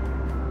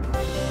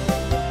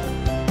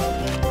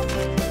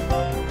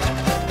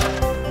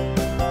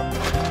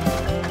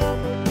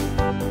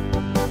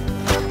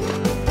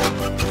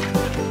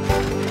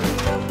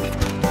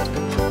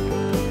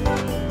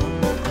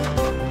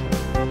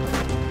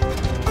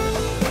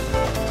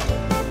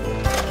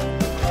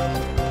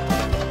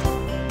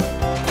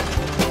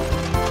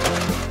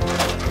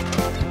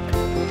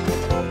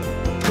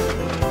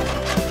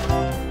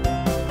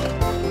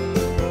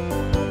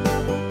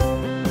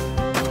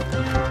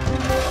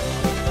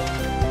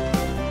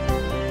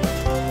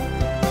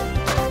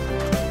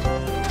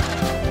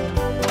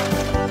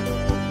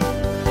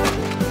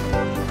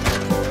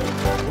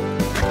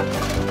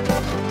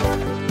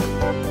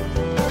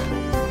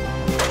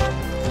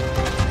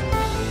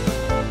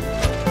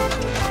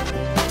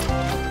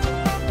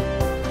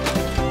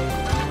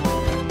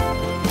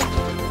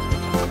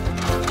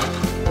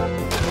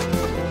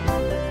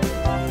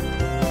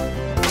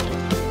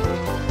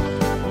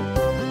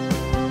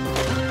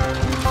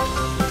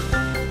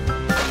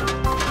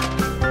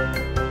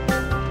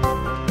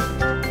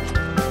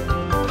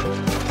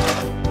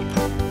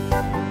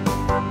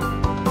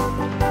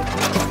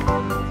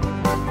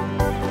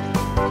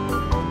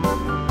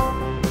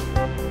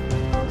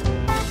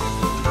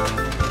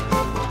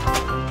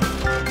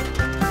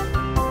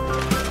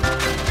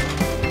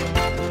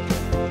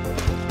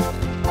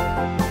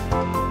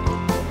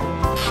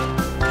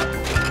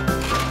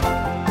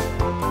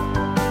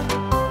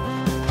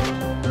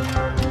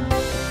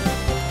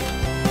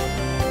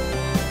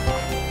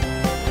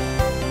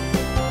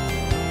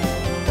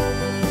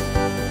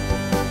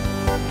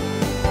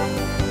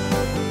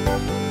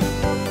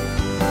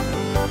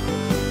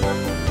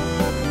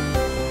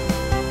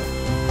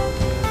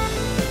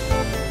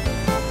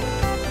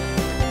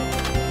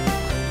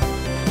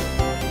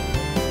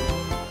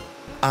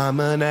 I'm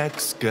an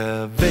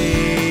excavator,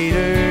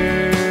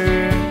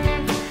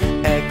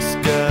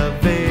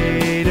 excavator.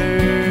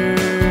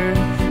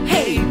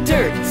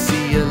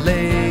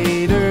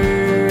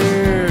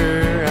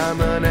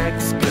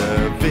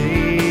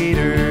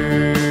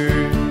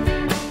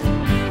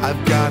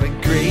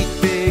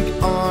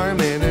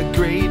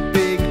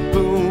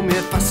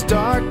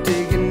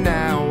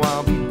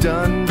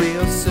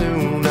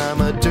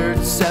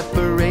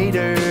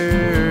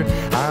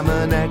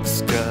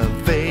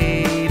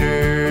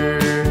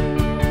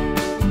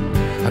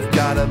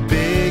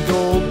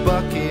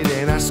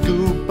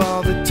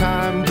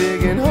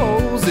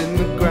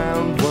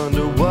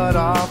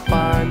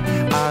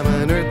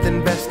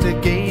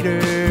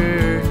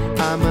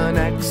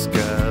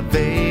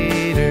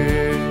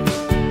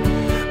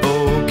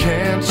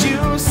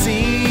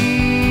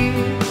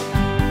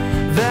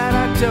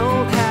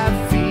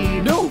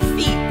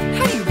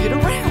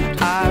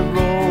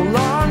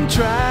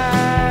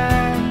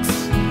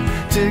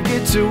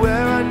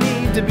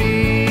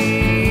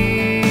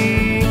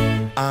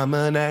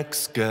 I'm an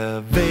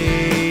excavator.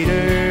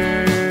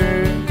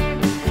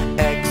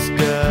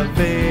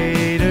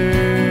 Excavator.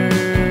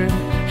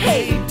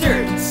 Hey,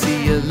 dirt,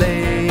 see you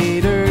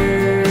later.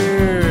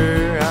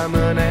 I'm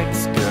an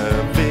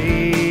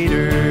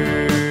excavator.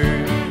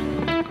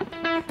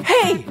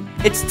 Hey,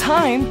 it's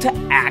time to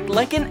act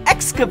like an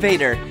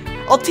excavator.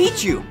 I'll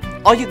teach you.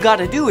 All you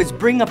gotta do is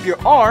bring up your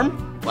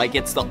arm, like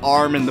it's the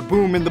arm in the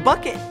boom in the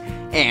bucket,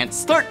 and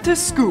start to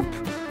scoop.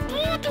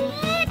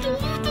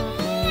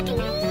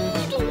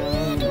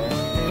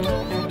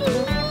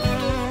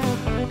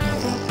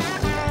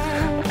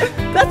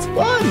 That's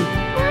fun!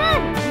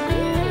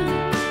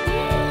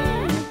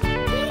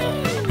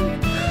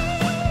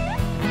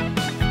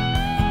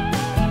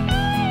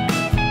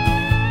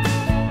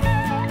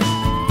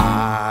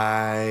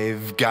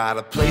 I've got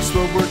a place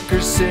where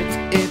workers sit,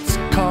 it's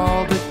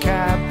called a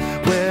cab,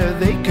 where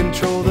they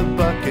control the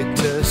bucket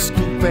to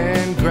scoop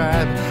and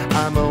grab.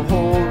 I'm a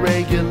hole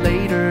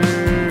regulator,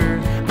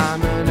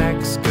 I'm an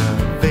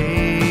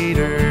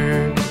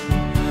excavator.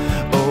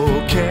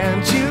 Oh,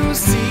 can't you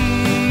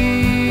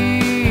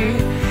see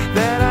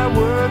that I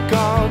work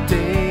all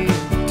day?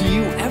 Do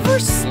you ever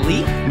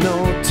sleep?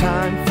 No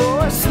time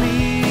for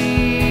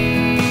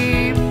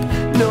sleep,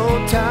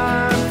 no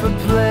time for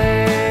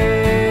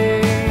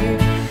play.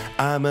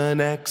 I'm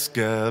an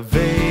excavator,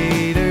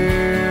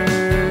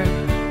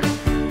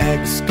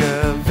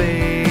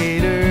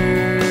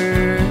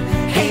 excavator.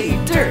 Hey,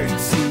 dirt,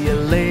 see you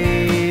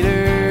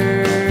later.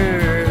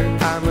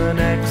 I'm an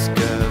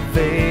excavator,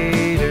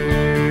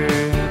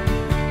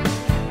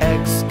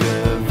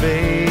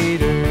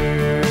 excavator,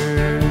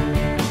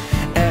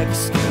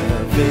 excavator.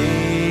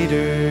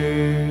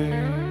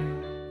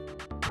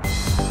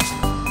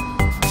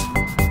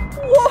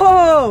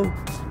 Whoa!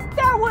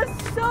 That was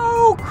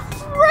so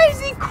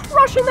crazy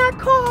crushing that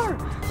car!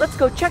 Let's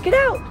go check it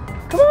out.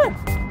 Come on.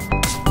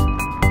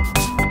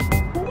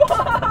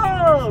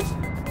 Whoa!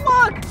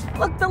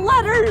 Look the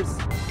letters.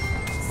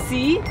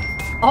 C-R-U-S-H.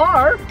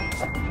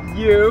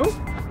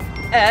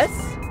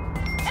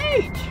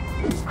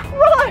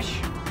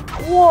 Crush!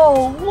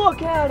 Whoa,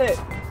 look at it.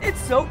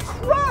 It's so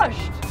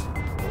crushed.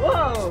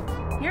 Whoa,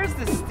 here's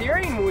the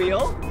steering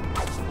wheel.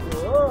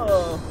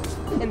 Whoa,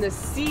 and the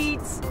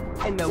seats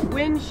and the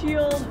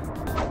windshield.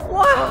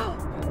 Wow,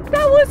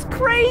 that was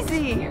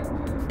crazy.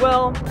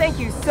 Well, thank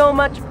you so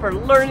much for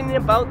learning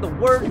about the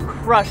word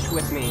crush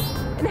with me.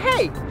 And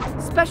hey,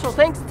 special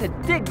thanks to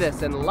Dig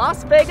This in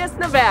Las Vegas,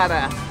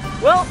 Nevada.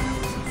 Well,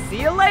 see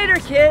you later,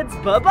 kids.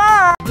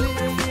 Bye-bye.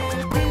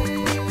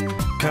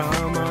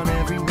 Come on,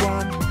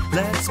 everyone,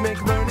 let's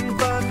make learning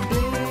fun.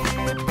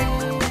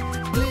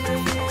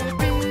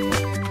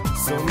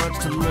 So much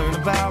to learn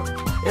about,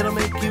 it'll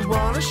make you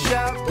want to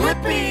shout.